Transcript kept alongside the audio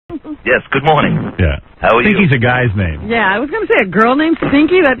Yes, good morning. Yeah. How are you? Stinky's a guy's name. Yeah, I was going to say a girl named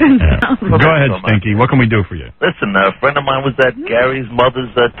Stinky. That didn't sound Go ahead, Stinky. What can we do for you? Listen, a friend of mine was at Gary's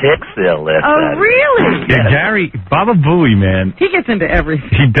mother's tax sale last Saturday. Really? Yeah, Gary, Baba Booey, man. He gets into everything.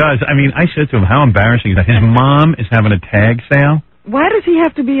 He does. I mean, I said to him, how embarrassing is that? His mom is having a tag sale. Why does he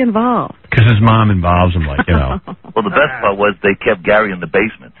have to be involved? Because his mom involves him, like, you know. Well, the best part was they kept Gary in the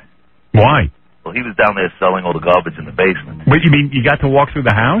basement. Why? Well, he was down there selling all the garbage in the basement. Wait, you mean you got to walk through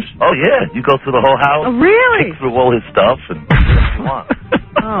the house? Oh, yeah. You go through the whole house. Oh, really? Pick through all his stuff and whatever you want.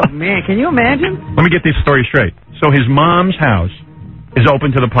 Oh, man. Can you imagine? Let me get this story straight. So his mom's house is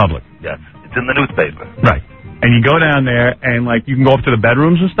open to the public. Yes. It's in the newspaper. Right. And you go down there and, like, you can go up to the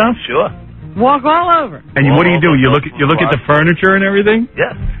bedrooms and stuff? Sure. Walk all over. And what do? You look at the furniture and everything?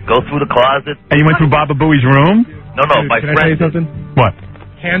 Yes. Go through the closet. And you went through Baba Booey's room? No, my Can friend. I tell you something? What?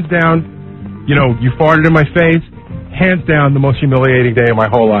 Hands down, you know, you farted in my face. Hands down, the most humiliating day of my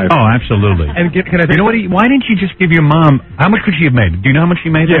whole life. Oh, absolutely. And can I tell you know what? Why didn't you just give your mom? How much could she have made? Do you know how much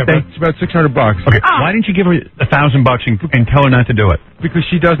she made Yeah, that day? it's about $600. Okay. Why didn't you give her $1,000 and tell her not to do it? Because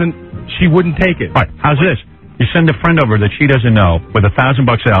she wouldn't take it. All right. How's this? You send a friend over that she doesn't know with $1,000.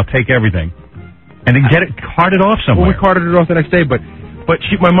 Say, I'll take everything, and then cart it off somewhere. Well, we carted it off the next day, but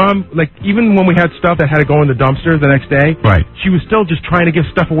my mom, like, even when we had stuff that had to go in the dumpster the next day, right? She was still just trying to give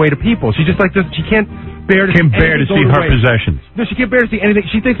stuff away to people. She just she can't bear to see her possessions. No, she can't bear to see anything.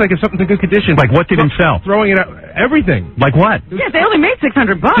 She thinks like if something's in good condition. Like what didn't sell? Throwing it out, everything. Like what? Yeah, they only made $600.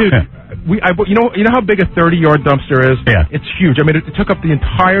 Dude, you know how big a 30-yard dumpster is? Yeah. It's huge. I mean, it took up the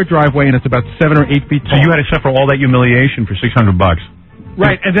entire driveway, and it's about 7 or 8 feet tall. So you had to suffer all that humiliation for $600.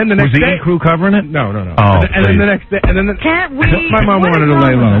 Right, and then the next day... Was the E-Crew covering it? No. Oh, and then the next day... Can't we... My mom wanted to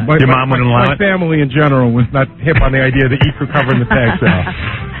lay low. Your mom wouldn't allow it? My family in general was not hip on the idea that E-Crew covering the tag sale.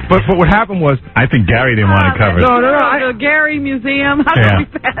 But what happened was... I think Gary didn't want to cover it. No. The Gary Museum. How can we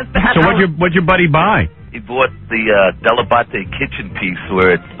pass that? So what'd your buddy buy? He bought the Delabate kitchen piece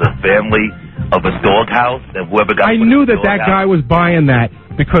where it's the family of a doghouse and whoever got... I knew that guy was buying that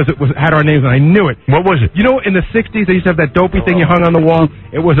because it had our names, and I knew it. What was it? You know, in the 60s, they used to have that dopey thing you hung on the wall.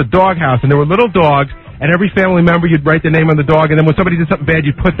 It was a doghouse, and there were little dogs, and every family member, you'd write their name on the dog, and then when somebody did something bad,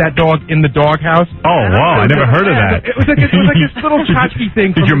 you'd put that dog in the doghouse. Oh, wow, I never heard of that. It was like this little tchotchke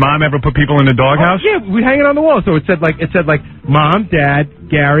thing. Did your mom ever put people in the doghouse? Yeah, we hang it on the wall. So it said like Mom,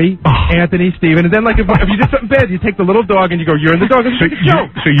 Dad, Gary, Anthony, Steven, and then like if you did something bad, you take the little dog and you go, you're in the doghouse.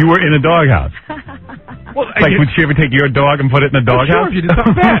 So you were in a doghouse. Well, like, would she ever take your dog and put it in the doghouse? Sure, if you did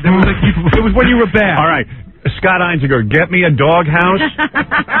something bad. It was when you were bad. All right. Scott Einziger, get me a doghouse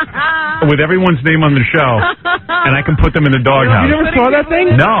with everyone's name on the show, and I can put them in the doghouse. You never saw that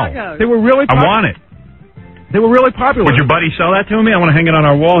thing? No. They were really popular. I want it. They were really popular. Would your buddy sell that to me? I want to hang it on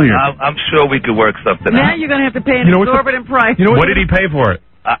our wall here. I'm sure we could work something Now out. you're going to have to pay an exorbitant price. What did he pay for it?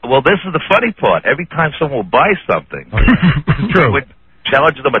 Well, this is the funny part. Every time someone will buy something, true. would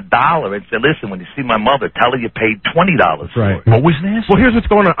challenge them $1 and say, listen, when you see my mother, tell her you paid $20 for it. What was this? Well, here's what's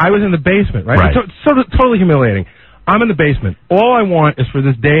going on. I was in the basement, right? Right. It's totally humiliating. I'm in the basement. All I want is for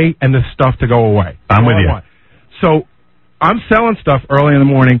this day and this stuff to go away. I'm with you. So I'm selling stuff early in the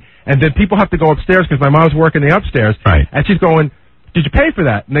morning, and then people have to go upstairs because my mom's working the upstairs. Right. And she's going, did you pay for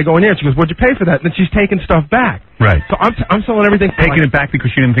that? And they go in there, and she goes, what'd you pay for that? And then she's taking stuff back. Right. So I'm selling everything. Taking it back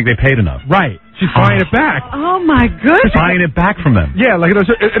because she didn't think they paid enough. Right. She's buying it back. Oh, my goodness. Buying it back from them. Yeah, like in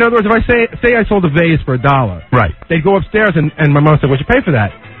other words, if I say I sold a vase for $1, right? They'd go upstairs and my mom said, "What'd you pay for that?"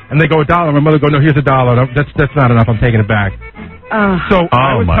 And they go $1. My mother go, "No, here's $1. No, that's not enough. I'm taking it back." So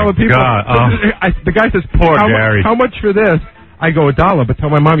I was telling people, the guy says, "Poor Gary, how much for this?" I go $1, but tell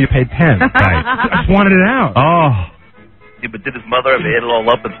my mom you paid 10. Right. I just wanted it out. Oh. Yeah, but did his mother ever add it all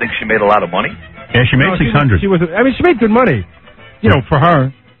up and think she made a lot of money? Yeah, she made 600. She made good money, for her.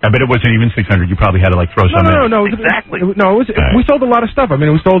 I bet it wasn't even 600. You probably had to throw some in. No, exactly. We sold a lot of stuff. I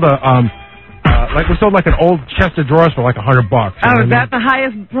mean, we sold like an old chest of drawers for like $100. Oh, is that the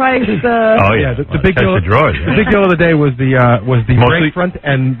highest price? Oh yeah, the big deal. Chest of drawers. The big deal of the day was the break front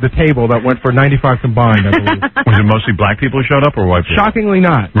and the table that went for $95 combined. I believe. Was it mostly black people who showed up or white people? Shockingly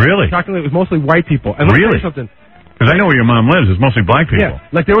not. Really? Shockingly, it was mostly white people. And let me tell you something. Because I know where your mom lives. It's mostly black people. Yeah,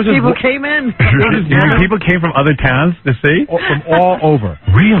 like there was people came in. People came from other towns to see? From all over.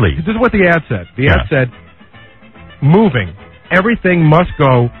 Really? This is what the ad said. The ad said, moving. Everything must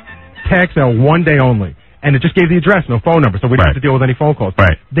go. Tag sale 1 day only. And it just gave the address, no phone number, so we didn't have to deal with any phone calls.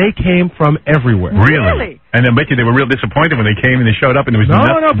 Right. They came from everywhere. Really? And I bet you they were real disappointed when they came and they showed up and there was nothing.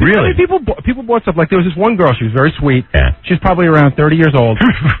 No. Really? People bought stuff. Like there was this one girl. She was very sweet. Yeah. She was probably around 30 years old.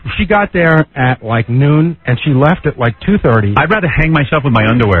 She got there at like noon and she left at like 2:30. I'd rather hang myself with my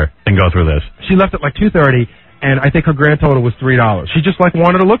underwear than go through this. She left at like 2:30 and I think her grand total was $3. She just like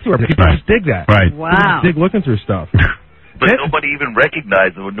wanted to look through everything. People just dig that. Right. Wow. People just dig looking through stuff. But nobody even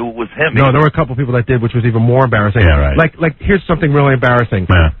recognized or knew it was him. No, there were a couple people that did, which was even more embarrassing. Yeah, right. Like here's something really embarrassing.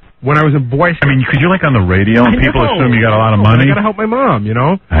 Yeah. When I was in Boy Scouts, I mean, because you're like on the radio and people know. assume you got a lot of money. I gotta help my mom, you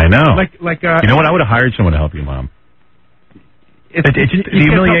know. I know. You know what? I would have hired someone to help your mom. The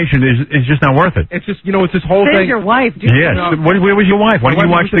humiliation is just not worth it. It's just, you know, it's this whole Save thing. your wife. Yes. Where was your wife? Why didn't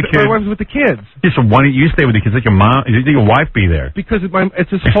you watch the kids? My wife was with the kids. Yeah, so why didn't you stay with the kids? Let your mom, let your wife be there. Because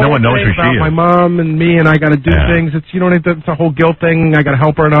it's this If whole no one knows thing who she about is. my mom and me, and I got to do things. It's, you know, it's a whole guilt thing. I got to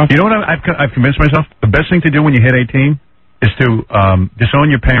help her enough. You know what I've convinced myself? The best thing to do when you hit 18 is to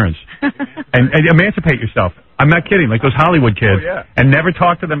disown your parents and emancipate yourself. I'm not kidding. Like those Hollywood kids, and never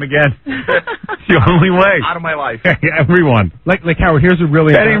talk to them again. It's the only way. Out of my life. Everyone. Like Howard, here's a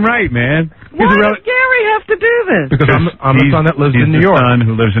really that ain't right, man. Why does Gary have to do this? Because I'm the son that lives in New York. He's the son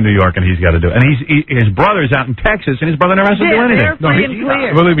who lives in New York, and he's got to do it. And his brother's out in Texas, and his brother never has to do anything. They're free and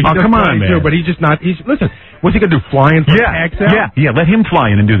clear. Believe me, come on, man. Too, but he's just not. Listen. What's he gonna do? Fly in for a tag sale? Yeah. Let him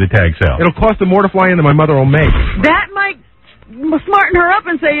fly in and do the tag sale. It'll cost him more to fly in than my mother will make. That might smarten her up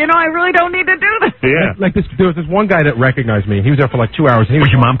and say, you know, I really don't need to do this. Yeah. Like there was this one guy that recognized me. He was there for like 2 hours. And he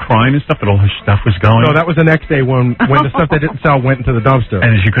was your mom crying and stuff that all her stuff was going? No, that was the next day when the stuff that didn't sell went into the dumpster.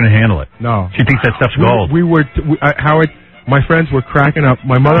 And she couldn't handle it. No. She thinks that stuff's gold. Howard, my friends were cracking up.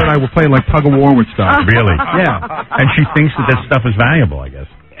 My mother and I were playing like tug of war with stuff. Really? Yeah. And she thinks that stuff is valuable, I guess.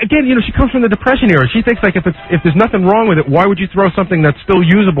 Again, you know, she comes from the Depression era. She thinks like if there's nothing wrong with it, why would you throw something that's still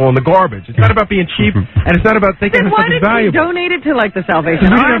usable in the garbage? It's not about being cheap, and it's not about thinking Then that why something's didn't you valuable. donate it to like the Salvation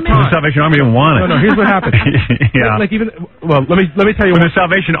Army? The Salvation Army didn't want it. No, here's what happened. Yeah. Like even let me tell you. When the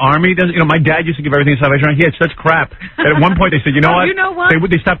Salvation Army doesn't, you know, my dad used to give everything to Salvation Army. He had such crap. And at one point they said, you know what? You know what?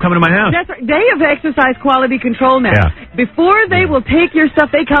 They stopped coming to my house. That's right. They have exercised quality control now. Yeah. Before they will take your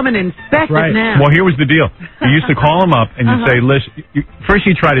stuff, they come and inspect it now. Well, here was the deal. You used to call them up and you say, listen, first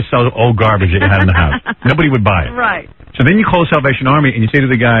you try to sell old garbage that you had in the house. Nobody would buy it. Right. So then you call the Salvation Army and you say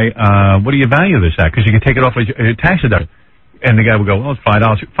to the guy, what do you value this at? Because you can take it off as a tax deduction. And the guy would go, well, it's $5.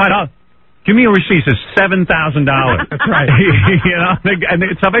 $5. Give me a receipt that says $7,000. That's right. You know, and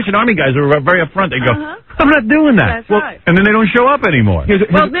the Salvation Army guys are very upfront. They go, I'm not doing that. That's right. And then they don't show up anymore.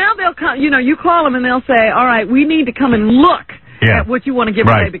 Well, now they'll come. You know, you call them and they'll say, all right, we need to come and look at what you want to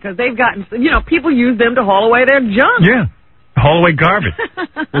give away because they've gotten, you know, people use them to haul away their junk. Yeah. Haul away garbage.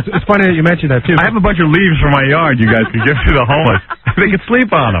 It's funny that you mentioned that, too. I have a bunch of leaves from my yard you guys can give to the homeless. They can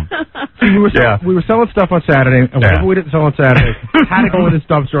sleep on them. See, we were selling stuff on Saturday, and whatever we didn't sell on Saturday, had to go in this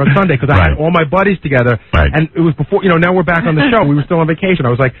dumpster on Sunday because I had all my buddies together, and it was before, you know, now we're back on the show. We were still on vacation.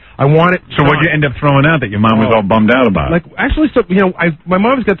 I was like, I want it. So what'd you end up throwing out that your mom was all bummed out about? Like, actually, so, you know, my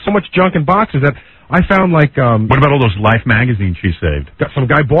mom's got so much junk in boxes that I found like... what about all those Life magazines she saved? Some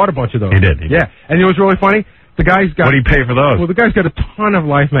guy bought a bunch of those. He did. Yeah. And you know what's really funny? The guy's got... What do you pay for those? Well, the guy's got a ton of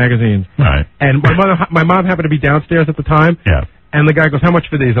Life magazines. Right. And my mom happened to be downstairs at the time. Yeah. And the guy goes, how much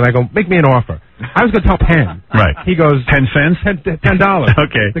for these? And I go, make me an offer. I was going to tell 10. Right. He goes... 10 cents? $10.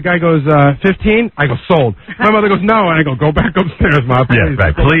 Okay. The guy goes, 15? I go, sold. My mother goes, no. And I go back upstairs, Mom. Yeah,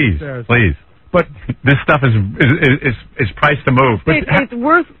 right. Please. But this stuff is priced to move. It's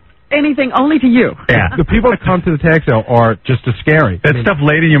worth anything only to you. Yeah. The people that come to the tag sale are just as scary. That stuff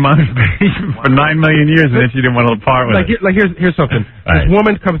laid in your mom's basement for 9 million years, and then she didn't want to part with it. Here's something. This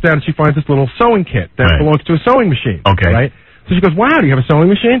woman comes down and she finds this little sewing kit that belongs to a sewing machine. Okay. Right? So she goes, wow, do you have a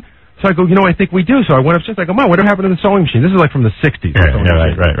sewing machine? So I go, you know, I think we do. So I went upstairs. I go, Mom, whatever happened to the sewing machine? This is like from the 60s.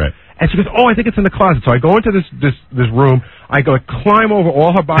 Right. And she goes, oh, I think it's in the closet. So I go into this room. I go climb over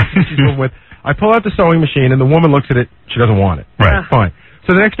all her boxes she's moving with. I pull out the sewing machine, and the woman looks at it. She doesn't want it. Right. Fine.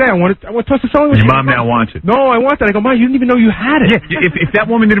 So the next day, I want to toss the sewing machine. Your mom now wants it. No, I want that. I go, Mom, you didn't even know you had it. Yeah, if that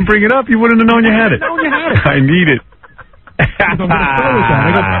woman didn't bring it up, you wouldn't have known you had it. I need it. I go,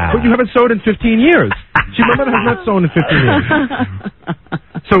 but you haven't sewed in 15 years. My mother has not sewn in 15 years.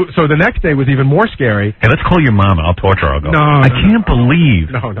 So the next day was even more scary. Hey, let's call your mom and I'll torture her. I'll go, I can't believe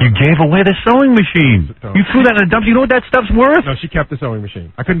you gave away the sewing machine. You threw that in a dump. You know what that stuff's worth? No, she kept the sewing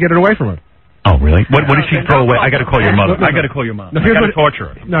machine. I couldn't get it away from her. Oh, really? What did she throw away? I got to call your mother. I got to call your mom. I got to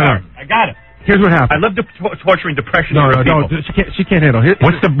torture her. No. I got it. Here's what happened. I love torturing depression. No, people. she can't handle it.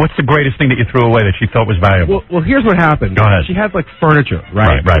 What's the greatest thing that you threw away that she thought was valuable? Well, here's what happened. Go ahead. She had like furniture,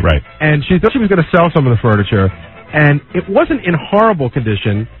 right? Right. And she thought she was going to sell some of the furniture, and it wasn't in horrible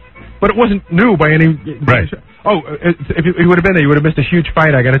condition, but it wasn't new by any. Right. Oh, if you would have been there, you would have missed a huge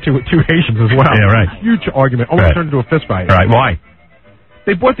fight I got into with two Haitians as well. Yeah, right. Huge argument. Almost turned into a fist fight. Right. Why?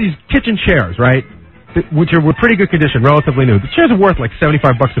 They bought these kitchen chairs, right? Which are in pretty good condition, relatively new. The chairs are worth like $75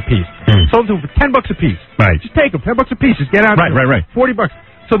 a piece. Sold them for $10 a piece. Right. Just take them, $10 a piece. Just get out. Right. $40.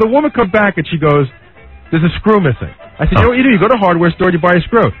 So the woman comes back and she goes, there's a screw missing. I said, you know what you do? You go to a hardware store, you buy a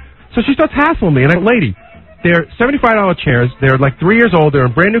screw. So she starts hassling me, and I'm like, lady, they're $75 chairs. They're like 3 years old. They're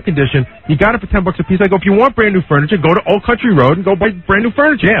in brand new condition. You got it for $10 a piece. I go, if you want brand new furniture, go to Old Country Road and go buy brand new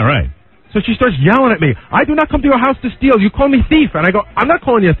furniture. Yeah, right. So she starts yelling at me. I do not come to your house to steal. You call me thief. And I go, I'm not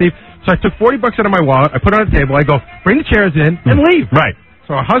calling you a thief. So I took $40 out of my wallet. I put it on the table. I go, bring the chairs in and leave. Right.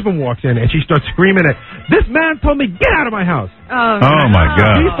 So her husband walks in, and she starts screaming at, this man told me, get out of my house. Oh, my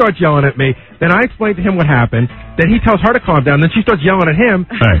God. He starts yelling at me. Then I explain to him what happened. Then he tells her to calm down. Then she starts yelling at him.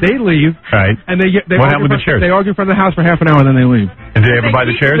 Right. They leave. Right. And they what happened with the chairs? They argue in front of the house for half an hour, then they leave. And did they ever buy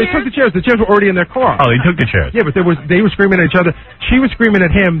the chairs? They took the chairs. The chairs were already in their car. Oh, they took the chairs. Yeah, but they were screaming at each other. She was screaming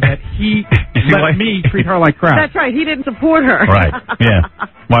at him that he let me treat her like crap. That's right. He didn't support her. Right. Yeah.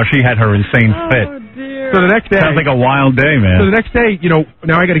 While she had her insane fit. Oh, dear. So the next day... Sounds like a wild day, man. So the next day,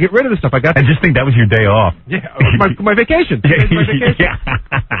 now I got to get rid of this stuff. And just think that was your day off. Yeah, my vacation. My vacation. Yeah.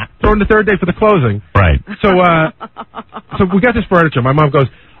 Throwing the third day for the closing. Right. So we got this furniture. My mom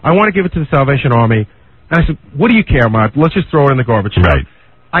goes, I want to give it to the Salvation Army. And I said, what do you care, Mom? Let's just throw it in the garbage. Right.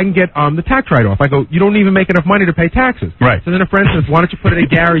 I can get the tax write-off. I go, you don't even make enough money to pay taxes. Right. So then a friend says, why don't you put it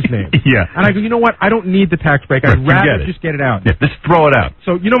in Gary's name? Yeah. And I go, you know what? I don't need the tax break. I'd rather just get it out. Yeah, just throw it out.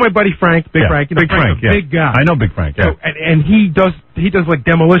 So my buddy Frank, Big Frank, Big Frank, big guy. I know Big Frank. Yeah. So, and he does like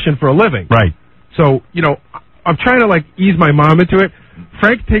demolition for a living. Right. So I'm trying to like ease my mom into it.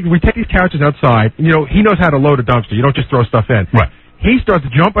 We take these couches outside, and he knows how to load a dumpster. You don't just throw stuff in. Right. He starts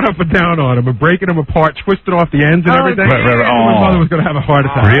jumping up and down on them and breaking them apart, twisting off the ends and everything. Right. My mother was going to have a heart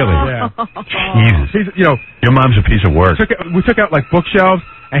attack. Really? Yeah. Jesus. He's, your mom's a piece of work. We took out like bookshelves,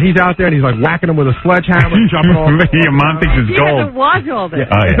 and he's out there and he's like whacking them with a sledgehammer, jumping off. Your mom thinks it's He gold. had to watch all this.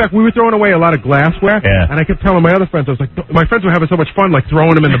 Yeah. In fact, we were throwing away a lot of glassware, and I kept telling my other friends, I was like, my friends were having so much fun, like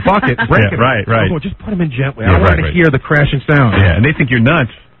throwing them in the bucket, breaking them. Right. I was going, just put them in gently. Yeah, I don't want to hear the crashing sound. Yeah, and they think you're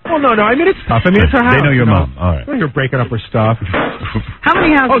nuts. Well, no. I mean, it's tough. I mean, it's her house. They know your mom. All right. You're breaking up her stuff. How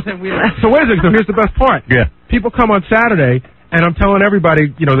many houses have we left? So wait a second. So here's the best part. Yeah. People come on Saturday, and I'm telling everybody,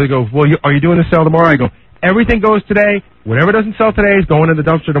 they go, well, are you doing the sale tomorrow? I go, everything goes today. Whatever doesn't sell today is going in the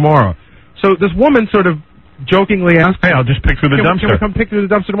dumpster tomorrow. So this woman sort of jokingly asked, hey, I'll just pick through the dumpster. Can we come pick through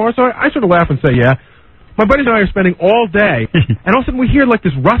the dumpster tomorrow? So I sort of laugh and say, yeah. My buddies and I are spending all day, and all of a sudden we hear like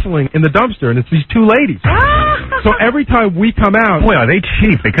this rustling in the dumpster, and it's these two ladies. So every time we come out... Boy, are they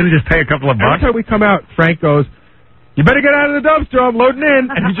cheap. They couldn't just pay a couple of bucks. Every time we come out, Frank goes, you better get out of the dumpster, I'm loading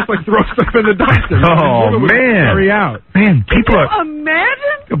in. And he just like throws stuff in the dumpster. Oh, man. Hurry out. Man, people are...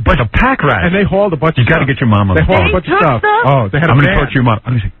 Imagine? A bunch of pack rats. And they hauled a bunch of stuff. You got to get your mom on the phone. They hauled a bunch of stuff. Oh, they had I'm going to talk to your mom.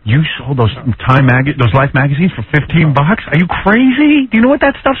 I'm going to say, you sold those those Life magazines for $15? Are you crazy? Do you know what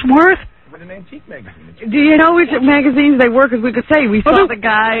that stuff's worth? An antique magazine. Do you know which magazines they were? Because we could say we saw the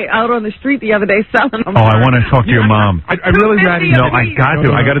guy out on the street the other day selling them. Oh, I want to talk to your mom. I really rather... No, I got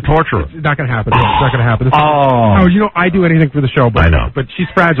to. I got to torture her. It's not going to happen. It's not going to happen. Oh. No, I do anything for the show. But, I know. But she's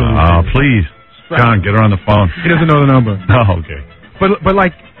fragile. Oh, please. John, get her on the phone. He doesn't know the number. Oh, okay. But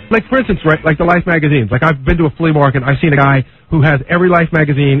like for instance, right, like the Life magazines. Like I've been to a flea market. I've seen a guy who has every Life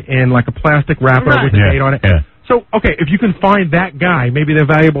magazine in like a plastic wrapper with a date on it. Yeah. So, okay, if you can find that guy, maybe they're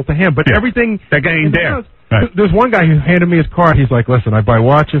valuable to him. But everything... That guy ain't there. Right. There's one guy who handed me his card. He's like, listen, I buy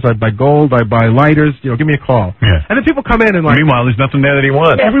watches, I buy gold, I buy lighters. Give me a call. Yeah. And then people come in and like... Meanwhile, there's nothing there that he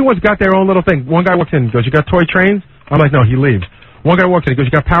wants. Everyone's got their own little thing. One guy walks in and goes, you got toy trains? I'm like, no, he leaves. One guy walks in and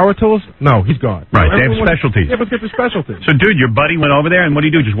goes, you got power tools? No, he's gone. Right, they have specialties. Yeah, let's get the specialties. So, dude, your buddy went over there, and what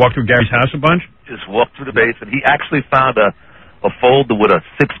did he do? Just walk through Gary's house a bunch? Just walked through the basement. He actually found a folder with a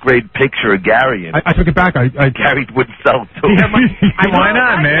 6th grade picture of Gary in it. I took it back. Gary wouldn't sell it to him. Why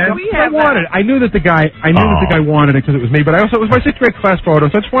not, man? I wanted it. I knew that the guy wanted it because it was me, but it was my 6th grade class photo,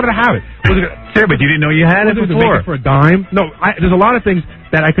 so I just wanted to have it. Sure, but you didn't know you had it before. For a dime? No, there's a lot of things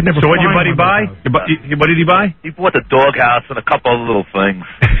that I could never. So what did your buddy buy? What did he buy? He bought the doghouse and a couple other little things.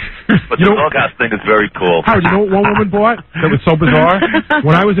 But the doghouse thing is very cool. Howard, you know what one woman bought that was so bizarre?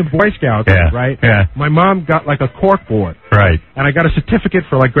 When I was in Boy Scouts, right? Yeah. My mom got like a cork board. Right. And I got a certificate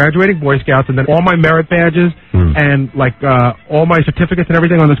for like graduating Boy Scouts, and then all my merit badges and like all my certificates and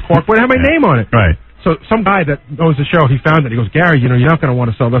everything on this cork board had my name on it. Right. So some guy that knows the show, he found it. He goes, Gary, you're not going to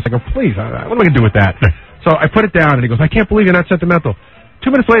want to sell this. I go, please, what am I going to do with that? So I put it down, and he goes, I can't believe you're not sentimental. 2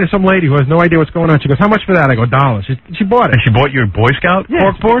 minutes later, some lady who has no idea what's going on, she goes, how much for that? I go, $1. She bought it. And she bought your Boy Scout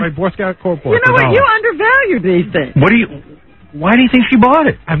cork board? My Boy Scout cork board. You know what? You undervalue these things. Why do you think she bought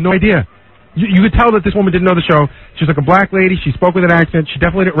it? I have no idea. You could tell that this woman didn't know the show. She's like a black lady. She spoke with an accent. She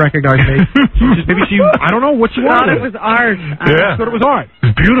definitely didn't recognize me. I don't know what she wanted. Thought it was art. Yeah. I thought it was art.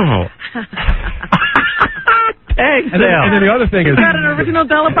 It's beautiful. And then the other thing is... You got an original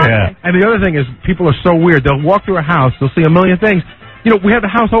Dell'Abate. Yeah. And the other thing is, people are so weird. They'll walk through a house. They'll see a million things. We have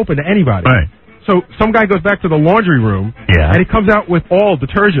the house open to anybody. Right. So some guy goes back to the laundry room, and he comes out with all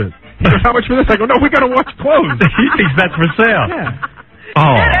detergent. He goes, how much for this? I go, no, we got to wash clothes. He thinks that's for sale. Yeah.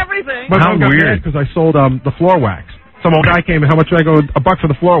 Oh. And everything. My How mom got weird. because I sold the floor wax. Some old guy came in, how much should I go? $1 for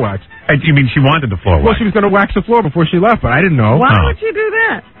the floor wax. And you mean she wanted the floor Well, wax? she was going to wax the floor before she left, but I didn't know. Why would you do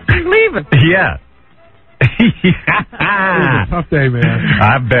that? She's leaving. Yeah. It was a tough day, man.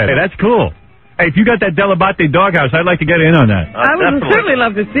 I bet. Hey, that's cool. Hey, if you got that Delabate doghouse, I'd like to get in on that. I would certainly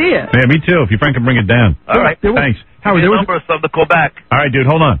love to see it. Yeah, me too. If your friend can bring it down. All right. Thanks. Howard, Your there was, number, something to call back. All right, dude,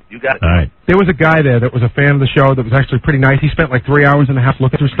 hold on. You got it. All right. there was a guy there that was a fan of the show that was actually pretty nice. He spent like 3 hours and a half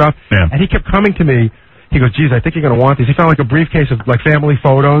looking through stuff, Yeah. and he kept coming to me. He goes, geez, I think you're going to want these. He found like a briefcase of like family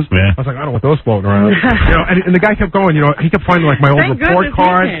photos. Yeah. I was like, I don't want those floating around. And the guy kept going, he kept finding like my old Thank report goodness he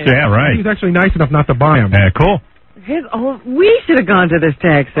cards. did. Yeah, right. He was actually nice enough not to buy them. Yeah, cool. We should have gone to this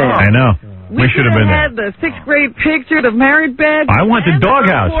tag sale. I know. We should have been had there. the 6th grade picture, the married bed. I want the and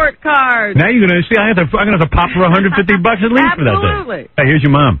doghouse. report card. Now you're gonna see. I'm gonna have to pop for $150 at least for that Absolutely. thing. Hey, here's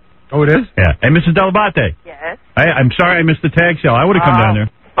your mom. Oh, it is? Yeah. Hey, Mrs. Delabate. Yes. Hey, I'm sorry I missed the tag sale. I would have come down there.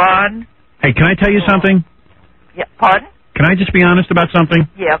 Fun. Hey, can I tell you something? Yeah. Pardon? Can I just be honest about something?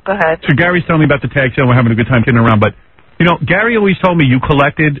 Yeah. Go ahead. So Gary's telling me about the tag sale. We're having a good time kidding around, but Gary always told me you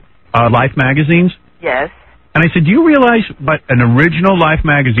collected Life magazines. Yes. And I said, do you realize, but an original Life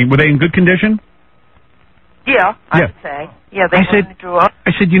magazine, were they in good condition? Yeah. I Yeah. would say. Yeah. They drew up.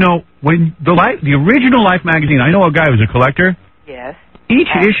 I said, when the original Life magazine, I know a guy who's a collector. Yes. Each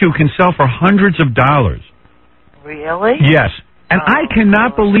issue can sell for hundreds of dollars. Really? Yes. And I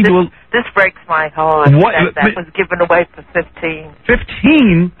cannot believe this breaks my heart. What? That was given away for 15.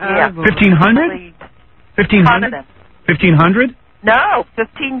 15? Yeah. 1,500? 1,500? 1,500? No,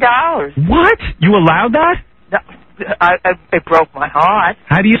 $15. What? You allowed that? No, it broke my heart.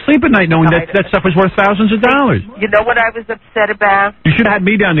 How do you sleep at night knowing that stuff is worth thousands of dollars? You know what I was upset about? You should have had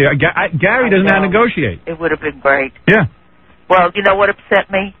me down there. Gary doesn't know how to negotiate. It would have been great. Yeah. Well, you know what upset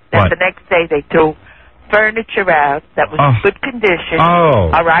me? That What? the next day they threw furniture out that was in good condition.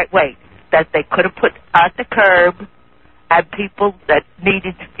 Oh. All right, wait. That they could have put at the curb, and people that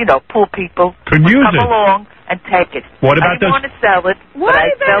needed, poor people Could would use come it. along and take it. What about I didn't those- want to sell it, Why but I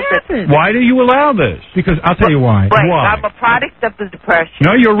did that felt happen? Why do you allow this? Because I'll tell you why. Wait, Why? I'm a product of the Depression.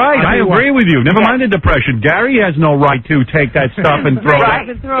 No, you're right. I'll I tell you agree with you. Never Yeah. mind the depression. Gary has no right to take that stuff and throw Right.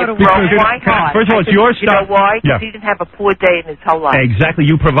 it. Throw it It away. broke my Can I- heart. first of all, I it's said, your You stuff. know why? Yeah. He didn't have a poor day in his whole life. Exactly.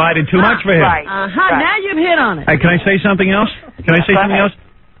 You provided too much for him. Right. Right. Now you've hit on it. Hey, can I say something else? Can I say Go something ahead. else?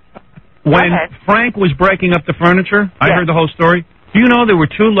 When ahead. Frank was breaking up the furniture, I Yeah. heard the whole story. Do you know there were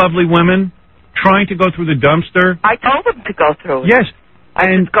two lovely women trying to go through the dumpster? I told him to go through it. Yes. I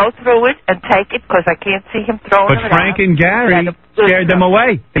And just go through it and take it because I can't see him throwing but it Frank out. and Gary Yeah, the- scared them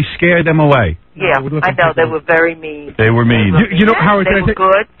away. They scared them away. Yeah, No, we look I at know. They people- were very mean. They were mean. You know, Howard, They can I were say-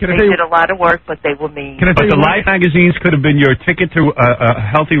 good. can I They tell you- did a lot of work, but they were mean. Can I tell But you the one- Life magazines could have been your ticket to a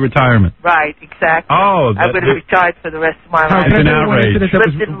healthy retirement. Right, exactly. Oh, I would have retired for the rest of my Howard, life. It's can an I tell you one outrage. incident that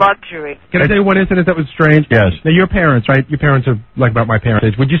was- Lived in luxury. Can I tell you one incident that was strange? Yes. Now, your parents, right? Your parents are like about my parents'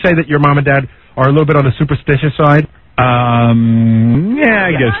 age. Would you say that your mom and dad are a little bit on the superstitious side? Yeah,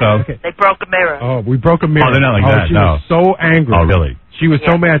 I guess so. Okay. They broke a mirror. Oh, we broke a mirror. Oh, they're not like that, She no. was so angry. Oh, really? She was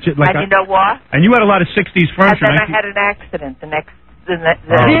so Yeah. mad. She, like, and you know what? And you had a lot of 60s And furniture. then I 19 had an accident the next... Oh,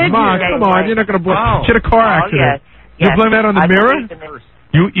 Did Ma, you? come on, you're not going to blame. Oh. She had a car Oh, accident. yes. You Yes. blame that on the I mirror? believe in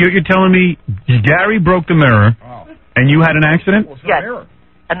it. You're telling me Gary broke the mirror, and you had an accident? Yes.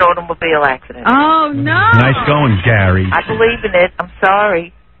 An automobile accident. Oh, no. Nice going, Gary. I believe in it. I'm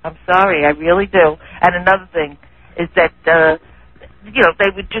sorry. I really do. And another thing is that, they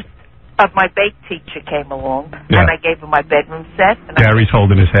would just... my bake teacher came along, Yeah. and I gave him my bedroom set. And Gary's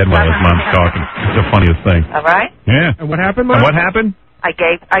holding his head while his mom's talking. It's the funniest thing. All right? Yeah. And what happened, Ma? And what happened? I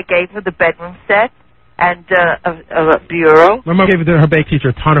gave her the bedroom set and a bureau. My mom gave her bake teacher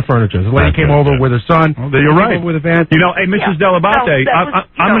a ton of furniture. The lady came over with her son. Oh, you're came right. over with a van. You know, hey, Mrs. Yeah. Delabate, No, that was,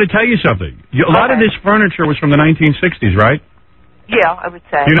 I'm going to tell you something. A lot of Okay. this furniture was from the 1960s, right? Yeah, I would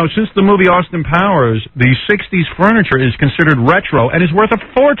say. You know, since the movie Austin Powers, the 60s furniture is considered retro and is worth a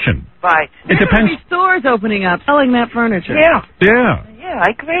fortune. Right. It There depends. will be stores opening up selling that furniture. Yeah. Yeah.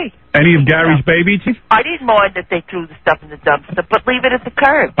 I agree. Any of Gary's baby teeth? I didn't mind that they threw the stuff in the dumpster, but leave it at the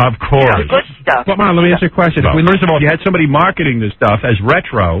curb. Of course. The good stuff. But, Mom, let me ask you a question. Well, first of all, if you had somebody marketing this stuff as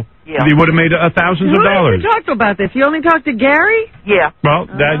retro, Yeah. they would have made thousands Who of did dollars. you talk to about this? You only talked to Gary? Yeah.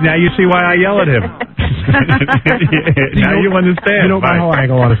 Well, now you see why I yell at him. Now you understand. You know my Right. whole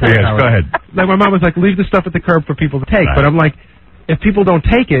angle on it. Yes, go ahead. Like, my mom was like, leave the stuff at the curb for people to take. Right. But I'm like, if people don't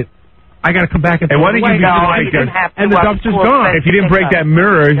take it, I got to come back and Hey, throw why it didn't away. you No, just I take didn't that? have to. And the I was dumpster's forced gone. to If you didn't pick break up. that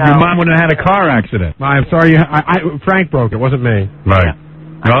mirror, No. your mom wouldn't have had a car accident. Ma, I'm sorry. Frank broke it. Wasn't me. Right. Yeah.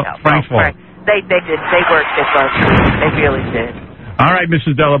 Well, I know. Frank's fault. They did. They worked it, but they really did. All right,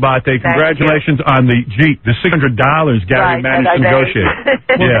 Mrs. Dell'Abate, congratulations on the Jeep, the $600 Gary managed to negotiate.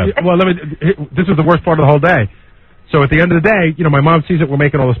 Well, this is the worst part of the whole day. So at the end of the day, you know, my mom sees that we're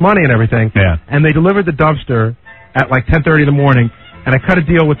making all this money and everything. Yeah. And they delivered the dumpster at like 10:30 in the morning, and I cut a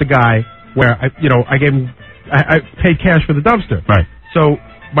deal with the guy where I paid cash for the dumpster. Right. So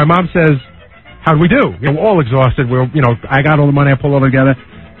my mom says, "How'd we do?" You know, we're all exhausted. I got all the money. I pulled it all together.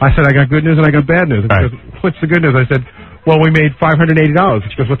 I said, "I got good news and I got bad news." And she goes, "What's the good news?" I said, "Well, we made $580."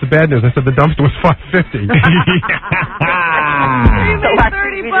 She goes, "What's the bad news?" I said, "The dumpster was $550." So I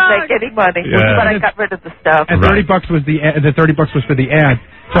didn't make any money, but I got rid of the stuff. And $30 was the $30 was for the ad.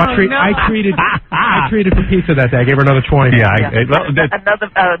 So I treated for pizza that day. I gave her another 20. Yeah.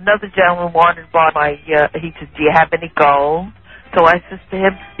 Another gentleman wanted to buy my. He said, "Do you have any gold?" So I says to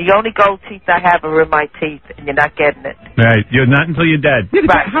him, "The only gold teeth I have are in my teeth, and you're not getting it." Right. You're not until you're dead. Yeah,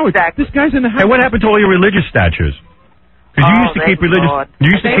 Howard, this guy's in the house. Hey, what happened to all your religious statues? Because you used to keep religious. You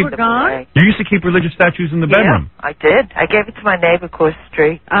used to keep religious statues in the bedroom. Yeah, I did. I gave it to my neighbor across the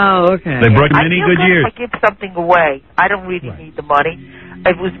street. Oh, okay. They brought many good years. I give something away. I don't really need the money.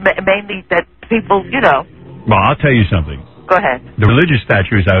 It was mainly that people, you know. Well, I'll tell you something. Go ahead. The religious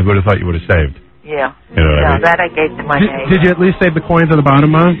statues, I would have thought you would have saved. Yeah. You know what I mean? That I gave to my neighbor. Did you at least save the coins on the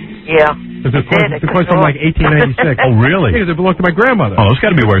bottom, Mom? Yeah. The coins from like 1896. Oh, really? Because they belonged to my grandmother. Oh, those got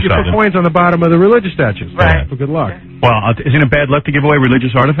to be worth something. You put coins on the bottom of the religious statues. Right. For good luck. Well, isn't it bad luck to give away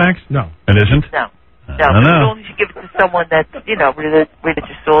religious artifacts? No. It isn't? No. No, as long as you give it to someone that's, you know,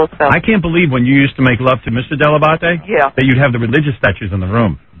 religious also. I can't believe when you used to make love to Mr. Dell'Abate that you'd have the religious statues in the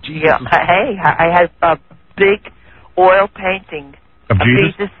room. Yeah. Hey, I had a big oil painting of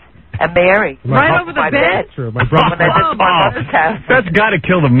Jesus and Mary. Right over the bed? Sure, my brother. That's got to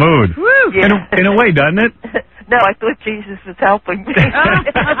kill the mood. Yeah. In a way, doesn't it? No, I thought Jesus was helping me. You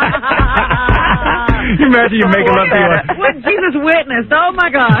imagine you making love to you. What Jesus witnessed? Oh,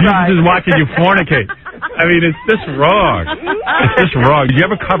 my God. Jesus is watching you fornicate. I mean, it's just wrong. It's just wrong. Did you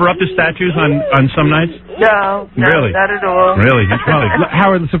ever cover up the statues on some nights? No. Really? Not at all. Really? That's probably...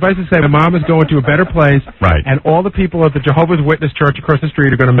 Howard, suffice to say, my mom is going to a better place. Right. And all the people at the Jehovah's Witness Church across the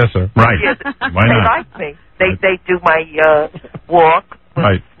street are going to miss her. Right. Yeah, Why not? They like me. They do my walk.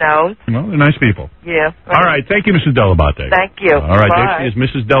 Right. Snows. Well, they're nice people. Yeah. All right. Thank you, Mrs. Dell'Abate. Thank you. All right. Bye. There she is,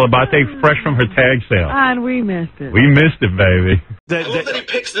 Mrs. Dell'Abate, fresh from her tag sale. And we missed it. We missed it, baby. I love that he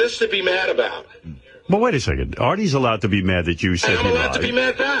picks this to be mad about. Well, wait a second. Artie's allowed to be mad that you said and I'm allowed to be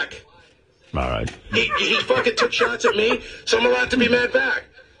mad back. All right. He fucking took shots at me, so I'm allowed to be mad back.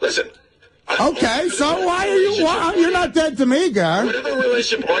 Listen. Okay, so why are you? You're not dead to me, Gar. Whatever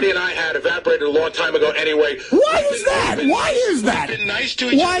relationship Artie and I had evaporated a long time ago anyway. Why is that? Why is that? We've been nice to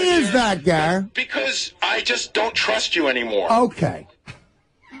each other. Why is that, Gar? Because I just don't trust you anymore. Okay.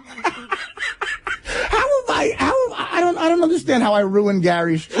 I don't understand how I ruined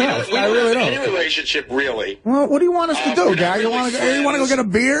Gary's trust. We I really don't don't. have any relationship, really. Well, what do you want us to do, Gary? You want to go get a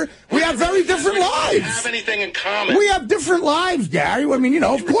beer? We have very different lives. We don't have anything in common. We have different lives, Gary. I mean, you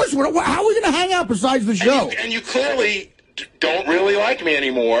know, of course. How are we going to hang out besides the show? And you clearly don't really like me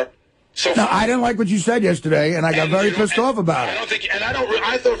anymore. So no, I didn't like what you said yesterday, and I got very pissed off about it.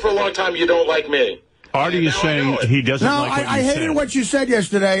 I thought for a long time you don't like me. Artie is saying he doesn't like what you said. I hated what you said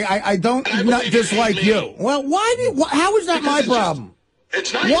yesterday. I don't not dislike you. Well, how is that my problem?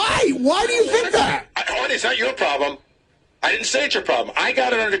 It's not. Why? Why do you think that? Artie, it's not your problem. I didn't say it's your problem. I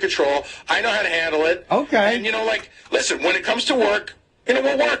got it under control. I know how to handle it. Okay. And listen, when it comes to work,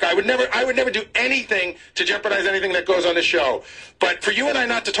 we'll work. I would never do anything to jeopardize anything that goes on the show. But for you and I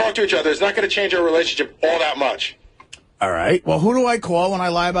not to talk to each other is not going to change our relationship all that much. All right. Well, who do I call when I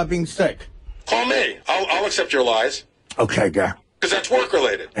lie about being sick? Call me. I'll accept your lies. Okay, Gar. Because that's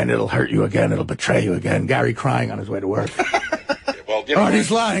work-related. And it'll hurt you again. It'll betray you again. Gary crying on his way to work. Well,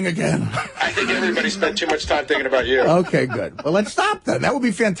 Artie's lying again. I think everybody spent too much time thinking about you. Okay, good. Well, let's stop then. That would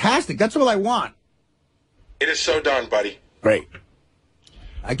be fantastic. That's all I want. It is so done, buddy. Great.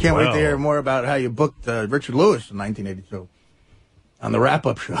 I can't wait to hear more about how you booked Richard Lewis in 1982 on the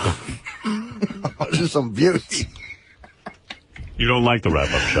wrap-up show. This is some beauty. You don't like the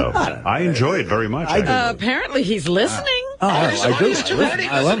wrap-up show. I enjoy it very much. Apparently he's listening. I do.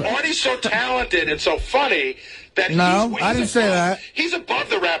 I love it. Artie's so talented and so funny that I didn't say that. He's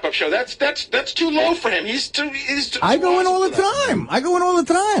above the wrap-up show. That's too low for him. He's too I go in all the time. I go in all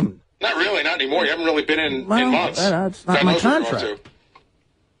the time. Not really, not anymore. You haven't really been in months. That's not my contract.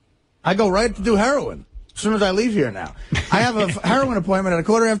 I go right to do heroin as soon as I leave here now. I have a heroin appointment at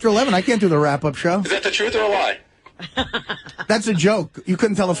 11:15. I can't do the wrap-up show. Is that the truth or a lie? That's a joke. You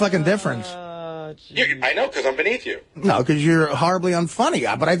couldn't tell the fucking difference. I know, because I'm beneath you. No, because you're horribly unfunny.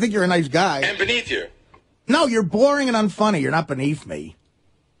 But I think you're a nice guy. And beneath you. No, you're boring and unfunny. You're not beneath me.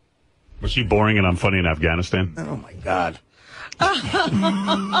 Was she boring and unfunny in Afghanistan? Oh, my God. Oh,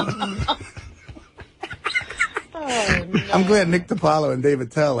 no. I'm glad Nick DiPaolo and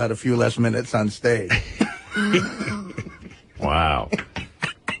David Tell had a few less minutes on stage. Wow.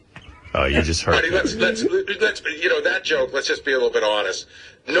 Oh, you just heard. Buddy, let's that joke, let's just be a little bit honest.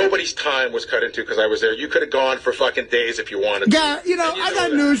 Nobody's time was cut into because I was there. You could have gone for fucking days if you wanted to. Yeah, I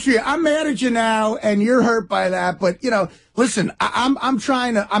got news for you. I'm mad at you now, and you're hurt by that. But listen, I'm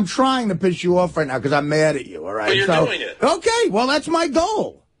trying to piss you off right now because I'm mad at you. All right, but you're doing it. Okay, well that's my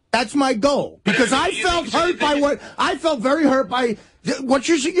goal. That's my goal because I felt hurt by what I felt very hurt by what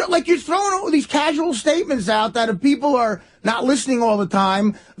you're throwing all these casual statements out that if people are not listening all the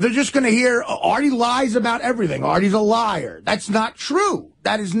time, they're just going to hear Artie lies about everything. Artie's a liar. That's not true.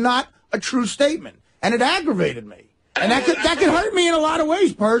 That is not a true statement, and it aggravated me. And that could hurt me in a lot of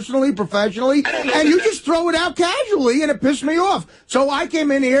ways, personally, professionally. And you just throw it out casually, and it pissed me off. So I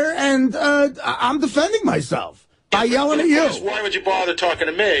came in here, and I'm defending myself by yelling at you. Why would you bother talking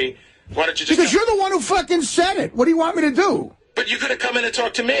to me? Why don't you just... Because you're the one who fucking said it. What do you want me to do? But you could have come in and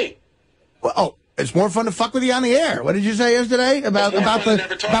talked to me. Well, it's more fun to fuck with you on the air. What did you say yesterday about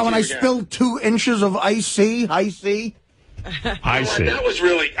when I spilled 2 inches of high C? That was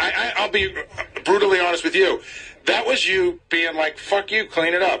really... I'll be brutally honest with you. That was you being like, fuck you,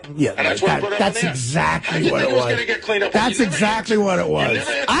 clean it up. Yeah, and that's what I put up on there. Exactly what it was. Going to get cleaned up. That's exactly what it was.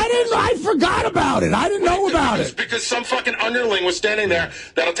 I forgot about it. I didn't know about it. Because some fucking underling was standing there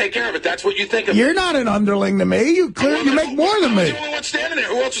that'll take care of it. That's what you think of. You're not an underling to me. You make more than me. I'm the only one standing there.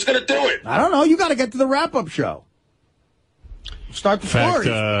 Who else was going to do it? I don't know. You got to get to the wrap-up show. Start the story.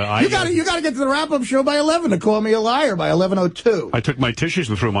 You got to get to the wrap-up show by 11 to call me a liar by 11:02. I took my tissues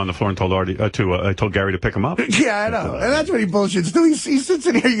and threw them on the floor and told I told Gary to pick them up. Yeah, I know. And that's what he bullshits. He sits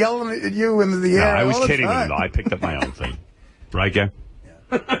in here yelling at you into the air. I was kidding him, though. I picked up my own thing. Right, Gary?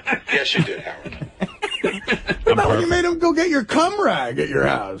 Yes, you did, Howard. What about when you made him go get your cum rag at your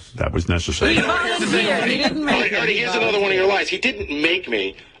house? That was necessary. He volunteered. He didn't make Artie, here's another one of your lies. He didn't make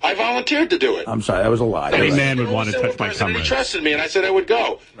me. I volunteered to do it. I'm sorry, that was a lie. Any man would want to touch my cum rag. He trusted me, and I said I would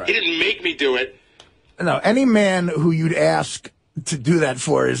go. Right. He didn't make me do it. No, any man who you'd ask to do that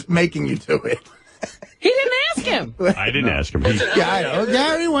for is making you do it. He didn't ask him. I didn't ask him. Yeah, I know.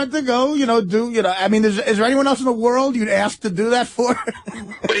 Gary went to go, I mean, is there anyone else in the world you'd ask to do that for?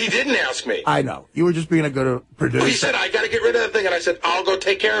 But he didn't ask me. I know. You were just being a good producer. Well, he said, I got to get rid of that thing, and I said, I'll go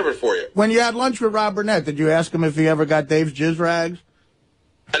take care of it for you. When you had lunch with Rob Burnett, did you ask him if he ever got Dave's jizz rags?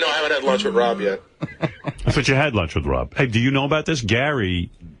 I know, I haven't had lunch with Rob yet. I thought you had lunch with Rob. Hey, do you know about this? Gary,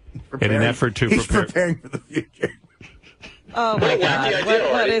 in an effort to He's preparing for the future. Oh, my God.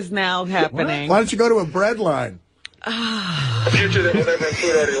 What is now happening? Why don't you go to a bread line? A future that will never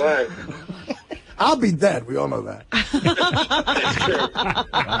include Artie Lang. I'll be dead. We all know that.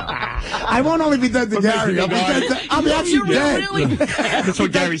 I won't only be dead to Gary. I'll be actually dead. Really? That's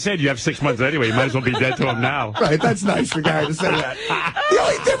what Gary said. You have 6 months anyway. You might as well be dead to him now. Right. That's nice for Gary to say that. The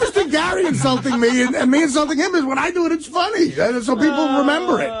only difference between Gary insulting me and me insulting him is when I do it, it's funny. So people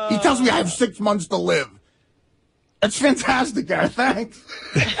remember it. He tells me I have 6 months to live. That's fantastic, Gary. Thanks.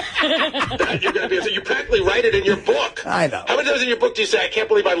 You practically write it in your book. I know. How many times in your book do you say, I can't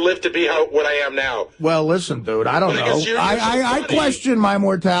believe I lived to be what I am now? Well, listen, dude, I don't know. I question my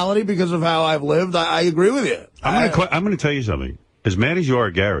mortality because of how I've lived. I agree with you. I'm going to tell you something. As mad as you are,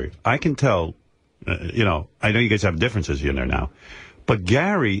 Gary, I can tell, I know you guys have differences here and there now. But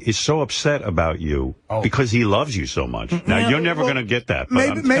Gary is so upset about you because he loves you so much. Now, you're never going to get that.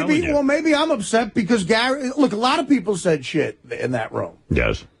 But maybe I'm upset because Gary... Look, a lot of people said shit in that room.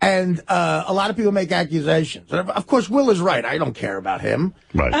 Yes. And a lot of people make accusations. And of course, Will is right. I don't care about him.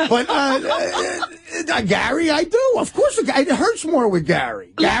 Right. But Gary, I do. Of course, it hurts more with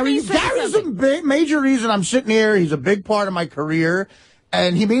Gary. Gary's a major reason I'm sitting here. He's a big part of my career.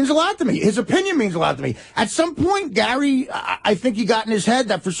 And he means a lot to me. His opinion means a lot to me. At some point, Gary, I think he got in his head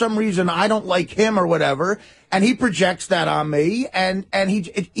that for some reason I don't like him or whatever, and he projects that on me, and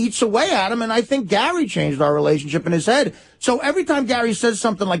it eats away at him, and I think Gary changed our relationship in his head. So every time Gary says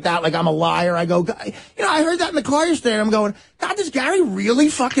something like that, like I'm a liar, I go, I heard that in the car yesterday, and I'm going, God, does Gary really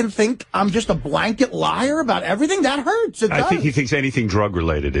fucking think I'm just a blanket liar about everything? That hurts. I think he thinks anything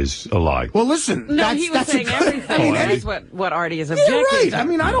drug-related is a lie. Well, listen. No, he was saying everything. That's what Artie is objecting to. I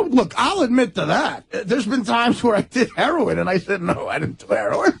mean, I'll admit to that. There's been times where I did heroin, and I said, no, I didn't do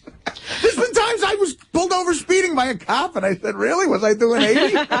heroin. There's been times I was pulled over speeding by a cop, and I said, really? Was I doing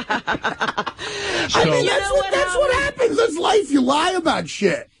 80? That's what happens. That's life. You lie about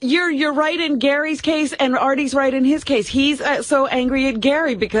shit. You're right in Gary's case, and Artie's right in his case. He's so angry at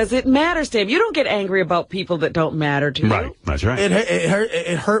Gary because it matters to him. You don't get angry about people that don't matter to you. Right, that's right.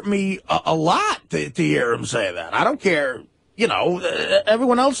 It hurt me a lot to hear him say that. I don't care. You know,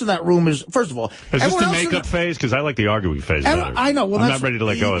 everyone else in that room is, first of all... Is this the makeup phase? Because I like the arguing phase better. I know. Well, I'm not ready to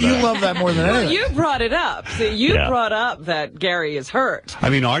let go of that. You love that more than anything. You brought it up. See, you brought up that Gary is hurt.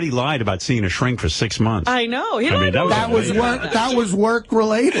 I mean, Artie lied about seeing a shrink for 6 months. I know. That was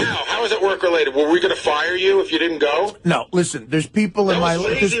work-related. How is it work-related? Were we going to fire you if you didn't go? No, listen, there's people in my... That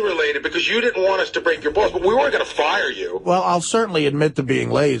was lazy-related because you didn't want us to break your balls, but we weren't going to fire you. Well, I'll certainly admit to being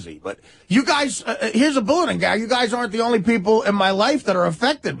lazy, but you guys... here's a bulletin, guy. You guys aren't the only people in my life that are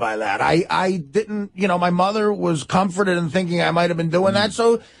affected by that. I didn't, my mother was comforted in thinking I might have been doing that.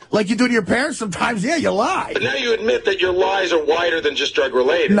 So, like you do to your parents sometimes, yeah, you lie. But now you admit that your lies are wider than just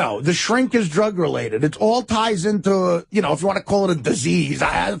drug-related. No, the shrink is drug-related. It all ties into, if you want to call it a disease.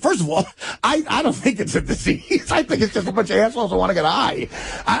 First of all, I don't think it's a disease. I think it's just a bunch of assholes who want to get high.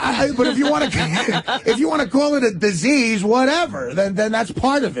 But if you want to call it a disease, whatever, then that's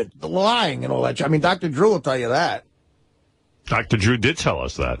part of it. The lying and all that. I mean, Dr. Drew will tell you that. Dr. Drew did tell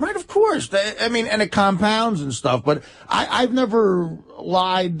us that. Right, of course. I mean, and it compounds and stuff, but I've never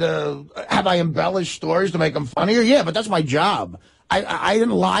lied. Have I embellished stories to make them funnier? Yeah, but that's my job. I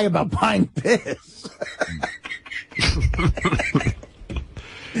didn't lie about buying piss.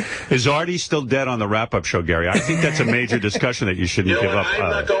 Is Artie still dead on the wrap-up show, Gary? I think that's a major discussion that you shouldn't give up. I'm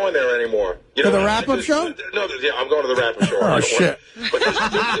not going there anymore. To the wrap-up show? No, yeah, I'm going to the wrap-up show. Oh, shit. But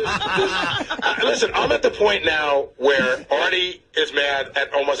listen, I'm at the point now where Artie is mad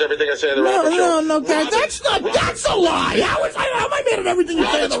at almost everything I say in the wrap-up show. No, that's a lie. How am I mad at everything you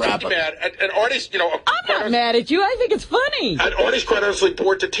say in the wrap-up? Mad, and Artie's, I'm not mad at you. I think it's funny. And Artie's quite honestly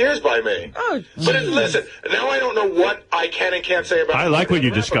bored to tears by me. Oh, but listen, now I don't know what I can and can't say about I like when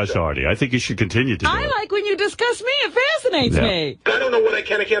you discuss Artie. I think you should continue to do it. I like when you discuss me. It fascinates me. I don't know what I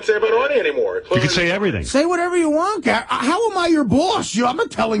can and can't say about Artie anymore. You can say everything. Say whatever you want, Gary. How am I your boss? I'm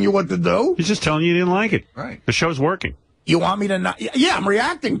not telling you what to do. He's just telling you didn't like it. Right. The show's working. You want me to not? Yeah, I'm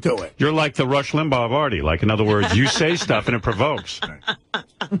reacting to it. You're like the Rush Limbaugh of Artie. Like, in other words, you say stuff and it provokes.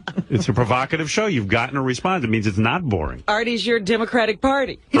 It's a provocative show. You've gotten a response. It means it's not boring. Artie's your Democratic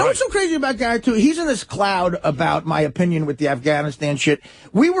Party. You know what's so crazy about Gary, too? He's in this cloud about my opinion with the Afghanistan shit.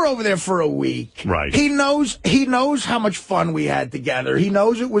 We were over there for a week. Right. He knows how much fun we had together. He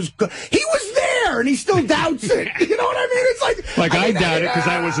knows it was good. He was there, and he still doubts it. You know what I mean? It's like I doubt it because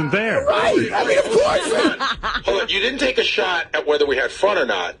I wasn't there. Right. I mean, of course. Hold on. You didn't take a shot at whether we had fun or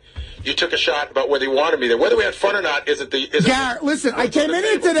not. You took a shot about whether you wanted me there. Whether we had fun or not isn't the... Garrett, listen, I came in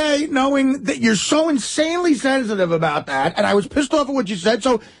here today knowing that you're so insanely sensitive about that, and I was pissed off at what you said.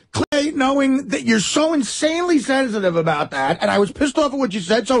 So, Clay, knowing that you're so insanely sensitive about that, and I was pissed off at what you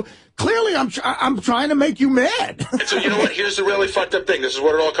said. So, clearly, I'm trying to make you mad. And so, you know what? Here's the really fucked up thing. This is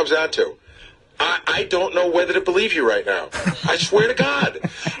what it all comes down to. I don't know whether to believe you right now. I swear to God,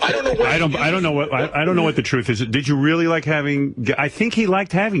 I don't know. I don't know what the truth is. Did you really like having? I think he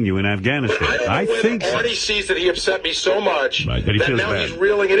liked having you in Afghanistan. I think Artie sees that he upset me so much that now he's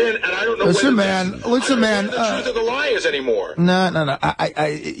reeling it in, and I don't know. Listen, man. The truth of the lie is anymore. No.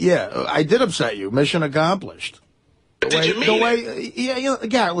 I did upset you. Mission accomplished. Did you mean it? Yeah,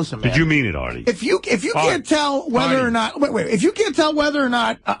 Garrett, listen, man. Did you mean it, Artie? If you can't tell whether or not if you can't tell whether or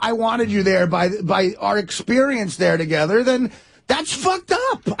not I wanted you there by our experience there together, then that's fucked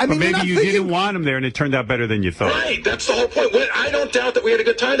up. I mean, maybe you didn't want him there, and it turned out better than you thought. Right, that's the whole point. I don't doubt that we had a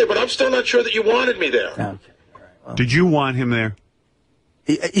good time there, but I'm still not sure that you wanted me there. Okay. Well, did you want him there?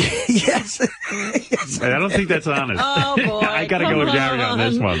 Yes. I don't think that's honest. Oh, boy. I got to go with Gary on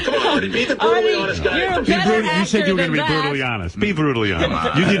this one. Come on, Artie, be the brutally honest guy. You said you were going to be brutally honest. Be brutally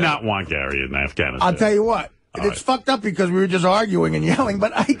honest. You did not want Gary in Afghanistan. I'll tell you what. It's fucked up because we were just arguing and yelling,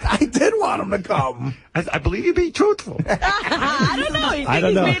 but I did want him to come. I believe you're being truthful. I don't know. He's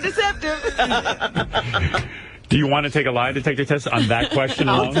being deceptive. Do you want to take a lie detector test on that question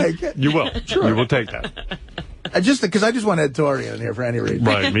alone? I'll take it. You will. Sure. You will take that. Because I just want Ed Torian in here for any reason.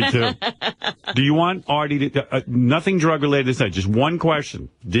 Right, me too. Do you want Artie to... nothing drug-related to say, just one question.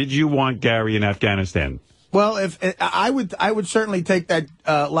 Did you want Gary in Afghanistan? Well, if I would certainly take that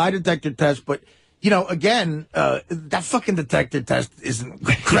lie detector test, but... again, that fucking detector test isn't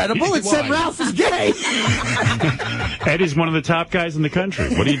credible. It said Ralph is gay. Ed is one of the top guys in the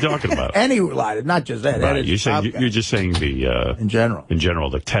country. What are you talking about? And he lied, not just Ed. Right. Ed is you're just saying the... in general. In general,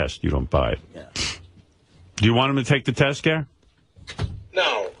 the test. You don't buy it. Yeah. Do you want him to take the test, Gary?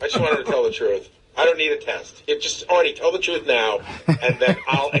 No, I just wanted to tell the truth. I don't need a test. You just, Artie, tell the truth now, and then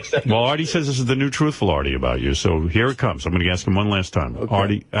I'll accept it. Well, Artie says this is the new truthful Artie about you, so here it comes. I'm going to ask him one last time. Okay.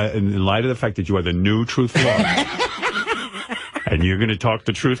 Artie, in light of the fact that you are the new truthful Artie, and you're going to talk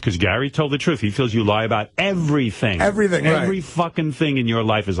the truth, because Gary told the truth. He feels you lie about everything. Everything, right. Every fucking thing in your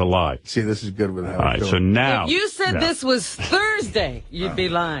life is a lie. See, this is good with how All right, so now... If you said this was Thursday, you'd be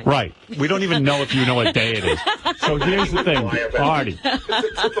lying. Right. We don't even know if you know what day it is. So here's the thing, Artie.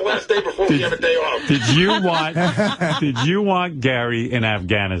 It's the last day before we have a day off. Did you want Gary in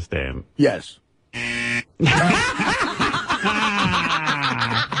Afghanistan? Yes.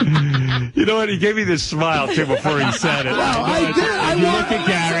 You know what? He gave me this smile, too, before he said it. Well, I did. You looked at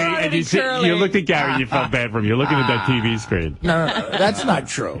Gary, and you looked at Gary, and you felt bad for him. You're looking at that TV screen. No, that's not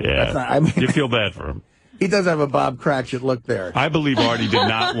true. Yeah. That's not, you feel bad for him. He does have a Bob Cratchit look there. I believe Artie did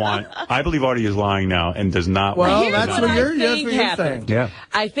not want... I believe Artie is lying now and does not want... Well, that's what you're saying. Yeah.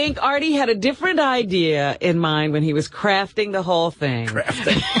 I think Artie had a different idea in mind when he was crafting the whole thing. He's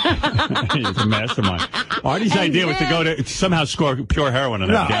a mastermind. Artie's idea was to go to somehow score pure heroin in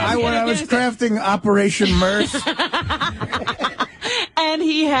Afghanistan. When I was crafting Operation Merce... And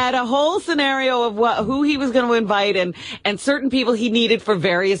he had a whole scenario of who he was going to invite and certain people he needed for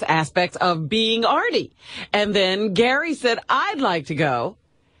various aspects of being Artie. And then Gary said, I'd like to go.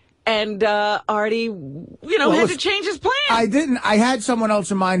 And Artie, had to change his plan. I had someone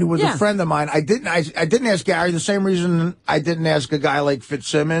else in mind who was a friend of mine. I didn't ask Gary the same reason I didn't ask a guy like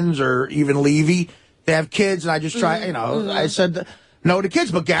Fitzsimmons or even Levy. They have kids, and I just try, I said... No to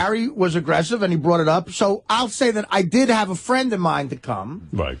kids, but Gary was aggressive, and he brought it up. So I'll say that I did have a friend in mind to come.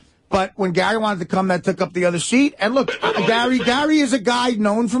 Right. But when Gary wanted to come, that took up the other seat. And look, Gary is a guy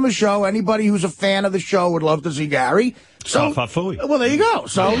known from the show. Anybody who's a fan of the show would love to see Gary. So, well, there you go.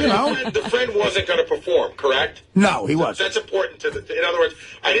 So, The friend wasn't going to perform, correct? No, he wasn't. That's important. In other words,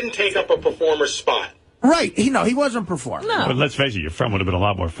 I didn't take up a performer's spot. Right. He wasn't performing. No. But let's face it, your friend would have been a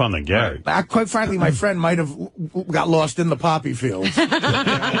lot more fun than Gary. Quite frankly, my friend might have got lost in the poppy fields. I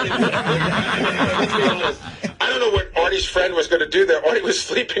don't know what Artie's friend was going to do there. Artie was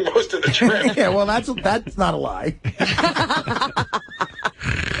sleeping most of the trip. Yeah, well, that's not a lie.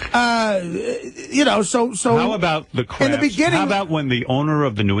 So how about the Crafts? In the beginning, how about when the owner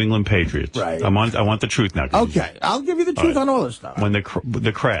of the New England Patriots? Right. I want the truth now. Okay, I'll give you the truth on all this stuff. When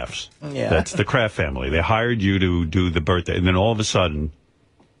the Crafts, that's the Kraft family, they hired you to do the birthday, and then all of a sudden,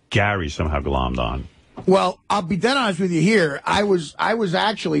 Gary somehow glommed on. Well, I'll be dead honest with you here. I was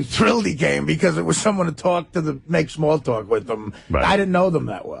actually thrilled he came because it was someone to make small talk with them. Right. I didn't know them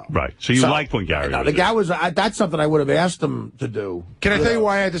that well. Right. So you liked when Gary was the guy was, that's something I would have asked him to do. Can I tell you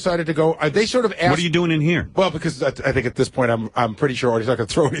why I decided to go? They sort of asked... What are you doing in here? Well, because I think at this point I'm pretty sure Artie's not going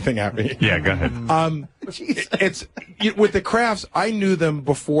to throw anything at me. Yeah, go ahead. It's with the Crafts, I knew them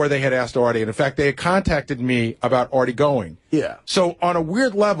before they had asked Artie. And in fact, they had contacted me about Artie going. Yeah. So on a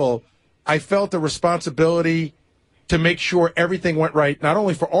weird level, I felt a responsibility to make sure everything went right, not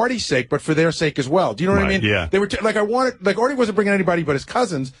only for Artie's sake, but for their sake as well. Do you know what I mean? Yeah. They were Artie wasn't bringing anybody but his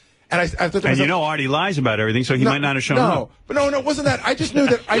cousins. And I thought and Artie lies about everything, so he might not have shown up. But no, it wasn't that. I just knew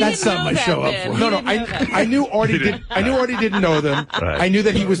that. That's something I show up for. I knew Artie did. I knew Artie didn't know them. Right. I knew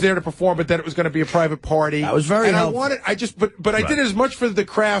that he was there to perform, but that it was going to be a private party. That was very helpful. I did as much for the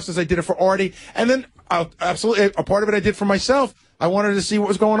Crafts as I did it for Artie, and then absolutely a part of it I did for myself. I wanted to see what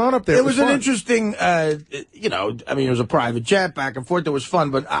was going on up there. It was an interesting, it was a private jet back and forth. It was fun,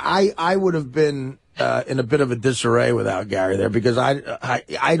 but I would have been in a bit of a disarray without Gary there because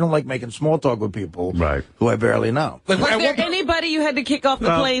I don't like making small talk with people who I barely know. Was there anybody you had to kick off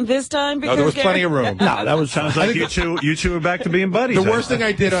the plane this time? No, there was plenty of room. No, that was sounds like you two are back to being buddies. The worst thing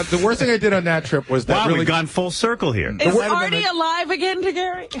I did on that trip was that we've gone full circle here. Is Artie alive again to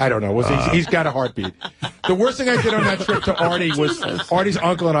Gary? I don't know. He's got a heartbeat. The worst thing I did on that trip to Artie was Artie's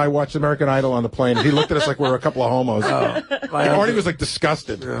uncle and I watched American Idol on the plane. And he looked at us like we were a couple of homos. Artie was like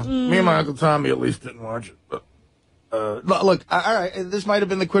disgusted. Yeah. Me and my Uncle Tommy at least didn't watch it. But, look, all right, this might have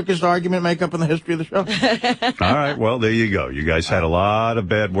been the quickest argument makeup in the history of the show. All right, well, there you go. You guys had a lot of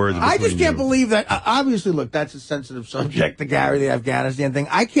bad words. I just can't believe that. Obviously, look, that's a sensitive subject, the Gary, the Afghanistan thing.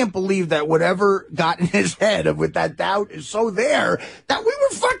 I can't believe that whatever got in his head with that doubt is so there that we were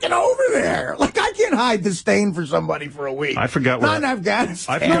fucking over there. Like, I can't hide disdain for somebody for a week. I forgot what. Not in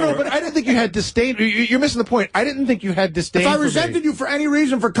Afghanistan. No, but I didn't think you had disdain. You're missing the point. I didn't think you had disdain. If I resented you for any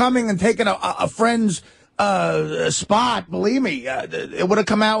reason for coming and taking a friend's spot, believe me, it would have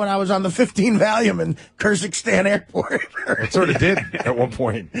come out when I was on the 15 Valium in Kyrgyzstan airport. It sort of did at one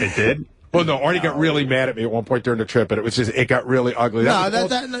point. It did? Well, no, Artie got really mad at me at one point during the trip, and it got really ugly.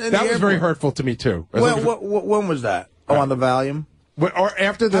 That was very hurtful to me, too. Well, when was that? Oh, on the Valium? Or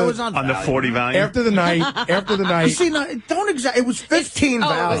after the I was on the 40 volume. After the night. You see, no, don't exactly. It was 15 Oh, it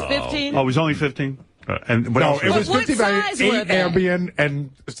volumes. was 15? Oh, it was only 15? And what No, else it was What 50 by size were 8 they? Ambien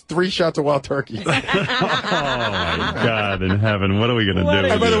and 3 shots of wild turkey. Oh, my God in heaven. What are we going to do? What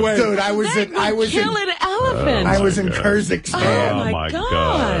And by the way, Dude, I was That in. would I was kill in. an elephant. I was in Kyrgyzstan. Oh, my God.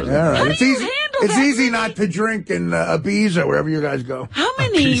 All right. How It's do you easy. handle It's that easy many- not to drink in Ibiza, wherever you guys go. How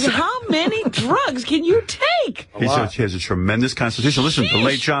many drugs can you take? He has a tremendous constitution. Listen, the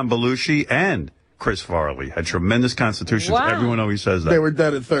late John Belushi and Chris Farley had tremendous constitutions. Wow. Everyone always says that. They were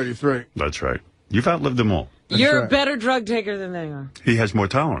dead at 33. That's right. You've outlived them all. You're a right. better drug taker than they are. He has more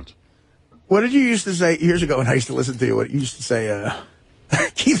tolerance. What did you used to say years ago when I used to listen to you? What you used to say?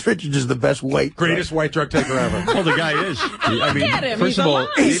 Keith Richards is the best white. greatest white drug taker ever. Well, the guy is. I mean, at him. first He's of all, alive.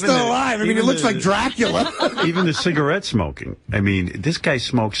 He's even still alive. I mean, he even looks the- like Dracula Even the cigarette smoking. I mean, this guy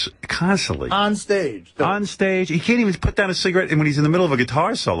smokes constantly. on stage. On stage. He can't even put down a cigarette, and when he's in the middle of a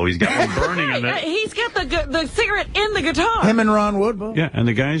guitar solo, he's got one burning in Right, it. he's got the cigarette in the guitar. Him and Ron Wood, both. Yeah, and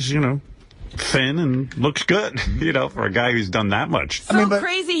the guy's, thin and looks good, for a guy who's done that much. So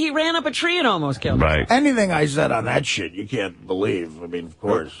crazy he ran up a tree and almost killed him. Right. Anything I said on that shit, you can't believe. I mean, of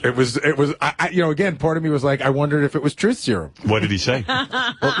course. It was. Again, part of me was like, I wondered if it was truth serum. What did he say? Well,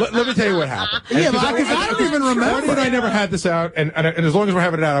 let me tell you what happened. Yeah, because I don't even Artie remember. and I never had this out, and as long as we're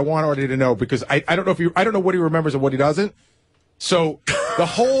having it out, I want Artie to know because I don't know I don't know what he remembers and what he doesn't. So the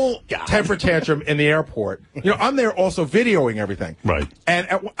whole temper tantrum in the airport, I'm there also videoing everything. Right. And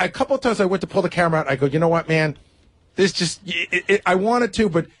a couple of times I went to pull the camera out. I go, you know what, man? This just I wanted to,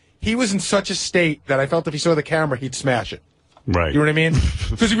 but he was in such a state that I felt if he saw the camera, he'd smash it. Right. You know what I mean?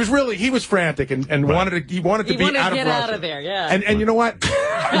 Because he was frantic and Right. wanted to be wanted to out of get Russia. out of there, yeah. And you know what?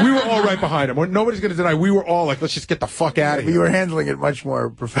 We were all right behind him. Nobody's going to deny. We were all like, let's just get the fuck out of here. You were handling it much more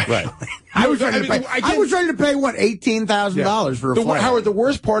professionally. Right. I was ready to pay. I was ready to pay what $18,000 for a flight. Howard, the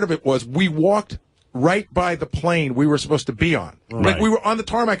worst part of it was we walked right by the plane we were supposed to be on. Right. Like we were on the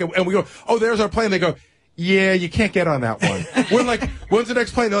tarmac and we go, oh, there's our plane. They go, yeah, you can't get on that one. We're like, when's the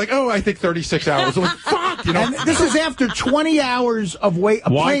next plane? They're like, oh, I think 36 hours. I'm like, fuck, And this is after 20 hours of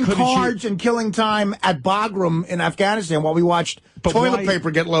playing couldn't cards and killing time at Bagram in Afghanistan while we watched toilet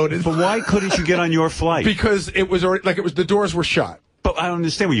paper get loaded. But why couldn't you get on your flight? Because it was already, the doors were shut. But I don't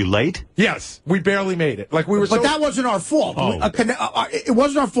understand. Were you late? Yes, we barely made it. Like we were. But that wasn't our fault. Oh. It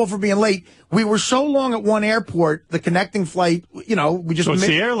wasn't our fault for being late. We were so long at one airport, the connecting flight, we just... So it's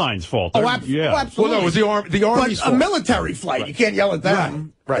the airline's fault. Oh, Yeah. absolutely. Well, no, it was the Army's But fault. a military flight, you can't yell at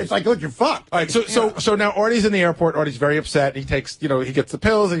them. Right. It's like, look, you're fucked. All right, so now Artie's in the airport. Artie's very upset. He takes, he gets the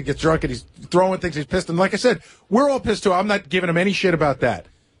pills and he gets drunk and he's throwing things. He's pissed. And like I said, we're all pissed too. I'm not giving him any shit about that.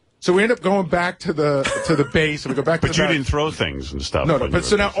 So we end up going back to the base and we go back to But the you base. didn't throw things and stuff. No. But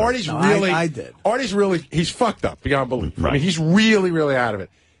so now Artie's really, I did. Artie's really, he's fucked up beyond belief. I Right. mean, he's really, really out of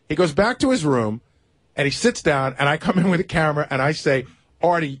it. He goes back to his room and he sits down and I come in with a camera and I say,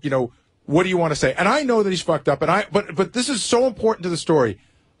 Artie, what do you want to say? And I know that he's fucked up. But this is so important to the story.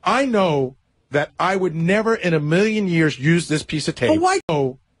 I know that I would never in a million years use this piece of tape. But why? I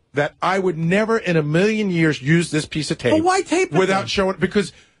know that I would never in a million years use this piece of tape. But why tape it without then? showing?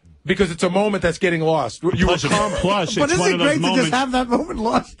 Because it's a moment that's getting lost. You were calm. Plus, But it's one isn't of it those great to moments. just have that moment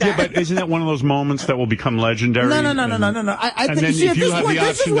lost? Yeah, but isn't that one of those moments that will become legendary? No. And- I and think, then see, if at you this have point, the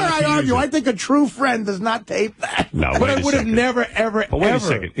this is option where not I to argue. use it. I think a true friend does not tape that. No, But wait I a would have second. never, ever, But wait ever a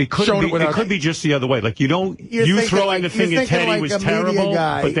second. It could shown be. it without. It could be just the other way. Like You're you thinking throwing like- the thing you're at thinking Teddy like was a media terrible,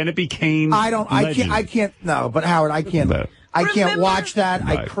 guy. but then it became. I can't. No, but Howard, I can't. No. I can't Remember- watch that.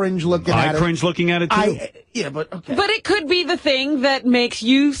 I Right. cringe looking at I it. cringe looking at it too. Yeah, but okay. But it could be the thing that makes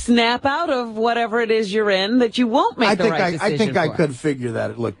you snap out of whatever it is you're in that you won't make the right decision I think I for. could figure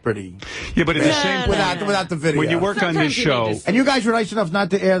that it looked pretty yeah, but at the No, same no, point, no. without the video. when you work on this Sometimes you show, need to- And you guys were nice enough not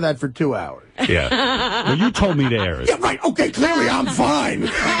to air that for 2 hours. yeah. Well, you told me to air it. Yeah, right. Okay, clearly I'm fine. we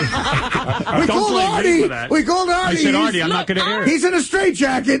Don't called blame me Artie. for that. We called Artie. I said, Artie, He's- I'm not going to air it. He's in a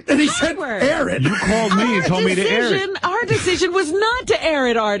straitjacket, and he said, Howard. air it. You called me and told me to air it. Our decision was not to air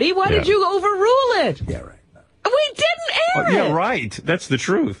it, Artie. Why did Yeah. you overrule it? Yeah, right. We didn't air it. Yeah, right. That's the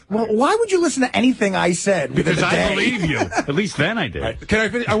truth. Well, why would you listen to anything I said? within Because a I day? believe you. At least then I did. Can I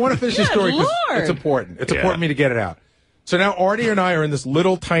finish? I want to finish the Good story because Lord. it's important. It's Yeah. important for me to get it out. So now Artie and I are in this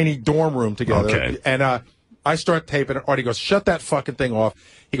little tiny dorm room together. Okay. And I start taping, and Artie goes, shut that fucking thing off.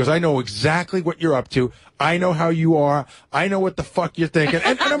 He goes, I know exactly what you're up to. I know how you are. I know what the fuck you're thinking.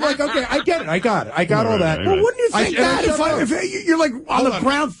 And I'm like, okay, I get it. I got it. I got all that. Right. Well, wouldn't you I- think and I that shut if you're like on the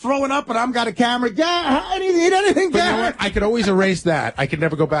ground throwing up and I've got a camera? Yeah, anything, But you know Garrett? what? I could always erase that. I could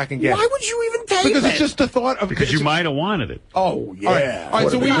never go back and get Why it. would you even tape statement. Because it's just the thought of... Because you might have wanted it. Oh, yeah. All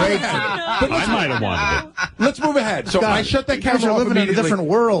right, so we move ahead. I might have wanted it. Let's move ahead. So I shut that camera off living in a immediately. different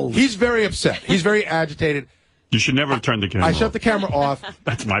world. He's very upset. He's very agitated. You should never have turned the camera I off. shut the camera off.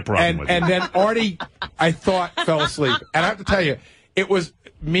 That's my problem with And it. then Artie, I thought, fell asleep. And I have to tell you, it was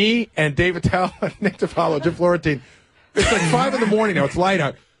me and Dave Attell, Nick DiPaolo, Jim Florentine. It's like 5 in the morning now. It's light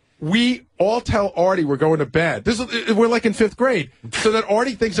out. We all tell Artie we're going to bed. We're like in 5th grade. So that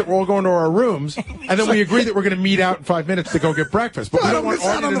Artie thinks that we're all going to our rooms, and then we agree that we're going to meet out in 5 minutes to go get breakfast. But we don't want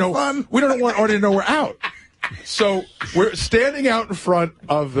Artie to know. We don't want Artie to know we're out. So we're standing out in front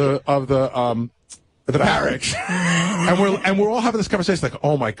of the barracks, and we're all having this conversation like,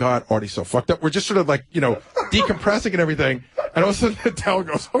 oh my God, Artie's so fucked up. We're just sort of like, decompressing and everything. And all of a sudden, Attell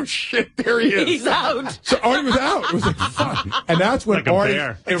goes, oh shit, there he is. He's out. So Artie was out. It was like, fuck. And that's when Like a Artie,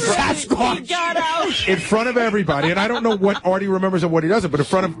 bear. in front, He got out. in front of everybody, and I don't know what Artie remembers and what he doesn't, but in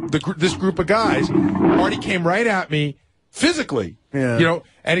front of this group of guys, Artie came right at me physically. Yeah.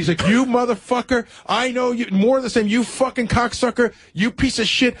 And he's like, you motherfucker, I know you, more of the same, you fucking cocksucker, you piece of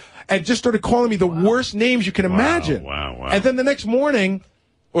shit, and just started calling me the worst names you can imagine. Wow. And then the next morning,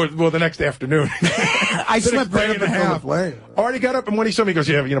 the next afternoon, I slept right in the half. Artie got up, and when he saw me, he goes,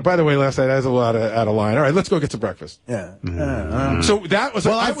 yeah, by the way, last night I was a lot out of line. All right, let's go get some breakfast. Yeah. So that was.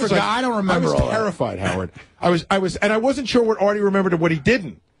 Well, I forgot. I don't remember. I was all terrified, Howard. I was, and I wasn't sure what Artie remembered and what he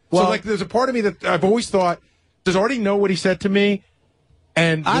didn't. Well, so like, there's a part of me that I've always thought, does Artie know what he said to me?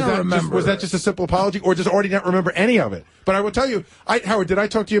 And I don't remember. Was that just a simple apology, or does Artie not remember any of it? But I will tell you, Howard, did I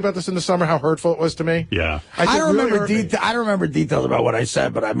talk to you about this in the summer? How hurtful it was to me? Yeah. I don't really remember I don't remember details about what I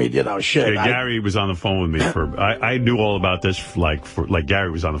said, but I mean, shit. Yeah, Gary was on the phone with me for. I knew all about this like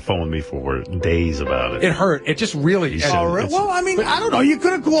Gary was on the phone with me for days about it. It hurt. It just really. Well, I mean, I don't know. You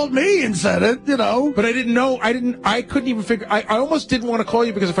could have called me and said it, But I didn't know. I couldn't even figure. I almost didn't want to call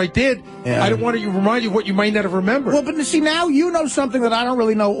you because if I did, I didn't want to remind you of what you might not have remembered. Well, but see, now you know something that I don't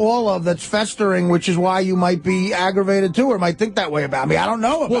really know all of that's festering, which is why you might be aggravated too, or might think that way about me. I don't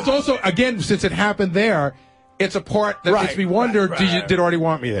know about Well, it's also, again, since it happened there, it's a part that makes me wonder, did Artie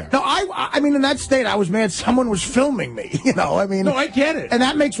want me there? No, I mean, in that state, I was mad someone was filming me, I mean. No, I get it. And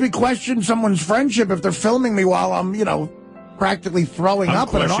that makes me question someone's friendship if they're filming me while I'm, practically throwing I'm up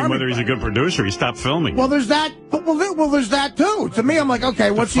in an questioning army whether he's a good producer. He stopped filming. Well, there's that. Well, there's that too. To me, I'm like, okay,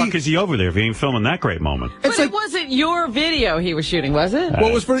 what's the fuck is he over there if he ain't filming that great moment? But it wasn't your video he was shooting, was it? Well,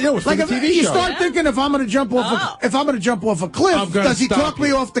 it was for the like TV show. You start thinking if I'm going to jump off, a cliff, does he talk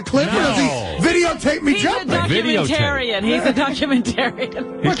me off the cliff, or does he videotape me jumping? He's a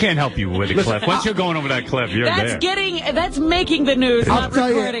documentarian. He can't help you with a cliff. Once you're going over that cliff, you're there. That's making the news, not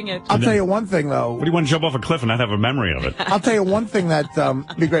recording it. I'll tell you one thing though. What do you want to jump off a cliff and not have a memory of it? I'll tell you one thing that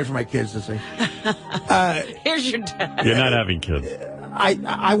be great for my kids to see. Here's your dad. You're not having kids.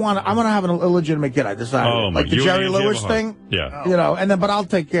 I want to have an illegitimate kid. I decided, like the Jerry Lewis thing. Yeah. But I'll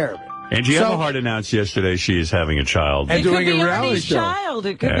take care of it. Angie Everhart announced yesterday she is having a child. And doing a reality show.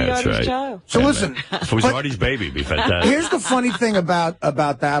 It could be Artie's child. So listen. If it was Artie's baby, it'd be fantastic. Here's the funny thing about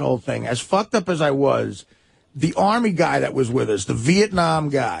that whole thing. As fucked up as I was, the Army guy that was with us, the Vietnam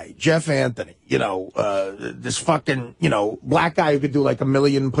guy, Jeff Anthony, this fucking, black guy who could do like 1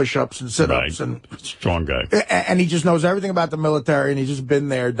 million push-ups and sit-ups. Right. And strong guy. And he just knows everything about the military, and he's just been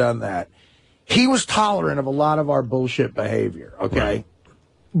there, done that. He was tolerant of a lot of our bullshit behavior, okay?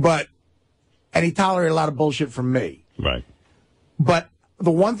 Right. And he tolerated a lot of bullshit from me. Right. But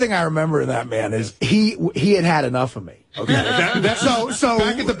the one thing I remember in that man is he had enough of me. Okay. So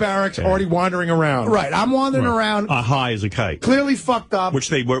back at the barracks, already wandering around. Right. I'm wandering around. High as a kite. Clearly fucked up. Which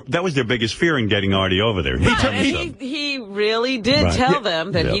that was their biggest fear in getting Artie over there. He really did tell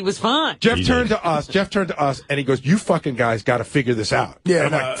them that he was fine. Jeff turned to us, and he goes, "You fucking guys got to figure this out." Yeah.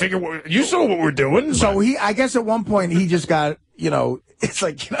 And I'm like, you saw what we're doing. So I guess at one point he just got, it's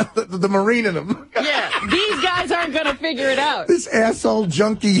like the Marine in him. Yeah, these guys aren't going to figure it out. This asshole,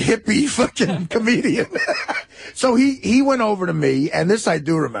 junkie, hippie, fucking comedian. So he went over to me, and this I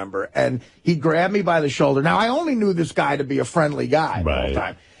do remember, and he grabbed me by the shoulder. Now, I only knew this guy to be a friendly guy the whole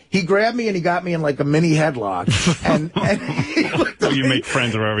time. He grabbed me, and he got me in like a mini headlock. and he looked at me, make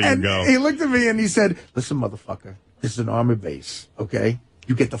friends wherever you go. He looked at me, and he said, listen, motherfucker, this is an Army base, okay?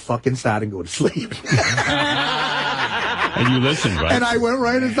 You get the fuck inside and go to sleep. And you listened, right? And I went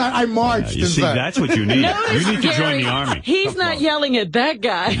right inside. I marched you see, that's what you need. You need to join the Army. He's not yelling at that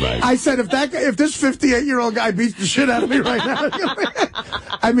guy. Right. I said, if this 58-year-old guy beats the shit out of me right now.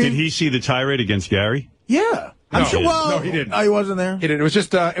 I mean, did he see the tirade against Gary? Yeah. I'm sure. Well, no, he didn't. Oh, he wasn't there? He didn't. It was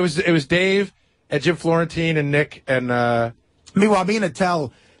just, it was Dave and Jim Florentine and Nick and, meanwhile, me and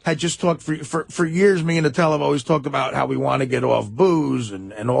Attell, had just talked for years. Me and Attell have always talked about how we want to get off booze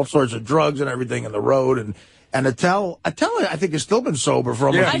and all sorts of drugs and everything in the road. And Attell, I think, has still been sober for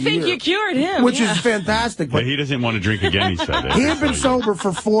almost a year. I think you cured him. Which is fantastic. But he doesn't want to drink again, he said. He had been sober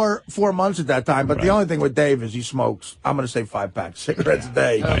for four months at that time, but the only thing with Dave is he smokes, I'm going to say 5 packs of cigarettes a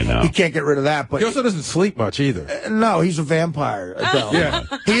day. I know. He can't get rid of that. But He also doesn't sleep much either. No, he's a vampire, Attell. Yeah.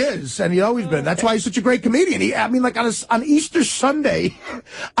 He is, and he's always been. That's why he's such a great comedian. Like on Easter Sunday,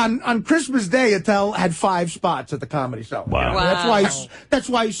 on Christmas Day, Attell had 5 spots at the Comedy Cellar. Wow. That's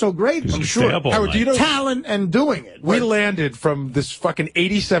why he's so great, I'm sure. Howard, do you know talent and doing it. We landed from this fucking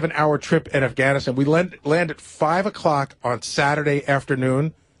 87-hour trip in Afghanistan. We landed 5 o'clock on Saturday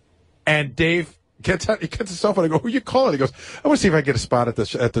afternoon, and Dave gets his cell phone. I go, "Who you calling?" He goes, "I want to see if I can get a spot at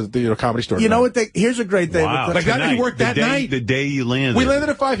the Comedy Store." You know what? Here's a great thing. Wow. Like that, he worked that night. The day you landed. We landed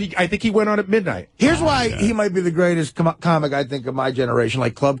at 5. I think he went on at midnight. Here's why he might be the greatest comic, I think, of my generation,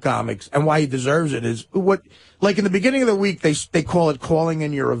 like club comics, and why he deserves it is like in the beginning of the week, they call it calling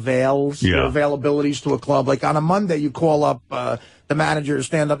in your avails, your availabilities to a club. Like on a Monday, you call up the manager of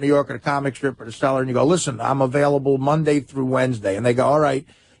Stand Up New York or the Comic Strip or the Cellar, and you go, "Listen, I'm available Monday through Wednesday," and they go, "All right."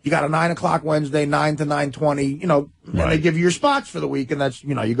 You got a 9 o'clock Wednesday, 9 to 9:20, and they give you your spots for the week, and that's,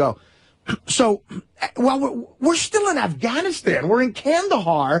 you go. So, while we're still in Afghanistan, we're in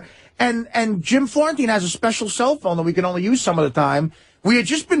Kandahar, and Jim Florentine has a special cell phone that we can only use some of the time. We had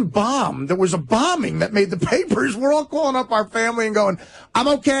just been bombed. There was a bombing that made the papers. We're all calling up our family and going, "I'm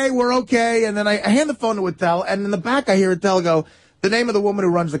okay, we're okay." And then I hand the phone to Attell, and in the back I hear Attell go, the name of the woman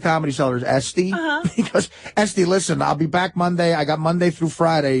who runs the Comedy Cellar is Esty. He goes, "Esty, listen, I'll be back Monday. I got Monday through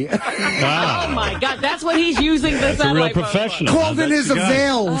Friday." Wow. Oh, my God. That's what he's using the That's a real satellite phone professional. Called in his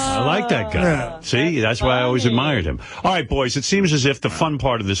avails. I like that guy. See, that's why I always admired him. All right, boys, it seems as if the fun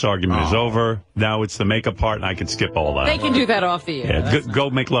part of this argument is over. Now it's the makeup part, and I can skip all that. They can do that off the air. Yeah,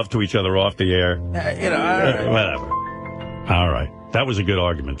 go make love to each other off the air. Whatever. All right. That was a good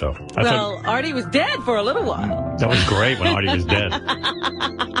argument, though. I thought Artie was dead for a little while. that was great when Artie was dead.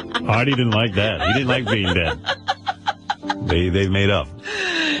 Artie didn't like that. He didn't like being dead. They made up.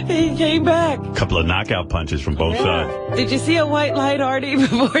 He came back. A couple of knockout punches from both sides. Did you see a white light, Artie,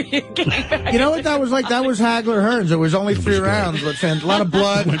 before you came back? You know what that was like? That was Hagler Hearns. It was only 3 rounds, but a lot of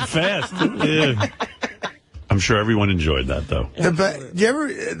blood. Went fast. Yeah. I'm sure everyone enjoyed that, though. Do you ever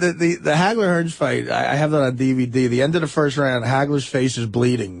the Hagler Hearns fight? I have that on DVD. The end of the first round, Hagler's face is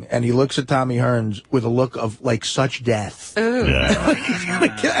bleeding, and he looks at Tommy Hearns with a look of like such death. Yeah.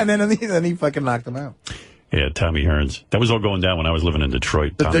 And then he fucking knocked him out. Yeah, Tommy Hearns. That was all going down when I was living in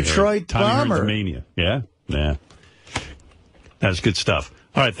Detroit. The Detroit Tommy bomber. Hearns mania. Yeah, yeah. That's good stuff.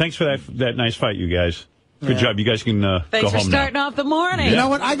 All right, thanks for that nice fight, you guys. Good job. You guys can Thanks go for home starting off the morning. You know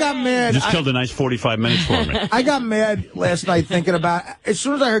what? I got mad. Just killed a nice 45 minutes for me. I got mad last night thinking about, as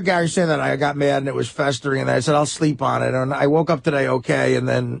soon as I heard Gary say that, I got mad and it was festering, and I said, I'll sleep on it. And I woke up today okay, and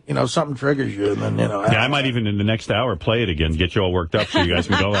then, something triggers you, and then, Yeah, I might even in the next hour play it again, get you all worked up so you guys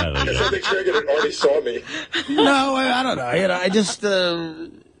can go at it again. They triggered it. Already saw me. No, I don't know. I just,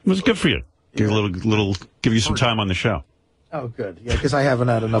 It was good for you. Give you some time on the show. Oh, good. Yeah, because I haven't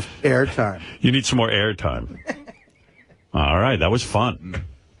had enough airtime. You need some more airtime. All right, that was fun.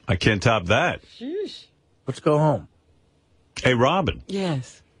 I can't top that. Sheesh. Let's go home. Hey, Robin.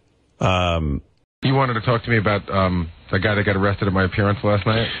 Yes. You wanted to talk to me about the guy that got arrested at my appearance last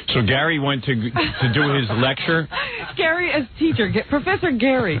night? So Gary went to do his lecture. Gary as teacher. Professor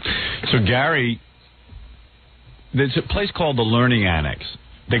Gary. So Gary, there's a place called the Learning Annex.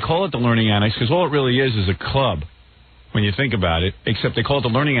 They call it the Learning Annex because all it really is a club when you think about it, except they call it the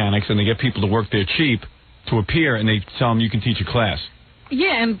Learning Annex, and they get people to work there cheap to appear, and they tell them you can teach a class.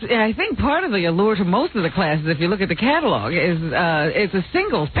 Yeah, and I think part of the allure to most of the classes, if you look at the catalog, is it's a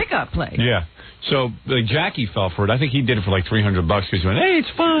singles pickup play. Yeah. So like Jackie fell for it. I think he did it for like $300 because he went, hey,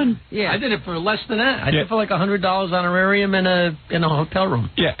 it's fun. Yeah, I did it for less than that. I did it for like $100 honorarium in a hotel room.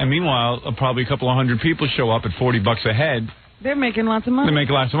 Yeah, and meanwhile, probably a couple of hundred people show up at $40 a head. They're making lots of money. They make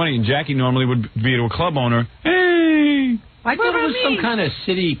lots of money, and Jackie normally would be to a club owner. Hey. I thought it was some kind of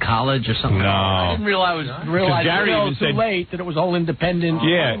city college or something. No. I didn't realize Gary until even too said, late that it was all independent.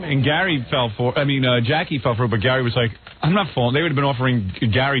 Yeah, and Gary fell for Jackie fell for it, but Gary was like, I'm not falling. They would have been offering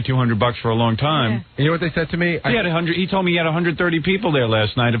Gary $200 for a long time. Yeah. You know what they said to me? He told me he had 130 people there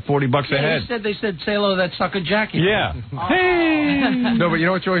last night at $40 a head. They said, say hello to that sucker Jackie. Yeah. Hey. No, but you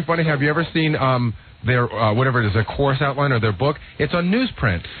know what's really funny? Have you ever seen their whatever it is, their course outline or their book? It's on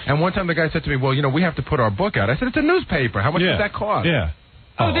newsprint. And one time the guy said to me, well, we have to put our book out. I said, it's a newspaper. How much does that cost? Yeah.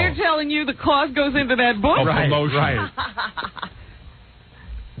 Oh, they're telling you the cost goes into that book? Oh, right, promotion. Right.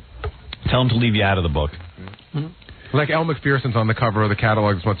 Tell him to leave you out of the book. Mm-hmm. Like Elle McPherson's on the cover of the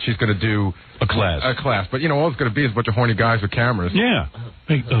catalog this month. She's going to do a class. But, all it's going to be is a bunch of horny guys with cameras. Yeah.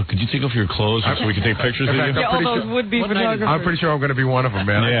 Hey, could you take off your clothes so we can take pictures of you? Yeah, all those would-be photographers. I'm pretty sure I'm going to be one of them,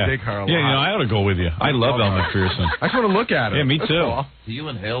 man. Yeah. I dig her a lot. Yeah, I ought to go with you. I love Elle McPherson. I just want to look at her. Yeah, me That's too. all. Do you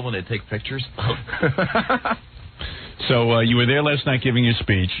inhale when they take pictures? So you were there last night giving your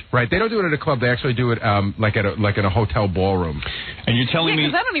speech. Right. They don't do it at a club. They actually do it like in a hotel ballroom. And you're telling me...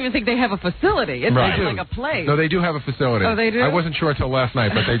 because I don't even think they have a facility. It's like a place. No, they do have a facility. Oh, they do? I wasn't sure until last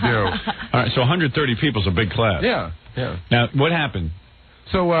night, but they do. All right, so 130 people's a big class. Yeah. Now, what happened?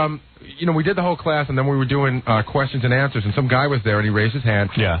 So, we did the whole class, and then we were doing questions and answers, and some guy was there, and he raised his hand.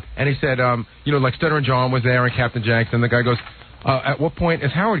 Yeah. And he said, like Stuttering John was there, and Captain Jenks, and the guy goes, at what point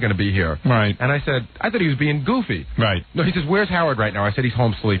is Howard going to be here? Right. And I said, I thought he was being goofy. Right. No, he says, where's Howard right now? I said, he's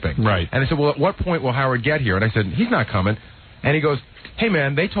home sleeping. Right. And I said, well, at what point will Howard get here? And I said, he's not coming. And he goes, hey,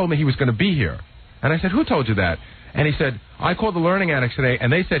 man, they told me he was going to be here. And I said, who told you that? And he said, I called the Learning Annex today,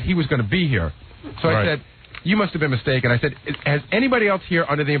 and they said he was going to be here. So I said, you must have been mistaken. I said, has anybody else here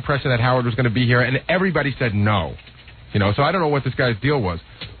under the impression that Howard was going to be here? And everybody said no. So I don't know what this guy's deal was.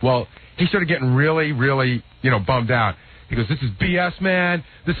 Well, he started getting really, really, bummed out. He goes, this is BS, man.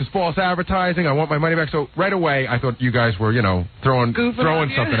 This is false advertising. I want my money back. So right away, I thought you guys were, throwing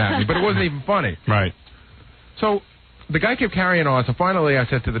something at me. But it wasn't even funny. Right. So the guy kept carrying on. So finally, I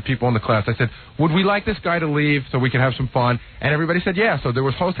said to the people in the class, I said, would we like this guy to leave so we can have some fun? And everybody said, yeah. So there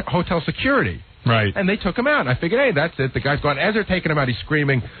was hotel security. Right. And they took him out. And I figured, hey, that's it. The guy's gone. As they're taking him out, he's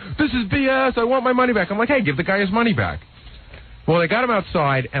screaming, this is BS. I want my money back. I'm like, hey, give the guy his money back. Well, they got him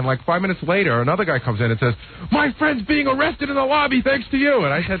outside, and like 5 minutes later, another guy comes in and says, my friend's being arrested in the lobby thanks to you.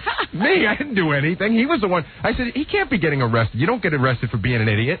 And I said, me? I didn't do anything. He was the one. I said, he can't be getting arrested. You don't get arrested for being an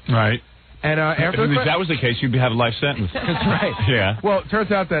idiot. Right. And after if that was the case, you'd have a life sentence. That's right. Yeah. Well, it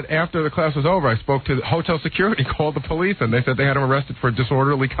turns out that after the class was over, I spoke to the hotel security, called the police, and they said they had him arrested for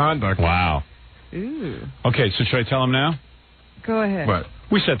disorderly conduct. Wow. Ooh. Okay, so should I tell him now? Go ahead. What?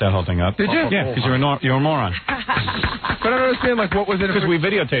 We set that whole thing up. Did you? Yeah, because you're a moron. But I don't understand, what was it? Because we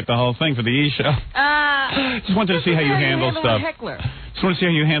videotaped the whole thing for the E! Show. Just wanted to see how you handle stuff. Just want to see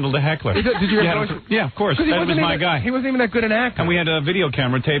how you handled the heckler. Did you? Yeah, of course. That was my guy. He wasn't even that good an actor. And we had a video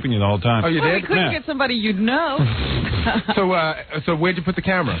camera taping you the whole time. Oh, you did? We couldn't get somebody you'd know. So where'd you put the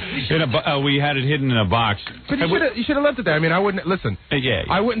camera? We had it hidden in a box. But you should have left it there. I mean, I wouldn't listen. Yeah.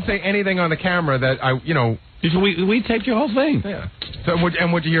 I wouldn't say anything on the camera that We taped your whole thing. Yeah. So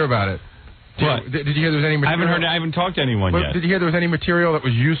what'd you hear about it? Did you hear there was any material? I haven't talked to anyone yet. Did you hear there was any material that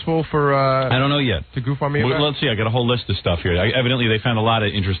was useful for... I don't know yet. To goof on me about? Let's see. I got a whole list of stuff here. Evidently, they found a lot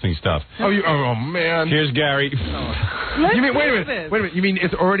of interesting stuff. Oh, man. Here's Gary. You mean, wait a minute. You mean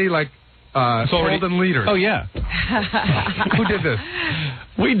it's already like... Golden leaders. Oh, yeah. Who did this?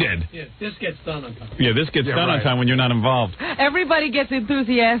 We did. Yeah, this gets done on time. Yeah, this gets done on time when you're not involved. Everybody gets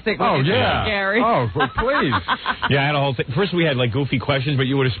enthusiastic when Gary. Oh, well, please. Yeah, I had a whole thing. First, we had, goofy questions, but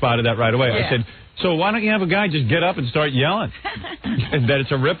you would have spotted that right away. Yeah. I said, so why don't you have a guy just get up and start yelling that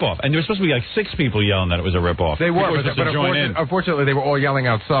it's a ripoff? And there was supposed to be 6 people yelling that it was a ripoff. They were, but unfortunately, they were all yelling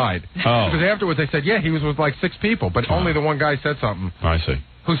outside. Oh. Because afterwards, they said, yeah, he was with 6 people, but only the one guy said something. I see.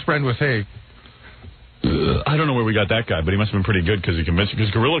 Whose friend was he? I don't know where we got that guy, but he must have been pretty good because he convinced me.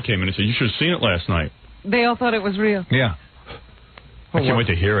 Because Gorilla came in and said, you should have seen it last night. They all thought it was real. Yeah. I can't wait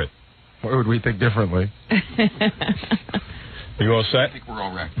to hear it. What would we think differently? Are you all set? I think we're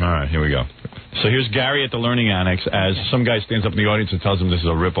all right. All right, here we go. So here's Gary at the Learning Annex as some guy stands up in the audience and tells him this is a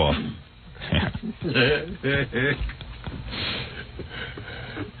ripoff.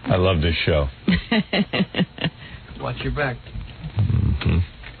 I love this show. Watch your back. Mm-hmm.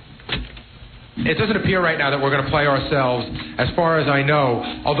 It doesn't appear right now that we're going to play ourselves, as far as I know.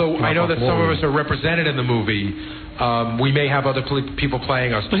 Although I know that some of us are represented in the movie, we may have other people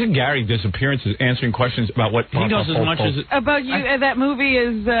playing us. Look at Gary disappearances, answering questions about what he knows as much as... About you, that movie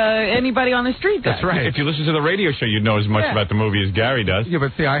is anybody on the street does. That's right. If you listen to the radio show, you'd know as much about the movie as Gary does. Yeah,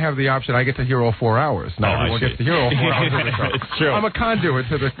 but see, I have the option. I get to hear all 4 hours. Not everyone gets to hear all 4 hours of the show. It's true. I'm a conduit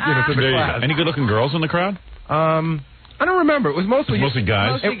to the, to the class. Any good-looking girls in the crowd? I don't remember. It was mostly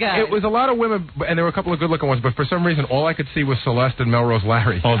guys. It was a lot of women, and there were a couple of good-looking ones. But for some reason, all I could see was Celeste and Melrose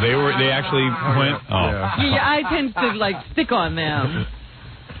Larry. Oh, they actually went. Oh, yeah. I tend to stick on them.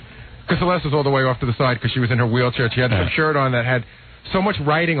 Because Celeste was all the way off to the side because she was in her wheelchair. She had some shirt on that had so much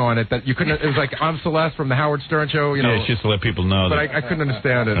writing on it that you couldn't. It was like, I'm Celeste from the Howard Stern Show. You know. Yeah, it's just to let people know. But I couldn't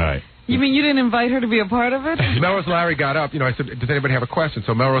understand it. All right. You mean you didn't invite her to be a part of it? Melrose Larry got up. I said, does anybody have a question?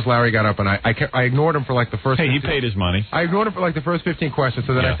 So Melrose Larry got up, and I ignored him for the first... Hey, he paid his money. I ignored him for the first 15 questions,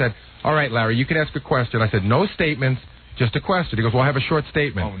 so then I said, all right, Larry, you can ask a question. I said, no statements, just a question. He goes, well, I have a short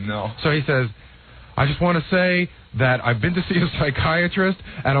statement. Oh, no. So he says, I just want to say that I've been to see a psychiatrist,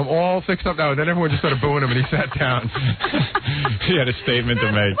 and I'm all fixed up now. And then everyone just started booing him, and he sat down. He had a statement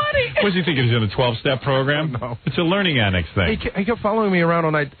to make. What does he think? He's in a 12-step program? No. It's a learning annex thing. He kept following me around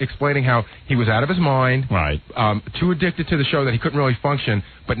all night, explaining how he was out of his mind, right? Too addicted to the show that he couldn't really function,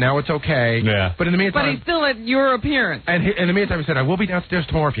 but now it's okay. Yeah. But in the meantime... But he's still at your appearance. And in the meantime, he said, I will be downstairs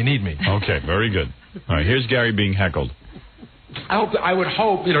tomorrow if you need me. Okay, very good. All right, here's Gary being heckled. I would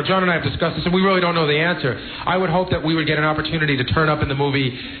hope, John and I have discussed this, and we really don't know the answer. I would hope that we would get an opportunity to turn up in the movie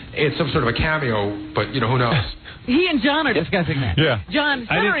in some sort of a cameo, but, who knows? He and John are discussing that. Yeah. John,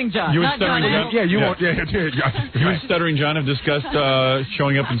 Stuttering John, you not Stuttering John. John? Yeah, you won't. Yeah. You and Stuttering John have discussed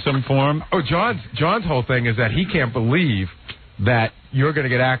showing up in some form? Oh, John's whole thing is that he can't believe that you're going to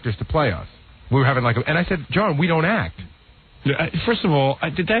get actors to play us. We were having and I said, John, we don't act. First of all,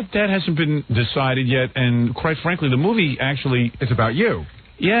 that hasn't been decided yet, and quite frankly, the movie actually... It's about you.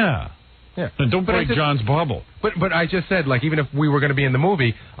 Yeah. Yeah. Now, don't break John's bubble. But I just said, even if we were going to be in the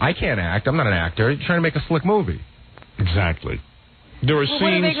movie, I can't act. I'm not an actor. You're trying to make a slick movie. Exactly. There were What scenes...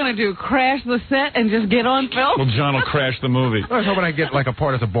 are they going to do, crash the set and just get on film? Well, John will crash the movie. I was hoping I'd get, a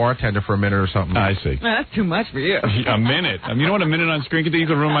part as a bartender for a minute or something. I see. That's too much for you. A minute? You know what a minute on screen could do? You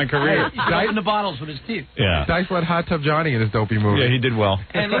could ruin my career. Open the bottles with his teeth. Yeah. Dice let Hot Tub Johnny in his dopey movie. Yeah, he did well.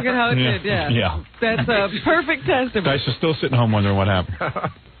 And look at how it did, Yeah. That's a perfect testament. Dice is still sitting home wondering what happened.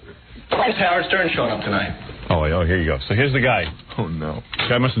 Where's Howard Stern showing up tonight? Oh, here you go. So here's the guy. Oh, no. This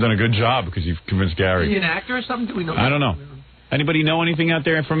guy must have done a good job because he convinced Gary. Is he an actor or something? Do we know? I don't know. Anybody know anything out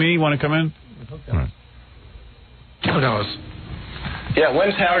there for me? Want to come in? All right. Who knows? Yeah,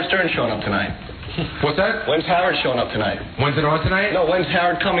 when's Howard Stern showing up tonight? What's that? When's Howard showing up tonight? When's it on tonight? No, when's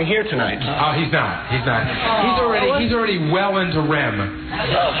Howard coming here tonight? Oh, he's not. He's already well into REM.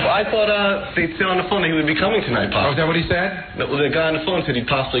 Oh, I thought they'd say on the phone that he would be coming tonight, Oh, possibly. is that what he said? The guy on the phone said he'd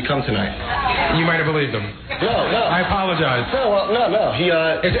possibly come tonight. You might have believed him. No. I apologize. No.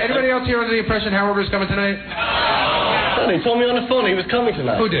 Is anybody else here under the impression Howard was coming tonight? No, they told me on the phone he was coming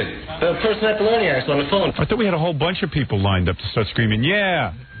tonight. Who did? The person at the Learning Annex on the phone. I thought we had a whole bunch of people lined up to start screaming,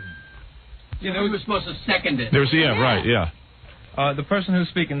 yeah. You know, he was supposed to second it. Right. The person who's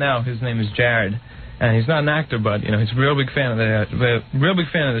speaking now, his name is Jared, and he's not an actor, but he's a real big fan of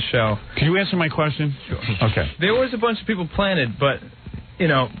the show. Can you answer my question? Sure. Okay. There was a bunch of people planted, but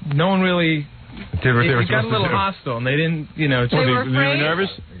no one really. It got a little hostile, and they didn't. They were afraid. They were nervous.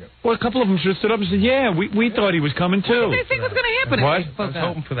 Well, a couple of them just stood up and said, "Yeah, we thought he was coming too." What did they think was going to happen? What? I was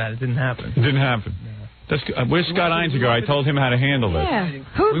hoping for that. It didn't happen. It didn't happen. Where's Scott Einziger? I told him how to handle this. Yeah.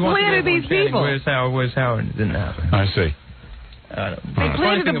 Who planted these people? Where's Howard? It didn't happen. I see. They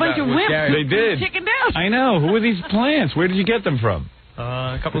planted a bunch of wimps. They did. Chickened out. I know. Who are these plants? Where did you get them from?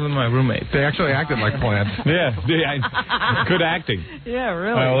 A couple of them are my roommates. They actually acted like plants. Yeah. Good acting. Yeah,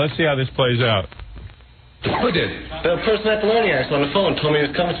 really. All right, well, let's see how this plays out. Who did? The person at the Learning Annex on the phone told me he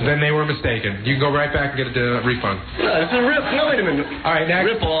was coming tonight. Then they were mistaken. You can go right back and get a refund. No, this is a rip. No, wait a minute. All right,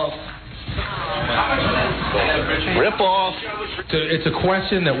 next. Rip off. Rip off. It's a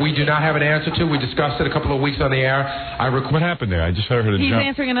question that we do not have an answer to. We discussed it a couple of weeks on the air. What happened there? I just heard it He's jump.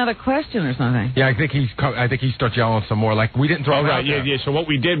 answering another question or something. Yeah, I think he starts yelling some more. Like we didn't throw him out there. Yeah. So what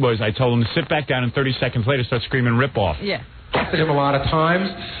we did was I told him to sit back down, and 30 seconds later start screaming "rip off." Yeah. I've him a lot of times.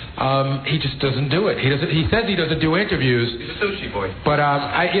 He just doesn't do it. He says he doesn't do interviews. He's a sushi boy. But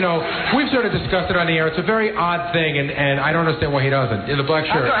we've sort of discussed it on the air. It's a very odd thing, and I don't understand why he doesn't. In the black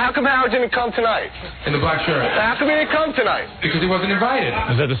shirt. How come Howard didn't come tonight? In the black shirt. How come he didn't come tonight? Because he wasn't invited.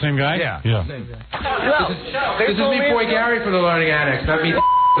 Is that the same guy? Yeah. No. This is me, boy Gary, from the Learning Annex. Not me. Is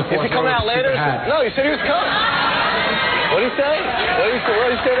he coming out later? No, he said he was coming. What did he say? What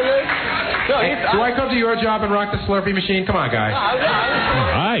did he say to me? No, do I come to your job and rock the Slurpee machine? Come on, guys. All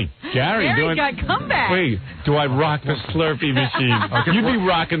right, Gary got comeback. Wait, do I rock the Slurpee machine? You'd be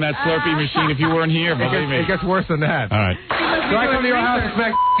rocking that Slurpee machine if you weren't here, believe me. It gets worse than that. All right. Do I come to your house and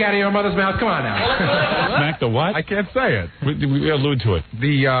smack out of your mother's mouth? Come on now. Smack the what? I can't say it. We allude to it.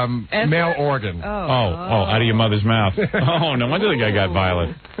 The male organ. Oh, out of your mother's mouth. Oh, no wonder the guy got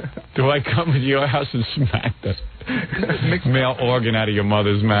violent. Do I come to your house and smack the male organ out of your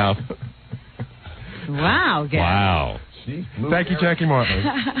mother's mouth? Wow, Gary. Wow. Thank you, Jackie Martin,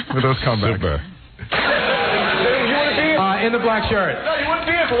 for those comebacks. Super. In the black shirt. No, you wouldn't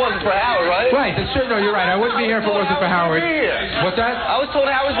be here if it wasn't for Howard, right? Right, that's true. No, you're right. I wouldn't be here if it wasn't for Howard. What's that? I was told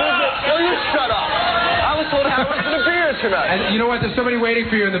Howard was going to be... No, you shut up. I was told Howard was going to be here tonight. And you know what? There's somebody waiting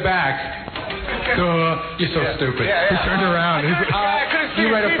for you in the back. You're so stupid. He turned around. I couldn't see.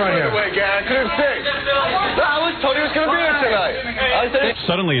 You right up front here. I couldn't see. No, I was told he was going to be here tonight.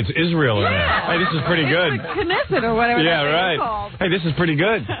 Suddenly it's Israel in there. Hey, this is pretty good. Knesset or whatever. Yeah, right. Hey, this is pretty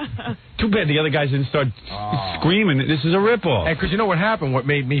good. Too bad the other guys didn't start screaming. This is a ripoff. And because you know what happened? What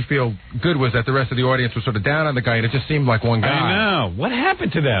made me feel good was that the rest of the audience was sort of down on the guy, and it just seemed like one guy. I know. What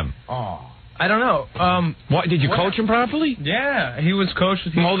happened to them? I don't know. What did you coach him properly? Yeah, he was coached.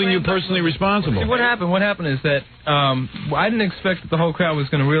 I'm holding you personally responsible. See, what happened? What happened is that I didn't expect that the whole crowd was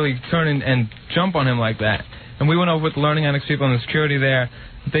going to really turn in and jump on him like that. And we went over with the learning annex people and the security there.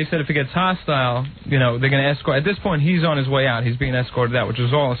 They said if it gets hostile, you know, they're going to escort. At this point, he's on his way out. He's being escorted out, which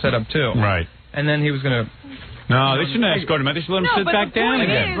was all set up too. Right. And then he was going to. No, they shouldn't escort him. They should let him sit back down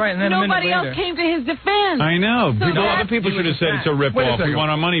again. Right, and then nobody else came to his defense. I know. So Other people should have said it's a ripoff. We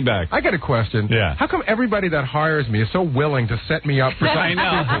want our money back. I got a question. Yeah. How come everybody that hires me is so willing to set me up for something?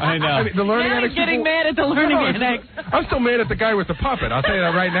 I know. I mean, the learning annex getting mad at the learning annex. I'm still mad at the guy with the puppet. I'll tell you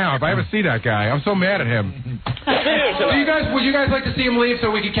that right now. If I ever see that guy, I'm so mad at him. Would you guys like to see him leave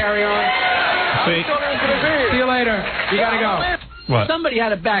so we can carry on? See you later. You gotta go. What? If somebody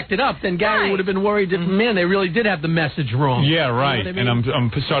had backed it up, then Gary would have been worried that, man, they really did have the message wrong. Yeah, right. You know what I mean?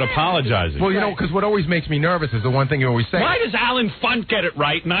 And I'm start apologizing. Well, you know, because what always makes me nervous is the one thing you always say. Why does Alan Funt get it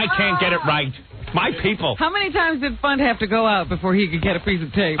right and I can't get it right? My people. How many times did Funt have to go out before he could get a piece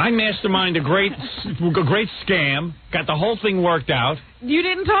of tape? I masterminded a great scam, got the whole thing worked out. You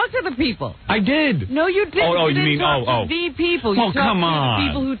didn't talk to the people. I did. No, you didn't. Oh, you you mean, talk to the people. You Oh, talked come to on. the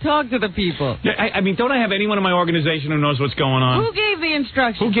people who talk to the people. Yeah, I mean, don't I have anyone in my organization who knows what's going on? Who gave the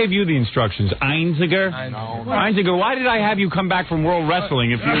instructions? Who gave you the instructions? Einziger? I know. Einziger, why did I have you come back from World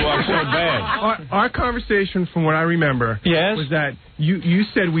Wrestling if you are so bad? Our conversation, from what I remember, was that you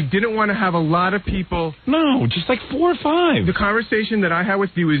said we didn't want to have a lot of people. No, just like 4 or 5. The conversation that I had with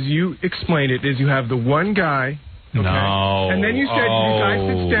you is you explained it, is you have the one guy. Okay? No. And then you said the guy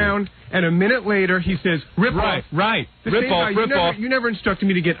sits down, and a minute later he says, rip off. Right. The Rip same off, guy, rip off. You never instructed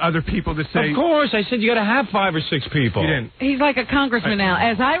me to get other people to say. Of course. I said you got to have 5 or 6 people. You didn't. He's like a congressman now.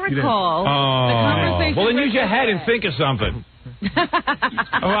 As I recall, the conversation... Well, then use your head and think of something.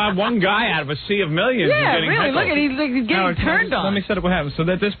 One guy out of a sea of millions is getting really. Look at he's getting turned on. Let me set up what happened. So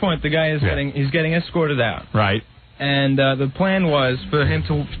at this point, the guy is getting escorted out. Right. And the plan was for him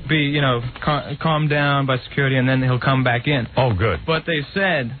to be, you know, calmed down by security, and then he'll come back in. Oh, good. But they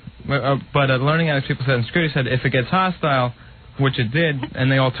said, learning annex people said, and security said, if it gets hostile, which it did, and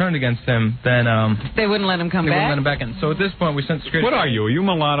they all turned against him, then they wouldn't let him come back. They wouldn't let him back in. So at this point, we sent security. What are you? Are you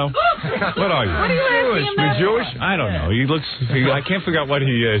mulatto? What are you? What are you asking him that? You're Jewish? I don't know. He looks. I can't figure out what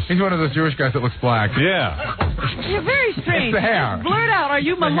he is. He's one of those Jewish guys that looks black. Yeah. You're very strange. It's the hair. Blurt out, are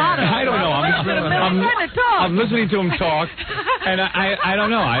you mulatto? I don't know. I'm listening to him talk, and I don't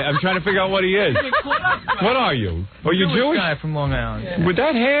know. I'm trying to figure out what he is. What are you? Are you Jewish? Guy from Long Island. With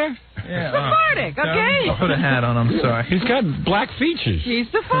that hair? Yeah. Sephardic, okay? I'll put a hat on. I'm sorry. He's got black features. He's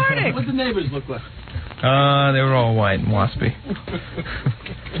Sephardic. What the neighbors look like? They were all white and waspy.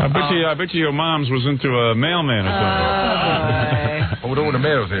 I bet you your mom's was into a mailman or something. Hold on, the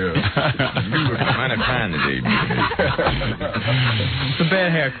mail's here. You were kind of fine today. It's a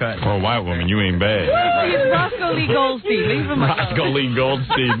bad haircut. For a white woman, you ain't bad. He's Roscoe Lee Goldstein. Leave him alone. Roscoe Lee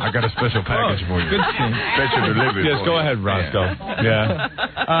Goldstein. I got a special package for you. Good thing. Special delivery. Yes, go ahead, Roscoe.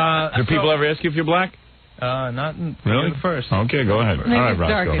 Yeah. Do people ever ask you if you're black? Not really? First. Okay, go ahead. Maybe all right, it's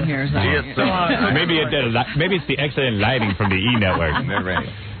dark Roscoe. in here. Maybe it's the excellent lighting from the E Network.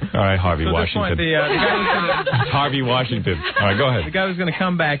 All right, Harvey Washington. The guy was gonna, Harvey Washington. All right, go ahead. The guy was going to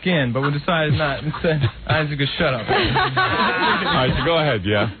come back in, but we decided not. Instead, Isaac, shut up. All right, so go ahead,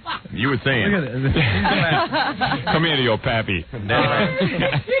 yeah. You were saying. Look at this. Come here to your pappy.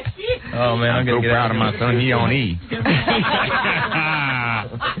 Oh, man, I'm so proud of my son. He on E.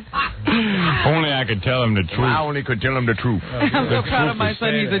 Only I could tell him the truth. Well, I only could tell him the truth. I'm so proud of my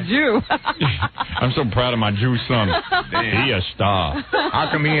son. He's a Jew. I'm so proud of my Jew son. He a star. How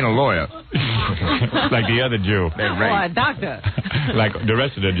come he ain't a lawyer? Like the other Jew. That's right. Oh, a doctor. Like the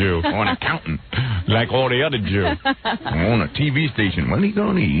rest of the Jew. Or an accountant. Like all the other Jew. On a TV station. Well, he's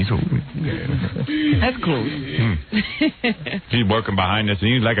on E. So, yeah. That's cool. He's working behind us,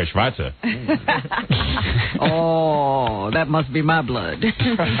 and he's like a Schwarzer. Oh, that must be my blood.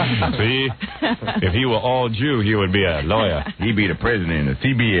 See? If he were all Jew, he would be a lawyer. He'd be the president of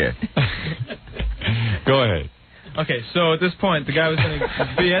CBS. Go ahead. Okay, so at this point, the guy was going to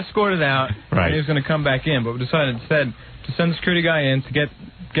be escorted out, right. And he was going to come back in, but we decided instead to send the security guy in to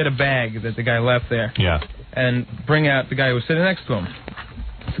get a bag that the guy left there. Yeah. And bring out the guy who was sitting next to him.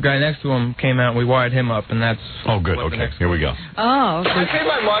 the guy next to him came out, and we wired him up, and that's... Oh, good. Okay, here we go. Oh. I paid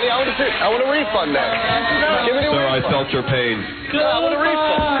my money. I want a refund now. Give me the refund. I felt your pain. I want a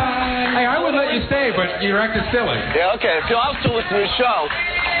refund. Hey, I would let you stay, but you acted silly. Yeah, okay. I'll still listen to the show.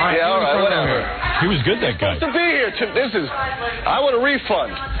 Yeah, all right, whatever. He was good, that guy. To be here. I want a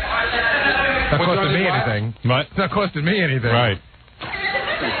refund. It's not costing me anything. What? It's not costing me anything. Right.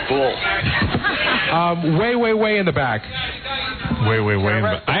 Bull. Way in the back. Way in the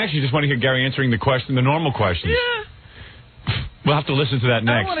back. I actually just want to hear Gary answering the normal questions. Yeah. We'll have to listen to that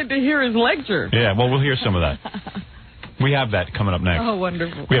next. I wanted to hear his lecture. Yeah, well, we'll hear some of that. We have that coming up next. Oh,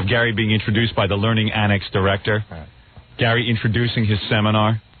 wonderful. We have Gary being introduced by the Learning Annex director. Gary introducing his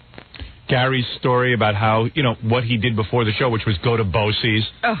seminar. Gary's story about how, what he did before the show, which was go to BOCES.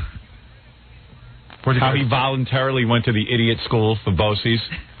 Oh. How he voluntarily went to the idiot school for BOCES.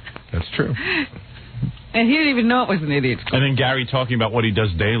 That's true. And he didn't even know it was an idiot school. And then Gary talking about what he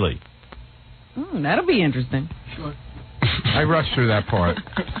does daily. That'll be interesting. Sure. I rushed through that part.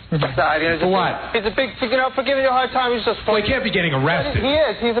 For what? He's a big, for giving you a hard time. He's just. Well, he can't be getting arrested. He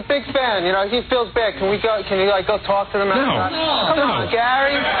is. He's a big fan. He feels bad. Can you go talk to them? No. Come on,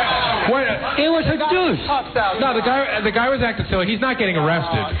 Gary. What? He was a douche. No, the guy was acting silly. He's not getting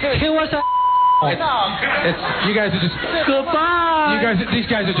arrested. He was a. You guys are just goodbye. These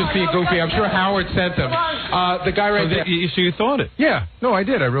guys are just being goofy. I'm sure Howard sent them. The guy right there. So you thought it? Yeah. No, I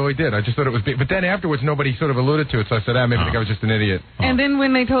did. I really did. I just thought it was big. But then afterwards, nobody sort of alluded to it. So I said, maybe the guy was just an idiot. And then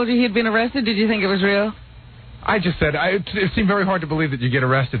when they told you he'd been arrested, did you think it was real? I just said it seemed very hard to believe that you get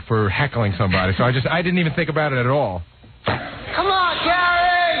arrested for heckling somebody. So I didn't even think about it at all. Come on,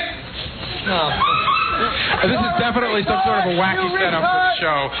 Gary. No. This is definitely some sort of a wacky setup for the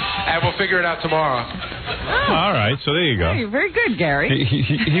show, and we'll figure it out tomorrow. All right, so there you go. Hey, very good, Gary.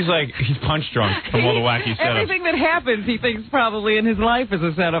 He's punch drunk from all the wacky setups. Everything that happens, he thinks probably in his life is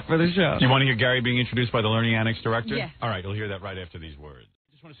a setup for the show. You want to hear Gary being introduced by the Learning Annex director? Yeah. All right, you'll hear that right after these words.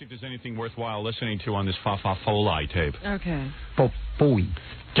 I just want to see if there's anything worthwhile listening to on this Fa-Fa-Folai tape. Okay.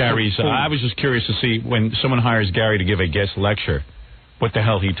 Gary's. I was just curious to see when someone hires Gary to give a guest lecture, what the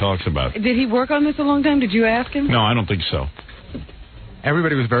hell he talks about. Did he work on this a long time? Did you ask him? No, I don't think so.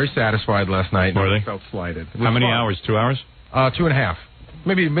 Everybody was very satisfied last night. Were they? Felt slighted. How many hours? 2 hours? 2.5.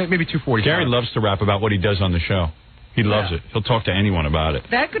 Maybe 2:45. Gary loves to rap about what he does on the show. He loves it. He'll talk to anyone about it.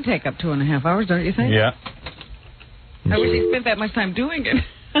 That could take up 2.5 hours, don't you think? Yeah. I wish he spent that much time doing it.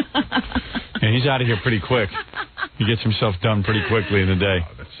 And he's out of here pretty quick. He gets himself done pretty quickly in the day. Oh,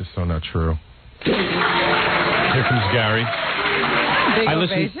 that's just so not true. Here comes Gary. I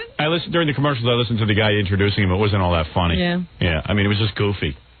listened during the commercials. I listened to the guy introducing him. It wasn't all that funny. Yeah. Yeah. I mean, it was just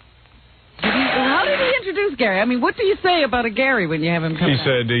goofy. How did he introduce Gary? I mean, what do you say about a Gary when you have him come He out?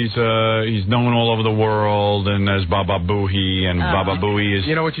 said he's known all over the world, and as Baba Booey, and Baba Booey is...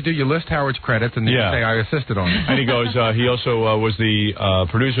 You know what you do? You list Howard's credits, and then you say, I assisted on it. And he goes, he also was the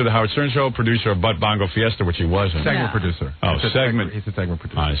producer of the Howard Stern Show, producer of Butt Bongo Fiesta, which he wasn't. Segment producer. Oh, He's segment. He's a segment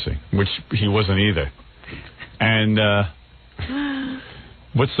producer. I see. Which he wasn't either. And...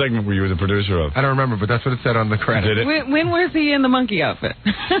 what segment were you the producer of? I don't remember, but that's what it said on the credit. Did it? When was he in the monkey outfit? Oh,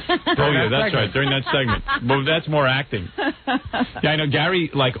 yeah, that's right, during that segment. Well, that's more acting. Yeah, I know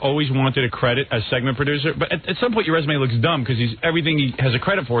Gary, always wanted a credit as segment producer, but at some point your resume looks dumb because everything he has a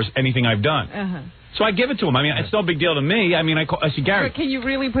credit for is anything I've done. Uh-huh. So I give it to him. I mean, it's no big deal to me. I mean, I see Gary. But can you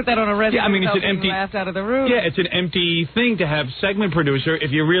really put that on a resume? Yeah, I mean, it's an being empty... laughed out of the room? Yeah, it's an empty thing to have segment producer if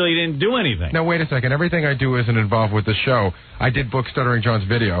you really didn't do anything. Now, wait a second. Everything I do isn't involved with the show. I did book Stuttering John's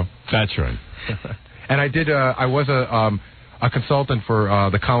video. That's right. And I did. I was a consultant for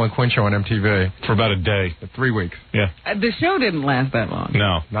the Colin Quinn show on MTV for about a day, 3 weeks. Yeah. The show didn't last that long.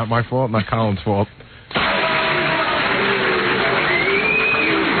 No, not my fault. Not Colin's fault.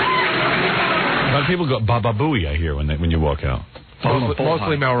 A lot of people go Baba Booey, I hear, when you walk out.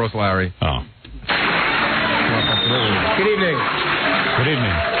 Mostly Melrose Larry. Oh. Good evening. Good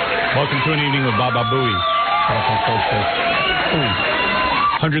evening. Welcome to an evening with Baba Booey.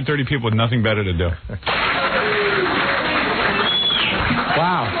 130 people with nothing better to do.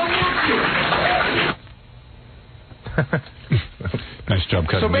 Wow. Nice job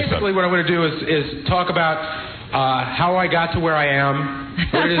cutting. So basically what I'm going to do is talk about how I got to where I am,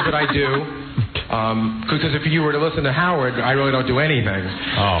 what it is that I do. Because if you were to listen to Howard, I really don't do anything.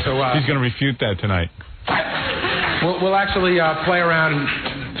 Oh, so he's going to refute that tonight. We'll actually play around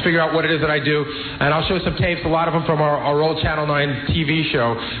and figure out what it is that I do, and I'll show some tapes, a lot of them from our old Channel 9 TV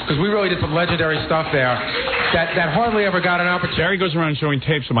show, because we really did some legendary stuff there that hardly ever got an opportunity. Jerry goes around showing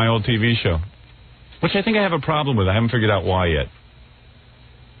tapes of my old TV show, which I think I have a problem with. I haven't figured out why yet.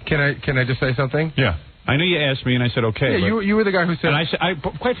 Can I just say something? Yeah. I know you asked me, and I said okay. Yeah, you were the guy who said. And I said,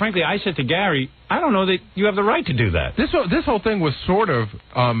 quite frankly, I said to Gary, I don't know that you have the right to do that. This whole thing was sort of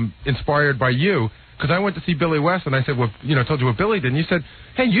inspired by you, because I went to see Billy West, and I said, well, told you what Billy did, and you said,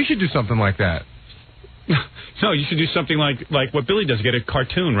 hey, you should do something like that. No, you should do something like what Billy does, get a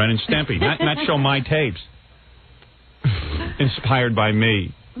cartoon, Ren and Stimpy, not show my tapes. Inspired by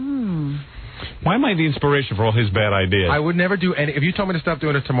me. Why am I the inspiration for all his bad ideas? I would never do any. If you told me to stop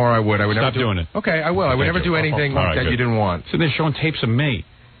doing it tomorrow, I would. I would Stop never doing it. Okay, I will. I would never do anything that you didn't want. So they're showing tapes of me.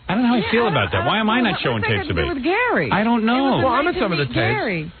 I don't know how I feel about that. Why am I not showing tapes of me? With Gary. I don't know. Well, I'm in some of the tapes.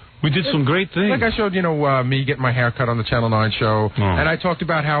 Gary. We did some great things. Like I showed, me getting my hair cut on the Channel 9 show, and I talked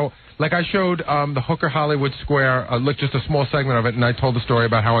about how, like I showed the Hooker Hollywood Square, just a small segment of it, and I told the story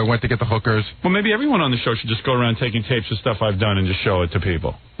about how I went to get the hookers. Well, maybe everyone on the show should just go around taking tapes of stuff I've done and just show it to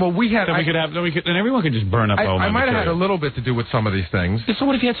people. Well, we had. Then everyone could just burn up all my I might have material. had a little bit to do with some of these things. So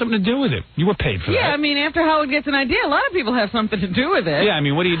what if you had something to do with it? You were paid for that. Yeah, I mean, after Howard gets an idea, a lot of people have something to do with it. Yeah, I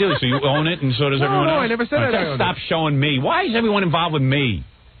mean, what do you do? So you own it, and so does everyone else? No, I never said that. Stop showing me. Why is everyone involved with me?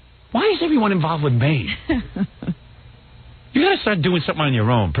 Why is everyone involved with me? You got to start doing something on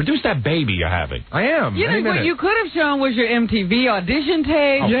your own. Produce that baby you're having. I am. What you could have shown was your MTV audition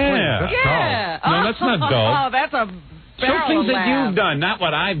tape. Oh, yeah. Yeah. No, that's not dull. Oh, that's a Show things that you've done, not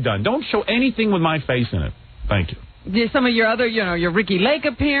what I've done. Don't show anything with my face in it. Thank you. Some of your other, your Ricky Lake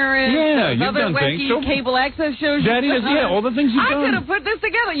appearance. Yeah, you've other done wacky things. Cable access shows. All the things you've done. I could have put this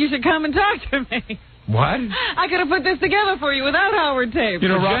together. You should come and talk to me. What? I could have put this together for you without Howard tape.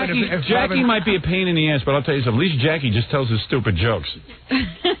 Robin, Jackie might be a pain in the ass, but I'll tell you something. At least Jackie just tells his stupid jokes.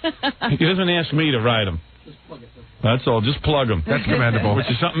 He doesn't ask me to write them. That's all. Just plug him. That's commendable. Which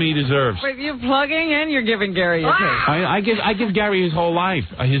is something he deserves. Wait, you're plugging and you're giving Gary a tape. I give Gary his whole life,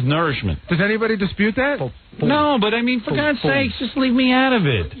 his nourishment. Does anybody dispute that? No, but I mean, for God's sakes, just leave me out of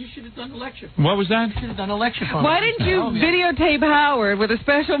it. You should have done a lecture. What was that? You should have done a lecture. Why didn't you videotape Howard with a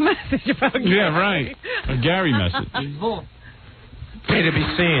special message about Gary? Yeah, right. A Gary message. Pay to be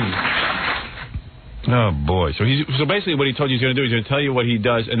seen. Oh, boy. So basically what he told you he's going to do, he's going to tell you what he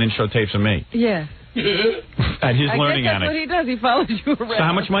does and then show tapes of me. Yeah. At his learning that's annex. what he does. He follows you around. So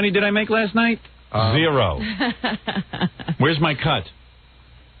how much money did I make last night? 0. Where's my cut?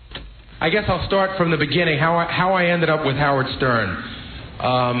 I guess I'll start from the beginning, how I ended up with Howard Stern.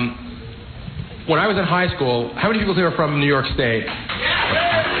 When I was in high school, how many people here are from New York State?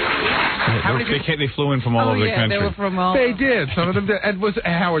 They flew in from all over the country. They were from all. They did. Some of them did. And was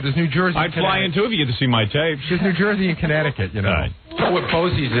Howard? There's New Jersey. I'd fly in too if you get to see my tapes. There's New Jersey and Connecticut. Right. Know what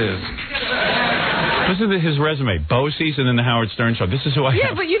Bosie's is. Listen to his resume. Bosie's and then the Howard Stern Show. This is who I am.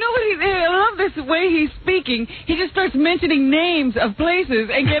 Yeah, but you know what? I love this way he's speaking. He just starts mentioning names of places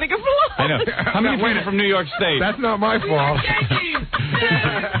and getting applause. I know. How many people from New York State? That's not my fault.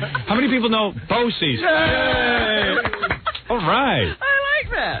 How many people know Bosie's? Yay! All right. I like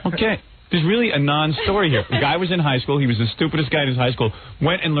that. Okay. There's really a non-story here. The guy was in high school. He was the stupidest guy in his high school.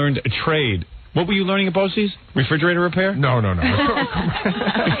 Went and learned a trade. What were you learning at Bosie's? Refrigerator repair? No.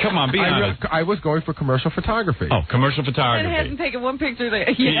 Come on, be honest. I was going for commercial photography. Oh, commercial photography. And hadn't taken one picture there.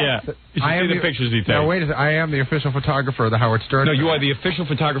 Yeah. You should see the pictures he takes. Now, wait a second. I am the official photographer of the Howard Stern Show. No, you are the official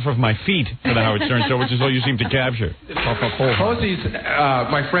photographer of my feet for the Howard Stern Show, which is all you seem to capture. Bosie's,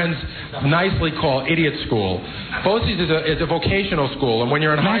 my friends nicely call idiot school. Bosie's is a vocational school, and when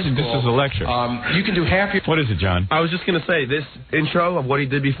you're in high school... This is a lecture. You can do half your... What is it, John? I was just going to say, this intro of what he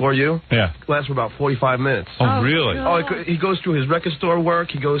did before you lasts for about 45 minutes. Oh, really? Oh, he goes through his record store work.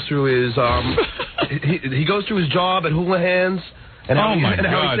 He goes through his he goes through his job at Houlihan's, and how he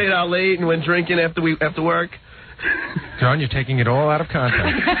stayed out late and went drinking after work. John, you're taking it all out of context.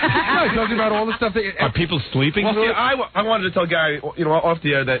 No, he talking about all the stuff that... Are people sleeping? Well, see, I wanted to tell Gary, off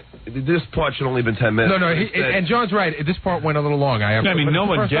the air that this part should only have been 10 minutes. No, and John's right. This part went a little long. No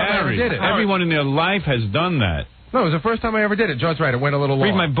one, Gary. Everyone in their life has done that. No, it was the first time I ever did it. John's right. It went a little long.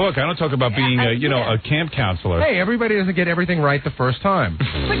 Read my book. I don't talk about being, a camp counselor. Hey, everybody doesn't get everything right the first time.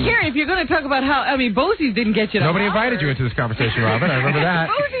 But, Gary, if you're going to talk about Bosie's didn't get you to Nobody invited you into this conversation, Robin. I remember that.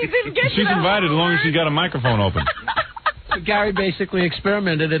 Bosie's didn't get you She's invited as long as she got a microphone open. Gary basically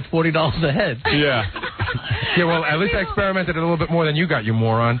experimented at $40 a head. Yeah. Yeah, well, at least I experimented a little bit more than you got, you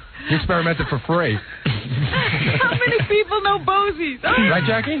moron. You experimented for free. How many people know Bosie's? Right,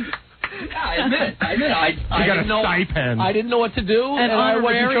 Jackie? Yeah, I admit it. I got a stipend. I didn't know what to do, and I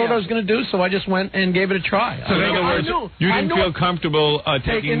wasn't sure what I was going to do, so I just went and gave it a try. So in other words, you didn't feel comfortable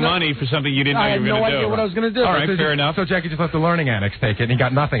taking money for something you didn't know you were going to do. I had no idea what I was going to do. All right, fair enough. So Jackie just let the learning annex take it, and he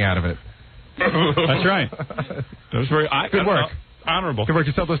got nothing out of it. That's right. That was very good work. Honorable. Good work.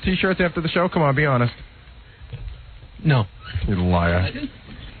 You sell those T-shirts after the show? Come on, be honest. No. You liar.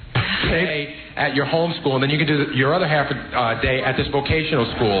 day at your home school, and then you can do your other half a day at this vocational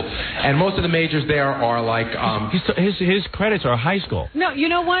school. And most of the majors there are like his credits are high school. No, you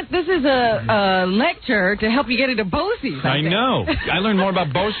know what? This is a lecture to help you get into BOCES. I know. I learned more about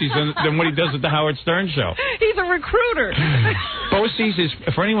BOCES than what he does at the Howard Stern show. He's a recruiter. BOCES is,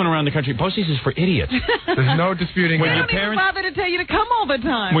 for anyone around the country, BOCES is for idiots. There's no disputing when I your don't even parents, bother to tell you to come all the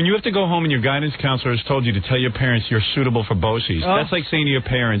time. when you have to go home and your guidance counselor has told you to tell your parents you're suitable for BOCES, that's like saying to your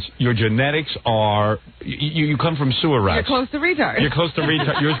parents, your genetics are, you come from sewer rats. You're close to retard. You're close to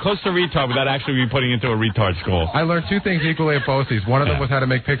retard. You're as close to retard without actually be putting into a retard school. I learned two things equally at BOCES. One of them was how to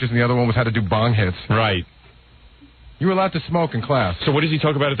make pictures, and the other one was how to do bong hits. Right. You were allowed to smoke in class. So what does he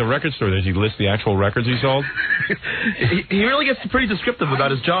talk about at the record store? Does he list the actual records he sold? He really gets pretty descriptive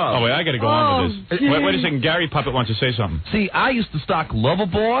about his job. Oh, wait, I got to go on with this. Wait a second. Gary Puppet wants to say something. See, I used to stock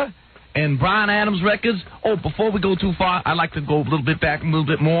Loverboy and Bryan Adams records. Oh, before we go too far, I like to go a little bit back, a little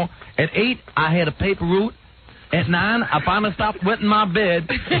bit more. At 8, I had a paper route. At 9, I finally stopped wetting my bed.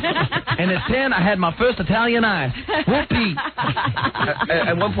 And at 10, I had my first Italian eye. Whoopee.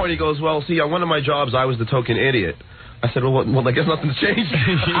 At one point, he goes, well, see, on one of my jobs, I was the token idiot. I said, well, I guess nothing's changed.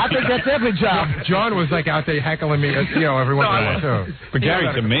 I think that's every job. John was like out there heckling me, every once in a while, too. But Gary,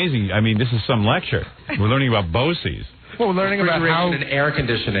 it's amazing. I mean, this is some lecture. We're learning about BOCES. Well, we're learning about how and air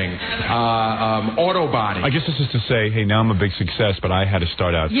conditioning, auto body. I guess this is to say, hey, now I'm a big success, but I had to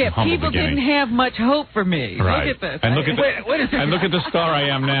start out from humble people beginning. didn't have much hope for me. Right. Look at this. And look at wait a second. and look at the star I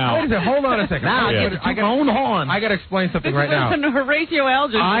am now. Wait a second. Hold on a second. Now I got own horn. I got to explain something right now. Horatio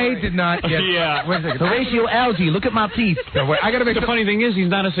Alger. I did not get. Yeah. Wait a second. Horatio Alger, look at my teeth. No, wait, I got to make the funny thing is, he's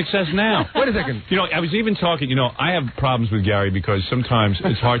not a success now. Wait a second. I was even talking. I have problems with Gary because sometimes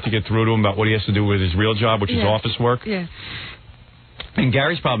it's hard to get through to him about what he has to do with his real job, which is office work. Yeah. And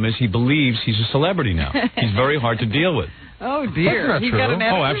Gary's problem is he believes he's a celebrity now. He's very hard to deal with. Oh, dear. He's got an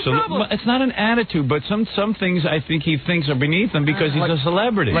attitude absolutely. problem. It's not an attitude, but some things I think he thinks are beneath him because he's a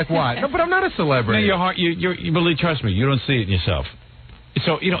celebrity. Like what? No, but I'm not a celebrity. No, you believe, trust me, you don't see it in yourself.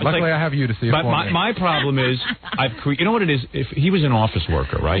 So, it's luckily I have you to see it but for me. my problem is, you know what it is? If he was an office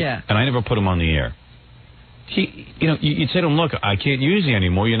worker, right? Yeah. And I never put him on the air. You'd say to him, look, I can't use you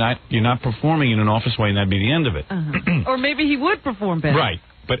anymore. You're not performing in an office way, and that'd be the end of it. Or maybe he would perform better. Right.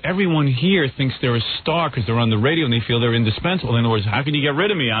 But everyone here thinks they're a star because they're on the radio and they feel they're indispensable. In other words, how can you get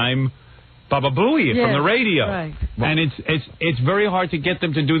rid of me? I'm Baba Booey from the radio. Right. And it's very hard to get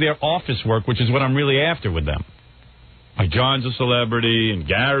them to do their office work, which is what I'm really after with them. Like John's a celebrity, and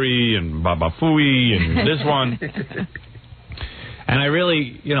Gary, and Baba Fooey, and this one. And I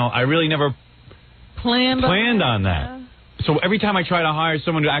really never planned on that. So every time I try to hire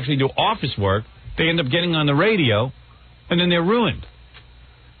someone to actually do office work, they end up getting on the radio, and then they're ruined.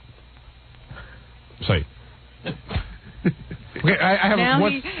 Say. Okay, I have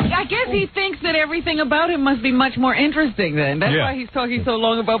I guess he thinks that everything about him must be much more interesting then. That's why he's talking so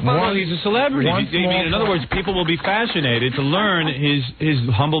long about Well, he's a celebrity. In other words, people will be fascinated to learn his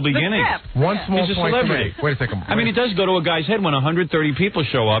humble beginnings. One small he's a point celebrity. Wait a second. I mean, it does go to a guy's head when 130 people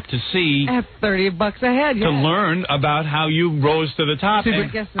show up to see... At $30 a head, to learn about how you rose to the top. See,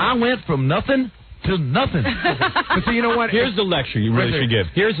 I went from nothing to nothing. But so you know what? Here's the lecture you really should give.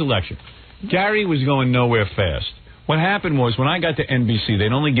 Here's the lecture. Gary was going nowhere fast. What happened was when I got to NBC,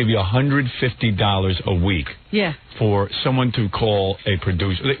 they'd only give you $150 a week for someone to call a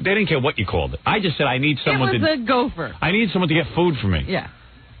producer. They didn't care what you called it. I just said I need someone It was a gopher. I need someone to get food for me. Yeah.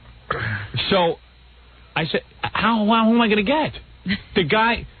 So I said, who am I going to get? The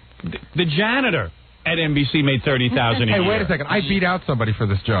guy, the janitor at NBC made $30,000 a year. Hey, wait a second. I beat out somebody for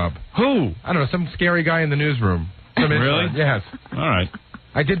this job. Who? I don't know, some scary guy in the newsroom. Really? Yes. All right.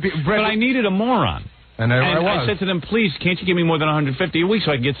 I did but I needed a moron. And I said to them, please, can't you give me more than $150 a week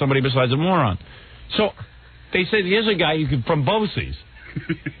so I can get somebody besides a moron? So they said, here's a guy from BOCES.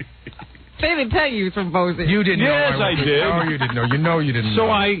 They didn't tell you from BOCES. You didn't know. Yes, I did. No, you didn't know. You know you didn't know. So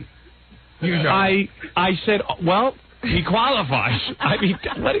I said, well, he qualifies. I mean,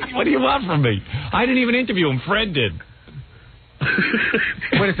 what do you want from me? I didn't even interview him. Fred did.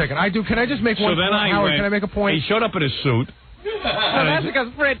 Wait a second. Can I just make one point? Howard, can I make a point? He showed up in a suit. Well, that's because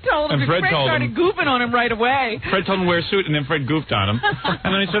Fred told him. And Fred started goofing on him right away. Fred told him to wear a suit, and then Fred goofed on him. And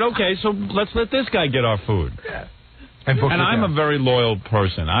then I said, okay, so let's let this guy get our food. Yeah. And I'm a very loyal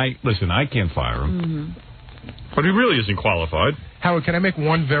person. I can't fire him. But he really isn't qualified. Howard, can I make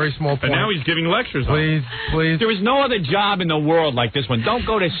one very small point? And now he's giving lectures on it. Please. There is no other job in the world like this one. Don't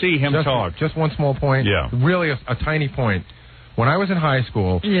go to see him talk. Just one small point. Yeah. Really a tiny point. When I was in high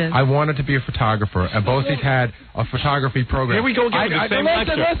school, I wanted to be a photographer, and BOCES had a photography program. Here we go again with the same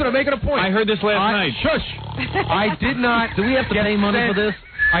lecture. Listen, I'm making a point. I heard this last night. Shush. I did not... Do we have to pay money for this?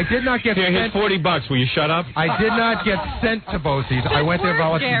 I did not get Here, here's sent. $40. Will you shut up? I did not get sent to Bosie's. I went there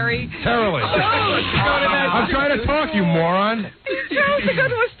voluntarily. Gary. I'm trying to talk, you moron. You chose to go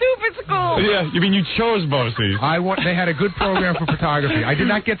to a stupid school. Yeah, you mean you chose Bosie's? They had a good program for photography. I did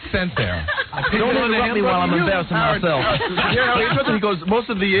not get sent there. Don't interrupt me while I'm embarrassing myself. He goes, most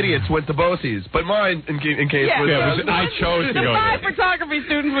of the idiots went to Bosie's, but mine, in case, was... I chose to go My there. photography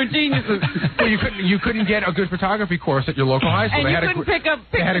students were geniuses. Well, you couldn't get a good photography course at your local high school. And They you had couldn't pick up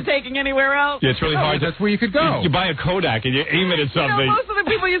picture taking anywhere else. Yeah, it's really hard. That's where you could go. You buy a Kodak and you aim it at something. Most of the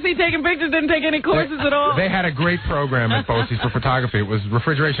people you see taking pictures didn't take any courses at all. They had a great program at Bosie's for photography. It was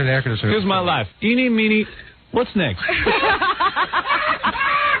refrigeration and air conditioning. Here's my life. Eeny, meeny. What's next?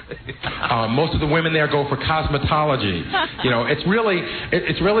 Most of the women there go for cosmetology. It's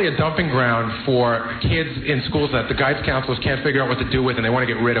really a dumping ground for kids in schools that the guidance counselors can't figure out what to do with, and they want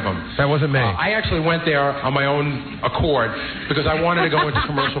to get rid of them. That wasn't me. I actually went there on my own accord because I wanted to go into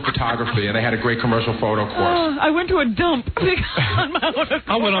commercial photography, and they had a great commercial photo course. I went to a dump on my own accord.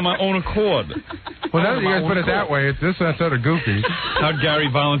 I went on my own accord. Well, now that you guys put it that way, it's sort of goofy. How Gary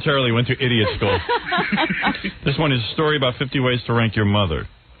voluntarily went to idiot school. This one is a story about 50 ways to rank your mother.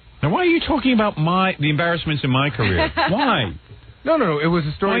 Now, why are you talking about the embarrassments in my career? Why? No. It was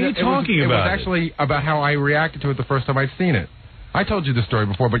a story. Why are you talking about it? It was actually about how I reacted to it the first time I'd seen it. I told you the story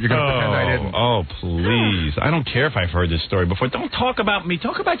before, but you're going to pretend I didn't. Oh, please. I don't care if I've heard this story before. Don't talk about me.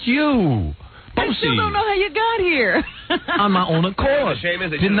 Talk about you. I still don't know how you got here. On my own accord. Shame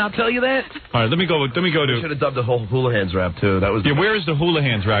is Didn't I tell you that? All right, let me go to... Should have dubbed the whole Hula Hands rap, too. That was... Yeah, where is the Hula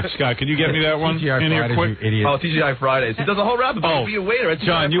Hands rap, Scott? Can you get me that one? TGI in here Fridays, quick? you idiot. Oh, TGI Fridays. He does a whole rap about being a waiter. At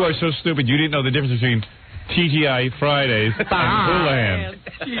John, you are so stupid. You didn't know the difference between TGI Fridays and Hula Hands.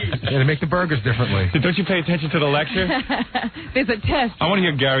 Yeah, they make the burgers differently. Don't you pay attention to the lecture? There's a test. I want to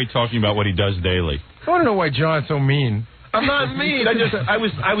hear Gary talking about what he does daily. I want to know why John's so mean. I'm not mean. I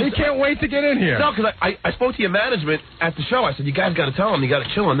was. He can't wait to get in here. No, because I spoke to your management at the show. I said, you guys got to tell him. You got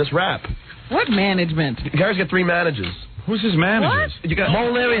to chill on this rap. What management? Gary's got 3 managers. Who's his managers? You got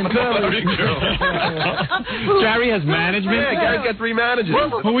Mole Larry and Curly. Gary has management? Yeah, Gary's got 3 managers.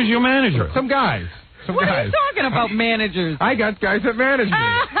 Who is your manager? Some guys. What are you talking about, managers? I got guys that manage me.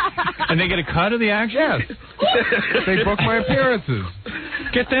 And they get a cut of the action? Yes. They book my appearances.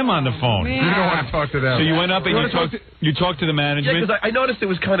 Get them on the phone. You don't want to talk to them. So you went up and you talked to the management? Yeah, because I noticed it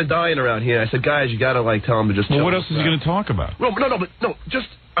was kind of dying around here. I said, guys, you got to tell them to just. Well, what else is he going to talk about? No, just.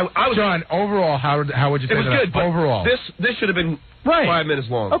 I was. John, overall, how would you say it was that? good, but overall, this should have been 5 minutes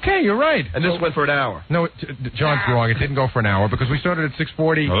long. Okay, you're right. And this went for an hour. No, John's wrong. It didn't go for an hour because we started at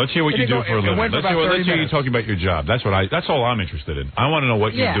 6:40. Well, let's hear what you do for a living. Let's hear you talking about your job. That's all I'm interested in. I want to know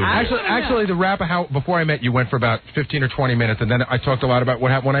what you do. Actually, the rap before I met you went for about 15 or 20 minutes, and then I talked a lot about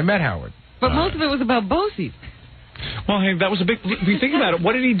what happened when I met Howard. But most of it was about Bosie's. Well, hey, that was a big... If you think about it,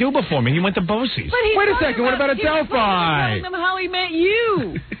 what did he do before me? He went to Bosie's. Wait a second. What about Adelphi? Telling them how he met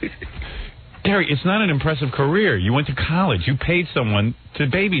you. Gary, it's not an impressive career. You went to college. You paid someone to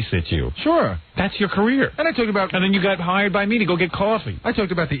babysit you. Sure. That's your career. And I talked about... And then you got hired by me to go get coffee. I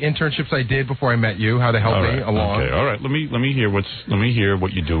talked about the internships I did before I met you, how they helped me along. Okay, all right. Let me hear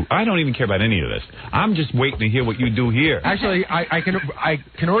what you do. I don't even care about any of this. I'm just waiting to hear what you do here. Actually, I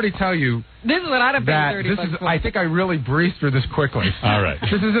can already tell you... This is what I'd have paid $30 for. I think I really breezed through this quickly. All right.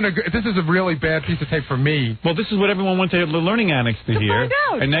 This is a really bad piece of tape for me. Well, this is what everyone went to the Learning Annex to hear.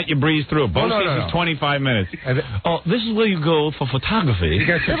 And that you breezed through. Bosie's is 25 minutes. This is where you go for photography. You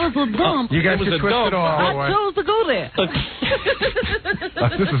guys it was a dump. You guys should twist it all. I chose to go there.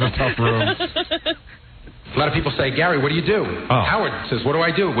 This is a tough room. A lot of people say, Gary, what do you do? Howard says, what do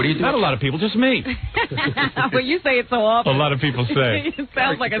I do? What do you do? Not a lot of people, just me. But you say it so often. A lot of people say. It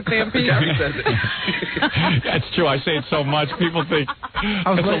sounds like a stampede. Gary says it. That's true. I say it so much. People think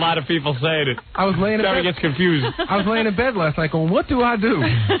it's a lot of people saying it. I was laying in Gary bed. gets confused. I was laying in bed last night going, what do I do?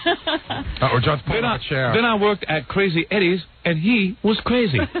 Or John's pulling out a chair. Then I worked at Crazy Eddie's, and he was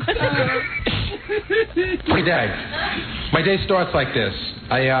crazy. My day starts like this.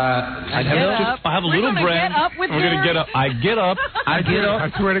 I have a little bread. We're going to get up. I get up. I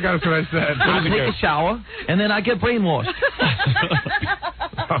swear to God, that's what I said. I take a shower, and then I get brainwashed.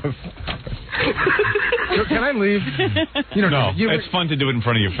 Can I leave? No, it's fun to do it in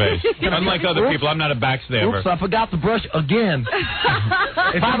front of your face. Unlike other people, I'm not a backstabber. Oops, I forgot to brush again.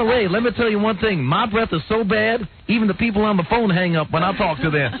 By the way, let me tell you one thing. My breath is so bad, even the people on the phone hang up when I talk to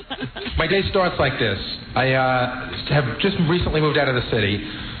them. My day starts like this. I have just recently moved out of the city,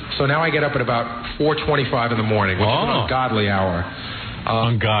 so now I get up at about 4:25 in the morning, which is an ungodly hour.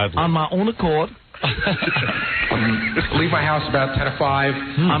 Ungodly. On my own accord. Leave my house about 10 to 5.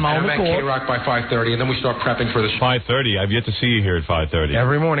 I'm on the at court. K-Rock by 5:30, and then we start prepping for the show. 5:30. I've yet to see you here at 5:30.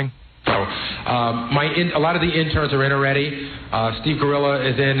 Every morning. So, a lot of the interns are in already. Steve Gorilla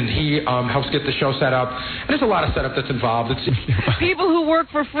is in, and he helps get the show set up. And there's a lot of setup that's involved. People who work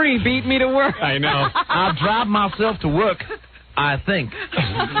for free beat me to work. I know. I drive myself to work, I think.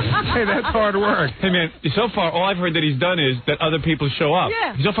 Hey, that's hard work. Hey, man, so far, all I've heard that he's done is that other people show up.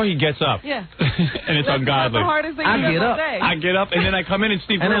 Yeah. So far, he gets up. Yeah. And it's That's ungodly. not the hardest thing I to do get all up. day. I get up, and then I come in, and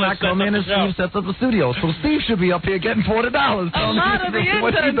Steve And then Gorilla I come in and Steve sets up the studio. So Steve should be up here getting $40. A lot of the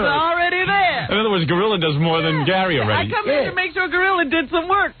interns are already there. In other words, Gorilla does more than Gary I already. come in to make sure Gorilla did some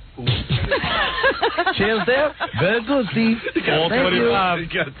work. Chairs there? Very good, Steve. All Thank you. 25.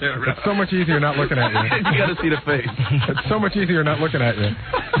 It's so much easier not looking at you. You got to see the face. It's so much easier not looking at you.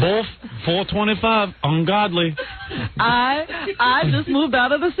 Both 425. Ungodly. I just moved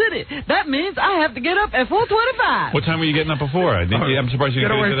out of the city. That means I have to get up at 4:25. What time were you getting up before? I'm surprised you Get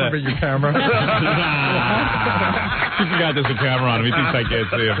didn't away get into from that. me, you camera. He forgot there's a camera on him. He thinks I can't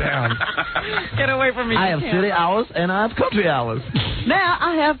see him. Get away from me. I you have can't. city hours and I have country hours. Now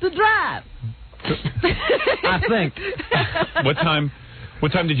I have to drive. I think. What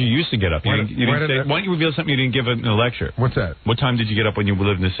time did you used to get up? You didn't say, why don't you reveal something you didn't give in a lecture? What's that? What time did you get up when you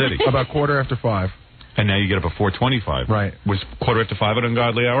lived in the city? About 5:15. And now you get up at 4:25. Right. Was 5:15 an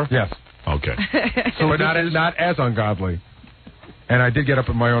ungodly hour? Yes. Okay. But not as ungodly. And I did get up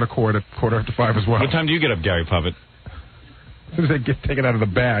at my own accord at 5:15 as well. What time do you get up, Gary Puppet? As soon as I get taken out of the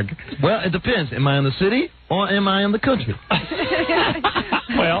bag. Well, it depends. Am I in the city or am I in the country?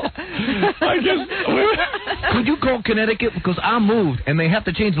 Well, I guess. Could you call Connecticut? Because I moved, and they have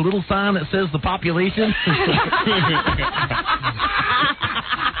to change the little sign that says the population.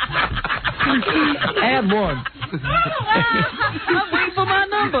 Add one. I'm waiting for my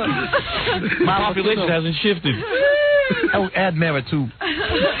number. My population hasn't shifted. Oh, add Mary, too.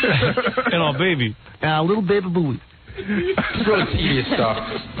 And our baby. And our little baby booey. It's really tedious stuff.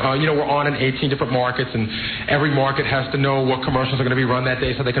 We're on in 18 different markets, and every market has to know what commercials are going to be run that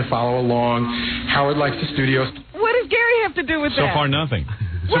day so they can follow along. Howard likes the studios. What does Gary have to do with So that? far, nothing.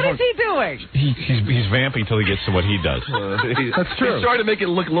 What is he doing? He's vamping till he gets to what he does. That's true. He's trying to make it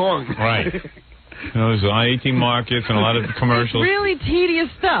look long. Right. There's 18 markets and a lot of commercials. It's really tedious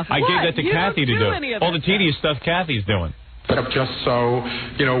stuff. I gave that to You Kathy to don't do. any of All that the tedious stuff Kathy's doing. Set up just so,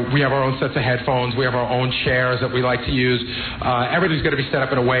 we have our own sets of headphones. We have our own chairs that we like to use. Everything's going to be set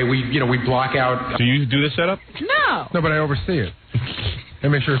up in a way we block out. Do you do the setup? No. No, but I oversee it.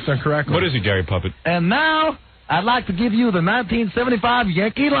 And make sure it's done correctly. What is it, Gary Puppet? And now, I'd like to give you the 1975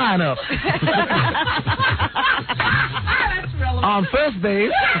 Yankee lineup. On first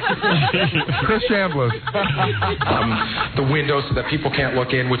base, Chris Chambliss. The window so that people can't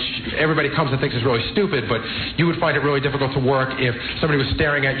look in, which everybody comes and thinks is really stupid, but you would find it really difficult to work if somebody was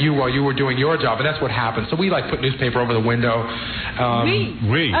staring at you while you were doing your job, and that's what happens. So we put newspaper over the window.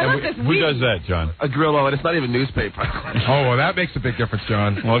 Who does that, John? A Grillo, and it's not even newspaper. Oh, well, that makes a big difference,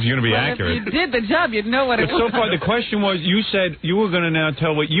 John. Well, if you're going to be Well, accurate. if you did the job, you'd know what it But was. so far, the question was, you said you were going to now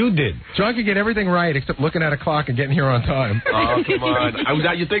tell what you did. John can get everything right except looking at a clock and getting here on time. Oh, come on. I was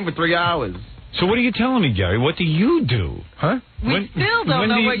at your thing for 3 hours. So what are you telling me, Gary? What do you do? Huh? We still don't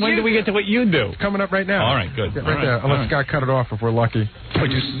know what When do we get to what you do? It's coming up right now. All right, good. Right there. Unless Scott cut it off if we're lucky. We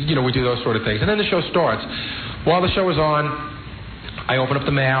do those sort of things. And then the show starts. While the show is on, I open up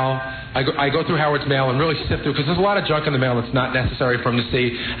the mail. I go through Howard's mail and really sift through, because there's a lot of junk in the mail that's not necessary for him to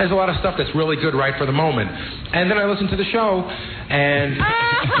see. There's a lot of stuff that's really good right for the moment. And then I listen to the show, and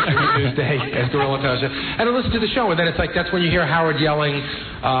Tuesday, as Gorilla tells you. And I listen to the show, and then it's like that's when you hear Howard yelling.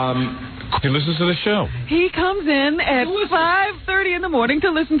 He listens to the show. He comes in at 5:30 in the morning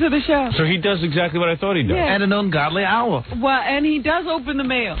to listen to the show. So he does exactly what I thought he does. Yeah. At an ungodly hour. Well, and he does open the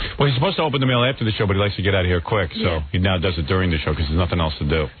mail. Well, he's supposed to open the mail after the show, but he likes to get out of here quick, so he now does it during the show because there's nothing else to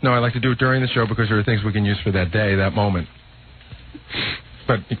do. No, I like to do it during the show because there are things we can use for that day, that moment.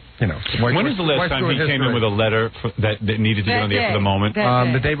 But, when is the last time he came in with a letter that needed to be on the air for the moment?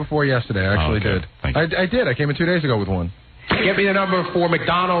 The day before yesterday, I actually did. I did. I came in 2 days ago with one. Get me the number for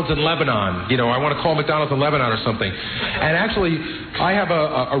McDonald's in Lebanon. I want to call McDonald's in Lebanon or something. And actually, I have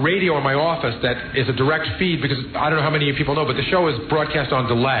a radio in my office that is a direct feed because I don't know how many of you people know, but the show is broadcast on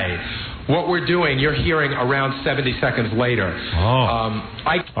delay. What we're doing, you're hearing around 70 seconds later. All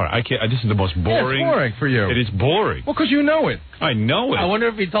right, I can't. This is the most boring. It's boring for you. It is boring. Well, because you know it. I know it. I wonder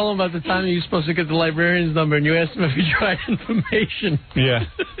if you told him about the time you were supposed to get the librarian's number and you asked him if he tried information. Yeah.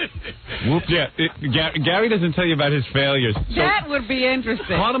 Whoops. Yeah. Gary doesn't tell you about his failures. So That would be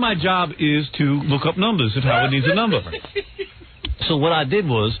interesting. part of my job is to look up numbers if Howard needs a number. So what I did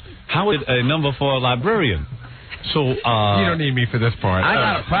was, how is a number for a librarian? So, you don't need me for this part. I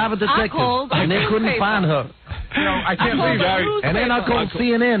got a private detective, and they couldn't find her. I can't believe Gary. And then I called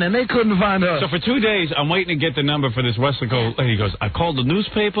CNN, and they couldn't find her. So for 2 days, I'm waiting to get the number for this Weslaco. He goes, I called the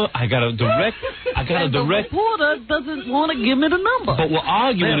newspaper. I got a direct. The reporter doesn't want to give me the number. But we're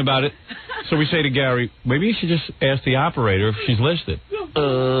arguing about it. So we say to Gary, maybe you should just ask the operator if she's listed.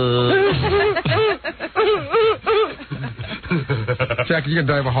 Jackie, you're going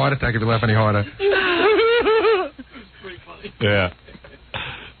to die of a heart attack if you laugh any harder. Yeah.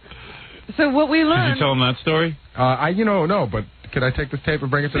 So what we learned... Did you tell him that story? No, but could I take this tape and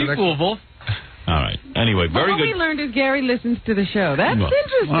bring it to the next... Wolf. All right. Anyway, very what good. we learned is Gary listens to the show. That's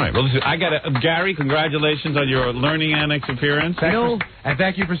interesting. All right. Well, listen, I got Gary, congratulations on your Learning Annex appearance. And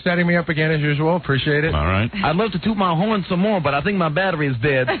thank you for setting me up again as usual. Appreciate it. All right. I'd love to toot my horn some more, but I think my battery is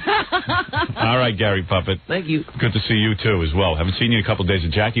dead. All right, Gary Puppet. Thank you. Good to see you, too, as well. Haven't seen you in a couple of days.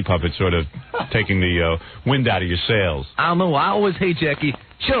 Jackie Puppet sort of taking the wind out of your sails. I don't know. I always hate Jackie.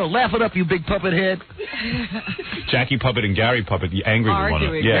 Sure, laugh it up, you big puppet head. Jackie Puppet and Gary Puppet, the angry one.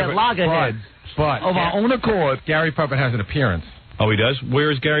 Yeah, loggerheads. But of our own accord, Gary Puppet has an appearance. Oh, he does?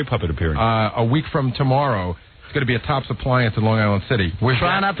 Where is Gary Puppet appearing? A week from tomorrow. It's going to be at Tops Appliance in Long Island City.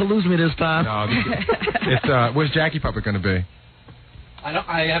 Try not to lose me this time. No, where's Jackie Puppet going to be?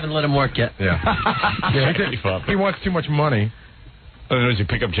 I haven't let him work yet. Yeah. He wants too much money. As you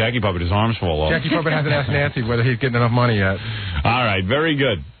pick up Jackie Puppet, his arms fall off. Jackie Puppet hasn't asked Nancy whether he's getting enough money yet. All right, very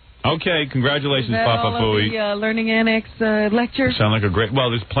good. Okay, congratulations, Papa Fooey. The Learning Annex lecture. Sound like a great... Well,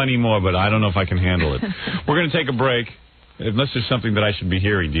 there's plenty more, but I don't know if I can handle it. We're going to take a break. Unless there's something that I should be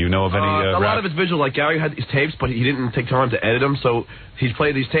hearing. Do you know of any... a lot of it's visual. Like, Gary had these tapes, but he didn't take time to edit them, so he's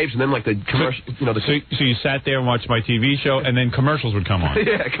played these tapes, and then, like, the commercial... So you sat there and watched my TV show, and then commercials would come on.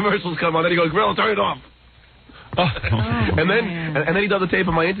 Yeah, commercials come on. Then he goes, Gorilla, turn it off. Oh. And then he does the tape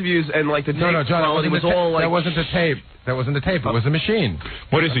of my interviews, and, like, the tape John, quality was all, like... That wasn't the tape. That wasn't the tape. It was the machine.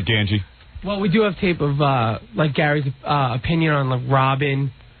 What is it, Ganji? Well, we do have tape of, like, Gary's opinion on, like,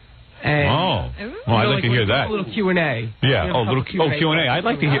 Robin. And, well, I'd like to hear that. A little Q&A. Yeah, Q&A. I'd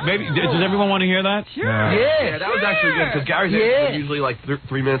like to hear. Maybe does everyone want to hear that? Sure. Yeah, that was actually good because Gary's are usually like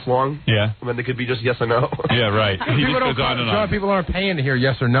 3 minutes long. Yeah. And then they could be just yes or no. Yeah, right. He people just goes on and on. John, people aren't paying to hear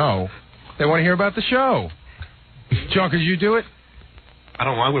yes or no. They want to hear about the show. John, could you do it?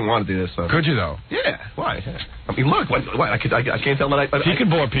 I wouldn't want to do this. So. Could you though? Yeah. Why? I mean, look. What? I can't tell that. He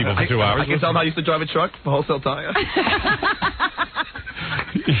can bore people for 2 hours. I can tell him I used to drive a truck for Wholesale Tire.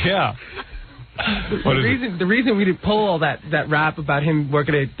 Yeah. The reason we didn't pull all that rap about him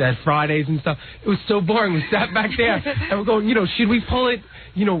working at Fridays and stuff, it was so boring. We sat back there and we're going, should we pull it?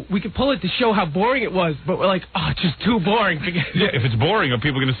 We could pull it to show how boring it was, but we're like, oh, it's just too boring. Yeah, if it's boring, are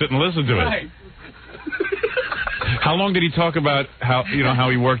people going to sit and listen to it? Right. How long did he talk about how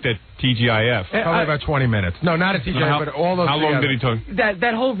he worked at TGIF? Probably about 20 minutes. No, not at TGIF, but all those. How long did he talk?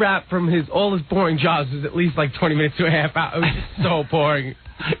 That whole rap from all his boring jobs was at least like 20 minutes to a half hour. It was just so boring.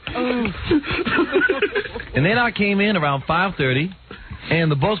 And then I came in around 5:30, and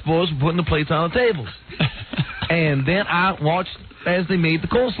the bus boys were putting the plates on the tables. And then I watched as they made the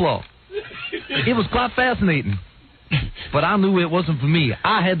coleslaw. It was quite fascinating. But I knew it wasn't for me.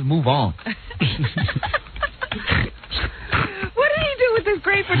 I had to move on. What did he do with this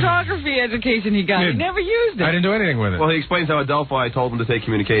great photography education he got? He never used it. I didn't do anything with it. Well, he explains how at Delphi told him to take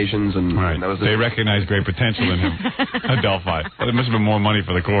communications, and that was they recognized great potential in him at Delphi. Well, there must have been more money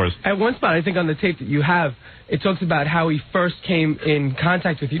for the course. At one spot, I think on the tape that you have, it talks about how he first came in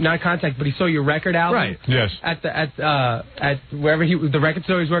contact with you. Not contact, but he saw your record album. Right. Yes. At wherever the record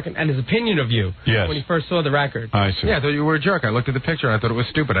store he was working, and his opinion of you. Yes. When he first saw the record. I see. Yeah, I thought you were a jerk. I looked at the picture and I thought it was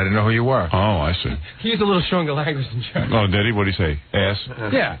stupid. I didn't know who you were. Oh, I see. He used a little stronger language than jerk. Oh, did he? What did he say? Ass?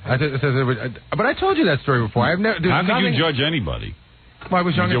 Yeah. But I told you that story before. How could you judge anybody? Well, I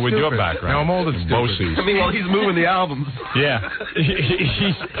was young and with stupid. your background. Now I'm old and stupid. I mean, well, he's moving the albums. Yeah.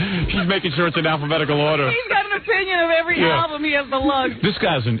 He's making sure it's in alphabetical order. He's got an opinion of every album he has to lug. This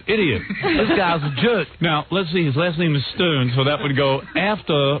guy's an idiot. This guy's a jerk. Now, let's see. His last name is Stern, so that would go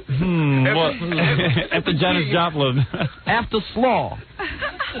after, what? After Janis Joplin. After Slaw.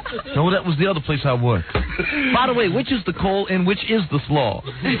 No, that was the other place I worked. By the way, which is the coal and which is the slaw?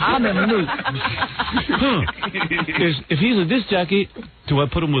 I never knew. If he's a disc jockey, do I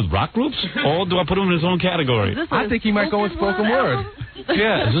put him with rock groups or do I put him in his own category? I think he might go with spoken word.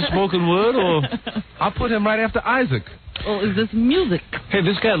 Yeah, is this spoken word or? I'll put him right after Isaac. Or is this music? Hey,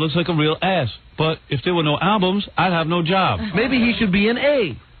 this guy looks like a real ass. But if there were no albums, I'd have no job. Maybe he should be an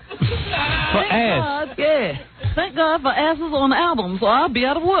A. For ass. God, yeah. Thank God for asses on the album, so I'll be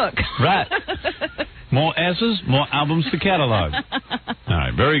out of work. Right. More asses, more albums to catalog. All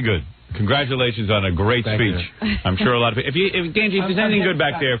right, very good. Congratulations on a great speech. I'm sure a lot of people. If Ganji, if there's anything good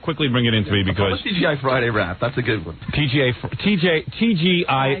back there, quickly bring it in to me because TGI Friday rap. That's a good one. TGIF,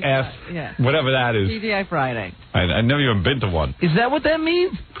 Yeah. whatever that is. TGI Friday. I never even been to one. Is that what that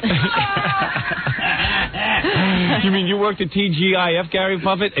means? You mean you worked at TGIF, Gary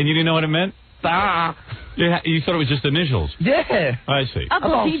Puffett, and you didn't know what it meant? You thought it was just initials. Yeah. I see. I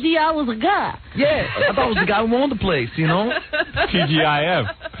thought TGI was a guy. Yeah, I thought it was the guy who owned the place, you know? TGIF.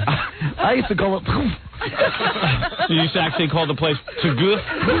 I used to call it... You used to actually call the place Taguf?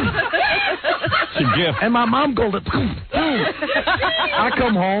 Tagif. And my mom called it... I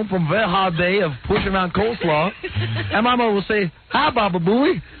come home from a very hard day of pushing around coleslaw, and my mom would say, "Hi, Baba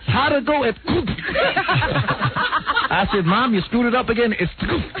Booey. How'd it go?" I said, "Mom, you screwed it up again. It's..." All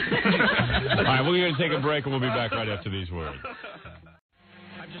right, we're going to take a break, and we'll be back right after these words.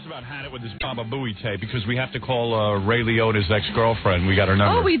 I've just about had it with this Baba Booey tape because we have to call Ray Liotta's ex-girlfriend. We got her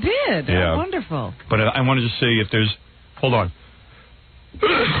number. Oh, we did. Yeah. Oh, wonderful. But I wanted to see if there's... Hold on.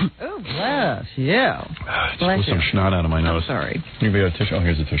 Oh, bless you. Just pull some snot out of my nose. Sorry. Maybe a tissue. Oh,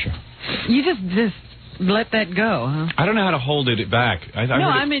 here's a tissue. You just let that go, huh? I don't know how to hold it back.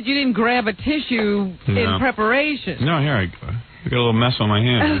 I meant you didn't grab a tissue in preparation. No, here, I got a little mess on my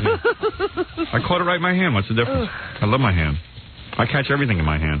hand. I caught it right in my hand. What's the difference? I love my hand. I catch everything in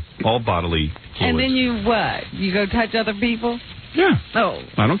my hand. All bodily fluids. And then you what? You go touch other people? Yeah. Oh.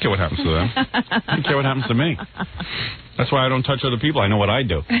 I don't care what happens to them. I don't care what happens to me. That's why I don't touch other people. I know what I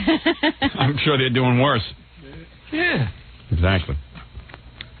do. I'm sure they're doing worse. Yeah. Exactly.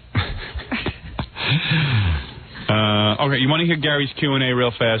 Okay, you want to hear Gary's Q&A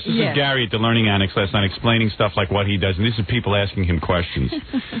real fast? This is Gary at the Learning Annex last night explaining stuff like what he does, and these are people asking him questions.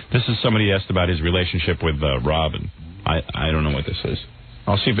 This is somebody asked about his relationship with Robin. I don't know what this is.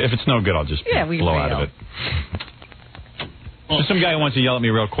 I'll see if it's no good. I'll just blow out of it. There's some guy who wants to yell at me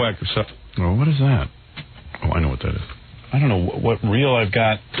real quick. So, what is that? Oh, I know what that is. I don't know what reel I've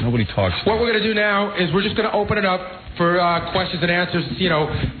got. Nobody talks. What we're going to do now is we're just going to open it up for questions and answers. You know,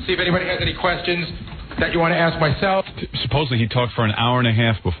 see if anybody has any questions that you want to ask myself. Supposedly he talked for an hour and a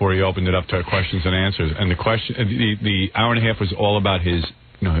half before he opened it up to questions and answers, and the hour and a half was all about his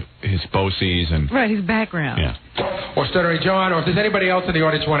his BOCES and his background. Yeah. Or Stuttering John, or if there's anybody else in the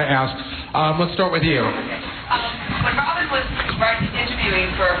audience you want to ask, let's start with you. When Robin was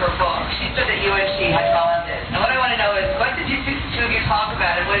interviewing for her book, she said that you and she had bonded. And what I want to know is, what did you two of you talk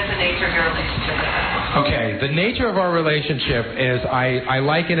about, and what is the nature of your relationship with her? Okay, the nature of our relationship is I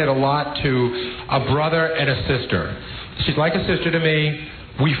liken it a lot to a brother and a sister. She's like a sister to me.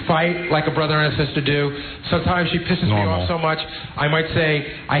 We fight like a brother and a sister do. Sometimes she pisses me off so much, I might say,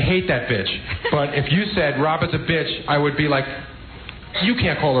 I hate that bitch. But if you said, Robin's a bitch, I would be like, you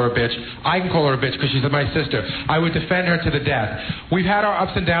can't call her a bitch. I can call her a bitch because she's my sister. I would defend her to the death. We've had our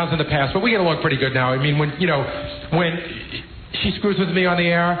ups and downs in the past, but we get along pretty good now. I mean, when she screws with me on the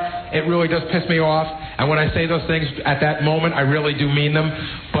air, it really does piss me off. And when I say those things at that moment, I really do mean them.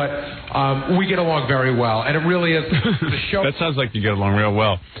 But we get along very well. And it really is the show. That sounds like you get along real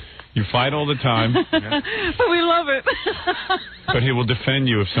well. You fight all the time. But we love it. But he will defend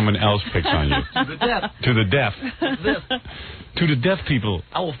you if someone else picks on you. To the death. To the deaf. To the deaf people.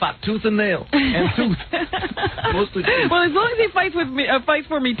 I will fight tooth and nail. And tooth. Mostly tooth. Well, as long as he fights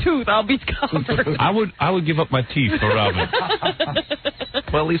for me tooth, I'll be covered. I would give up my teeth for Robin.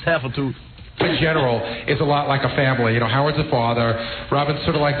 Well, at least half a tooth. In general, is a lot like a family. You know, Howard's the father, Robin's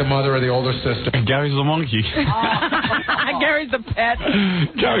sort of like the mother or the older sister. And Gary's the monkey. Gary's the pet.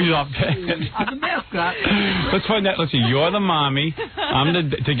 Gary's our pet. I'm the mascot. Let's find out. Let's see. You're the mommy.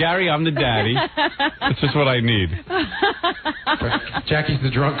 To Gary, I'm the daddy. That's just what I need. Jackie's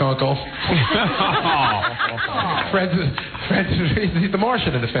the drunk uncle. He's the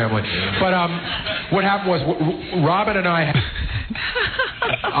Martian in the family. But what happened was Robin and I.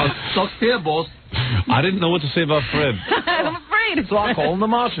 I'll suck here, boss. I didn't know what to say about Fred. I'm afraid. So I call him the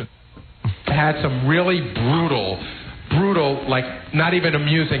Martian. Had some really brutal, like not even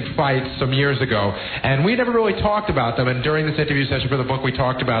amusing fights some years ago, and we never really talked about them. And during this interview session for the book, we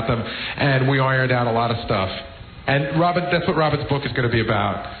talked about them, and we ironed out a lot of stuff. And Robin, that's what Robin's book is going to be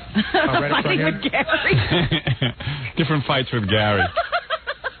about. Fighting with Gary. Different fights with Gary.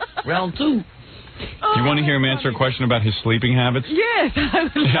 Round 2. Do you want to hear him answer a question about his sleeping habits? Yes.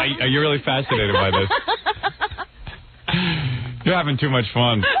 Are you really fascinated by this? You're having too much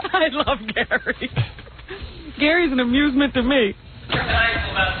fun. I love Gary. Gary's an amusement to me. Work tonight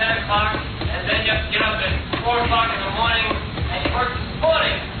till about 10 o'clock, and then you have to get up at 4 o'clock in the morning, and you work this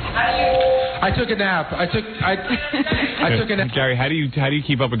morning. How do you... I took a nap. I took a nap. Gary, how do you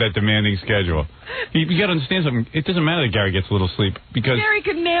keep up with that demanding schedule? You got to understand something. It doesn't matter that Gary gets a little sleep because Gary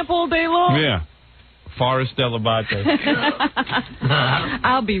can nap all day long. yeah, Forrest Delabate.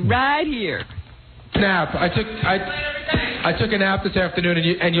 I'll be right here. Nap. I took a nap this afternoon,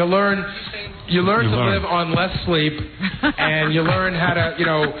 and you learn to live on less sleep, and you learn how to,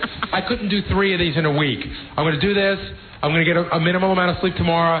 I couldn't do 3 of these in a week. I'm going to do this. I'm going to get a minimal amount of sleep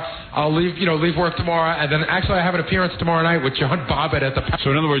tomorrow. I'll leave work tomorrow, and then actually I have an appearance tomorrow night with John Bobbitt at the. So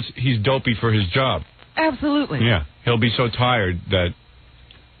in other words, he's dopey for his job. Absolutely. Yeah, he'll be so tired that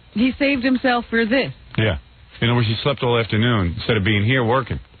he saved himself for this. Yeah. In other words, he slept all afternoon instead of being here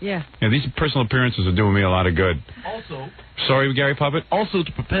working. Yeah. Yeah, these personal appearances are doing me a lot of good. Also. Sorry, Gary Puppet? Also,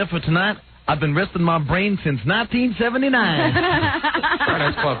 to prepare for tonight, I've been resting my brain since 1979.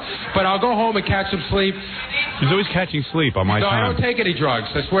 Nice club. But I'll go home and catch some sleep. He's always catching sleep on my time. No, I don't take any drugs.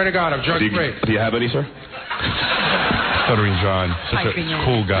 I swear to God, I'm drug-free. Do you have any, sir? Stuttering John. Such a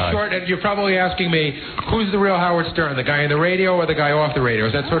cool guy. Short, and you're probably asking me, who's the real Howard Stern, the guy in the radio or the guy off the radio?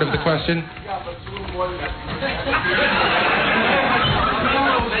 Is that sort of the question?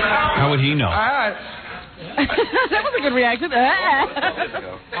 How would he know? That was a good reaction.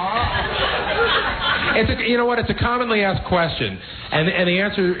 You know what? It's a commonly asked question, and the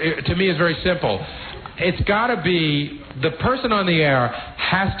answer to me is very simple. It's got to be, the person on the air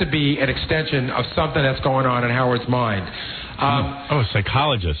has to be an extension of something that's going on in Howard's mind. A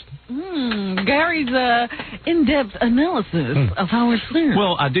psychologist. Gary's in-depth analysis of Howard Stern.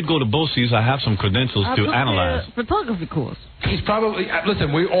 Well, I did go to BOCES. I have some credentials to analyze. Photography course. He's probably,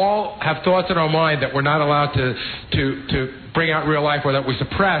 listen, we all have thoughts in our mind that we're not allowed to bring out in real life or that we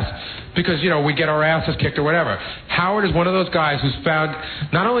suppress because, we get our asses kicked or whatever. Howard is one of those guys who's found,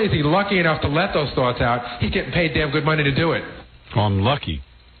 not only is he lucky enough to let those thoughts out, he's getting paid damn good money to do it. Oh, I'm lucky.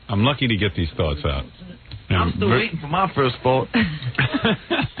 I'm lucky to get these thoughts out. I'm still waiting for my first thought.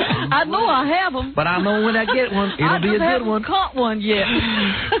 I know I have them. But I know when I get one, it'll be a good one. I haven't caught one yet.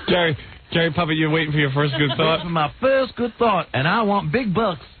 Gary Puppet, you're waiting for your first good thought? Waiting for my first good thought, and I want big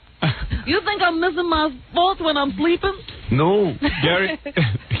bucks. You think I'm missing my thoughts when I'm sleeping? No. Gary,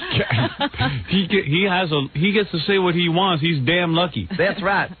 he gets to say what he wants. He's damn lucky. That's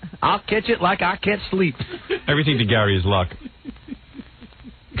right. I'll catch it like I catch sleep. Everything to Gary is luck.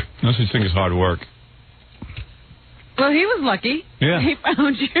 No such thing as hard work. Well, he was lucky. Yeah. He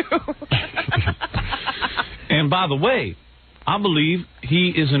found you. And by the way, I believe he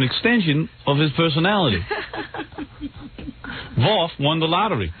is an extension of his personality. Voff won the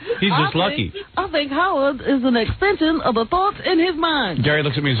lottery. He's just lucky. I think Howard is an extension of the thoughts in his mind. Gary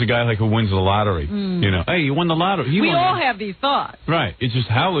looks at me as a guy who wins the lottery. Hey, you won the lottery. We all have these thoughts. Right. It's just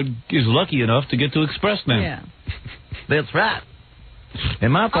Howard is lucky enough to get to express them. Yeah. That's right.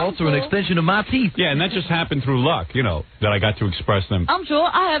 And my thoughts are an extension of my teeth. Yeah, and that just happened through luck, that I got to express them. I'm sure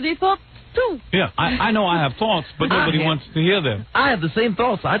I have these thoughts, too. Yeah, I know I have thoughts, but nobody wants to hear them. I have the same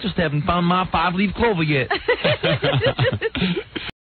thoughts. I just haven't found my 5-leaf clover yet.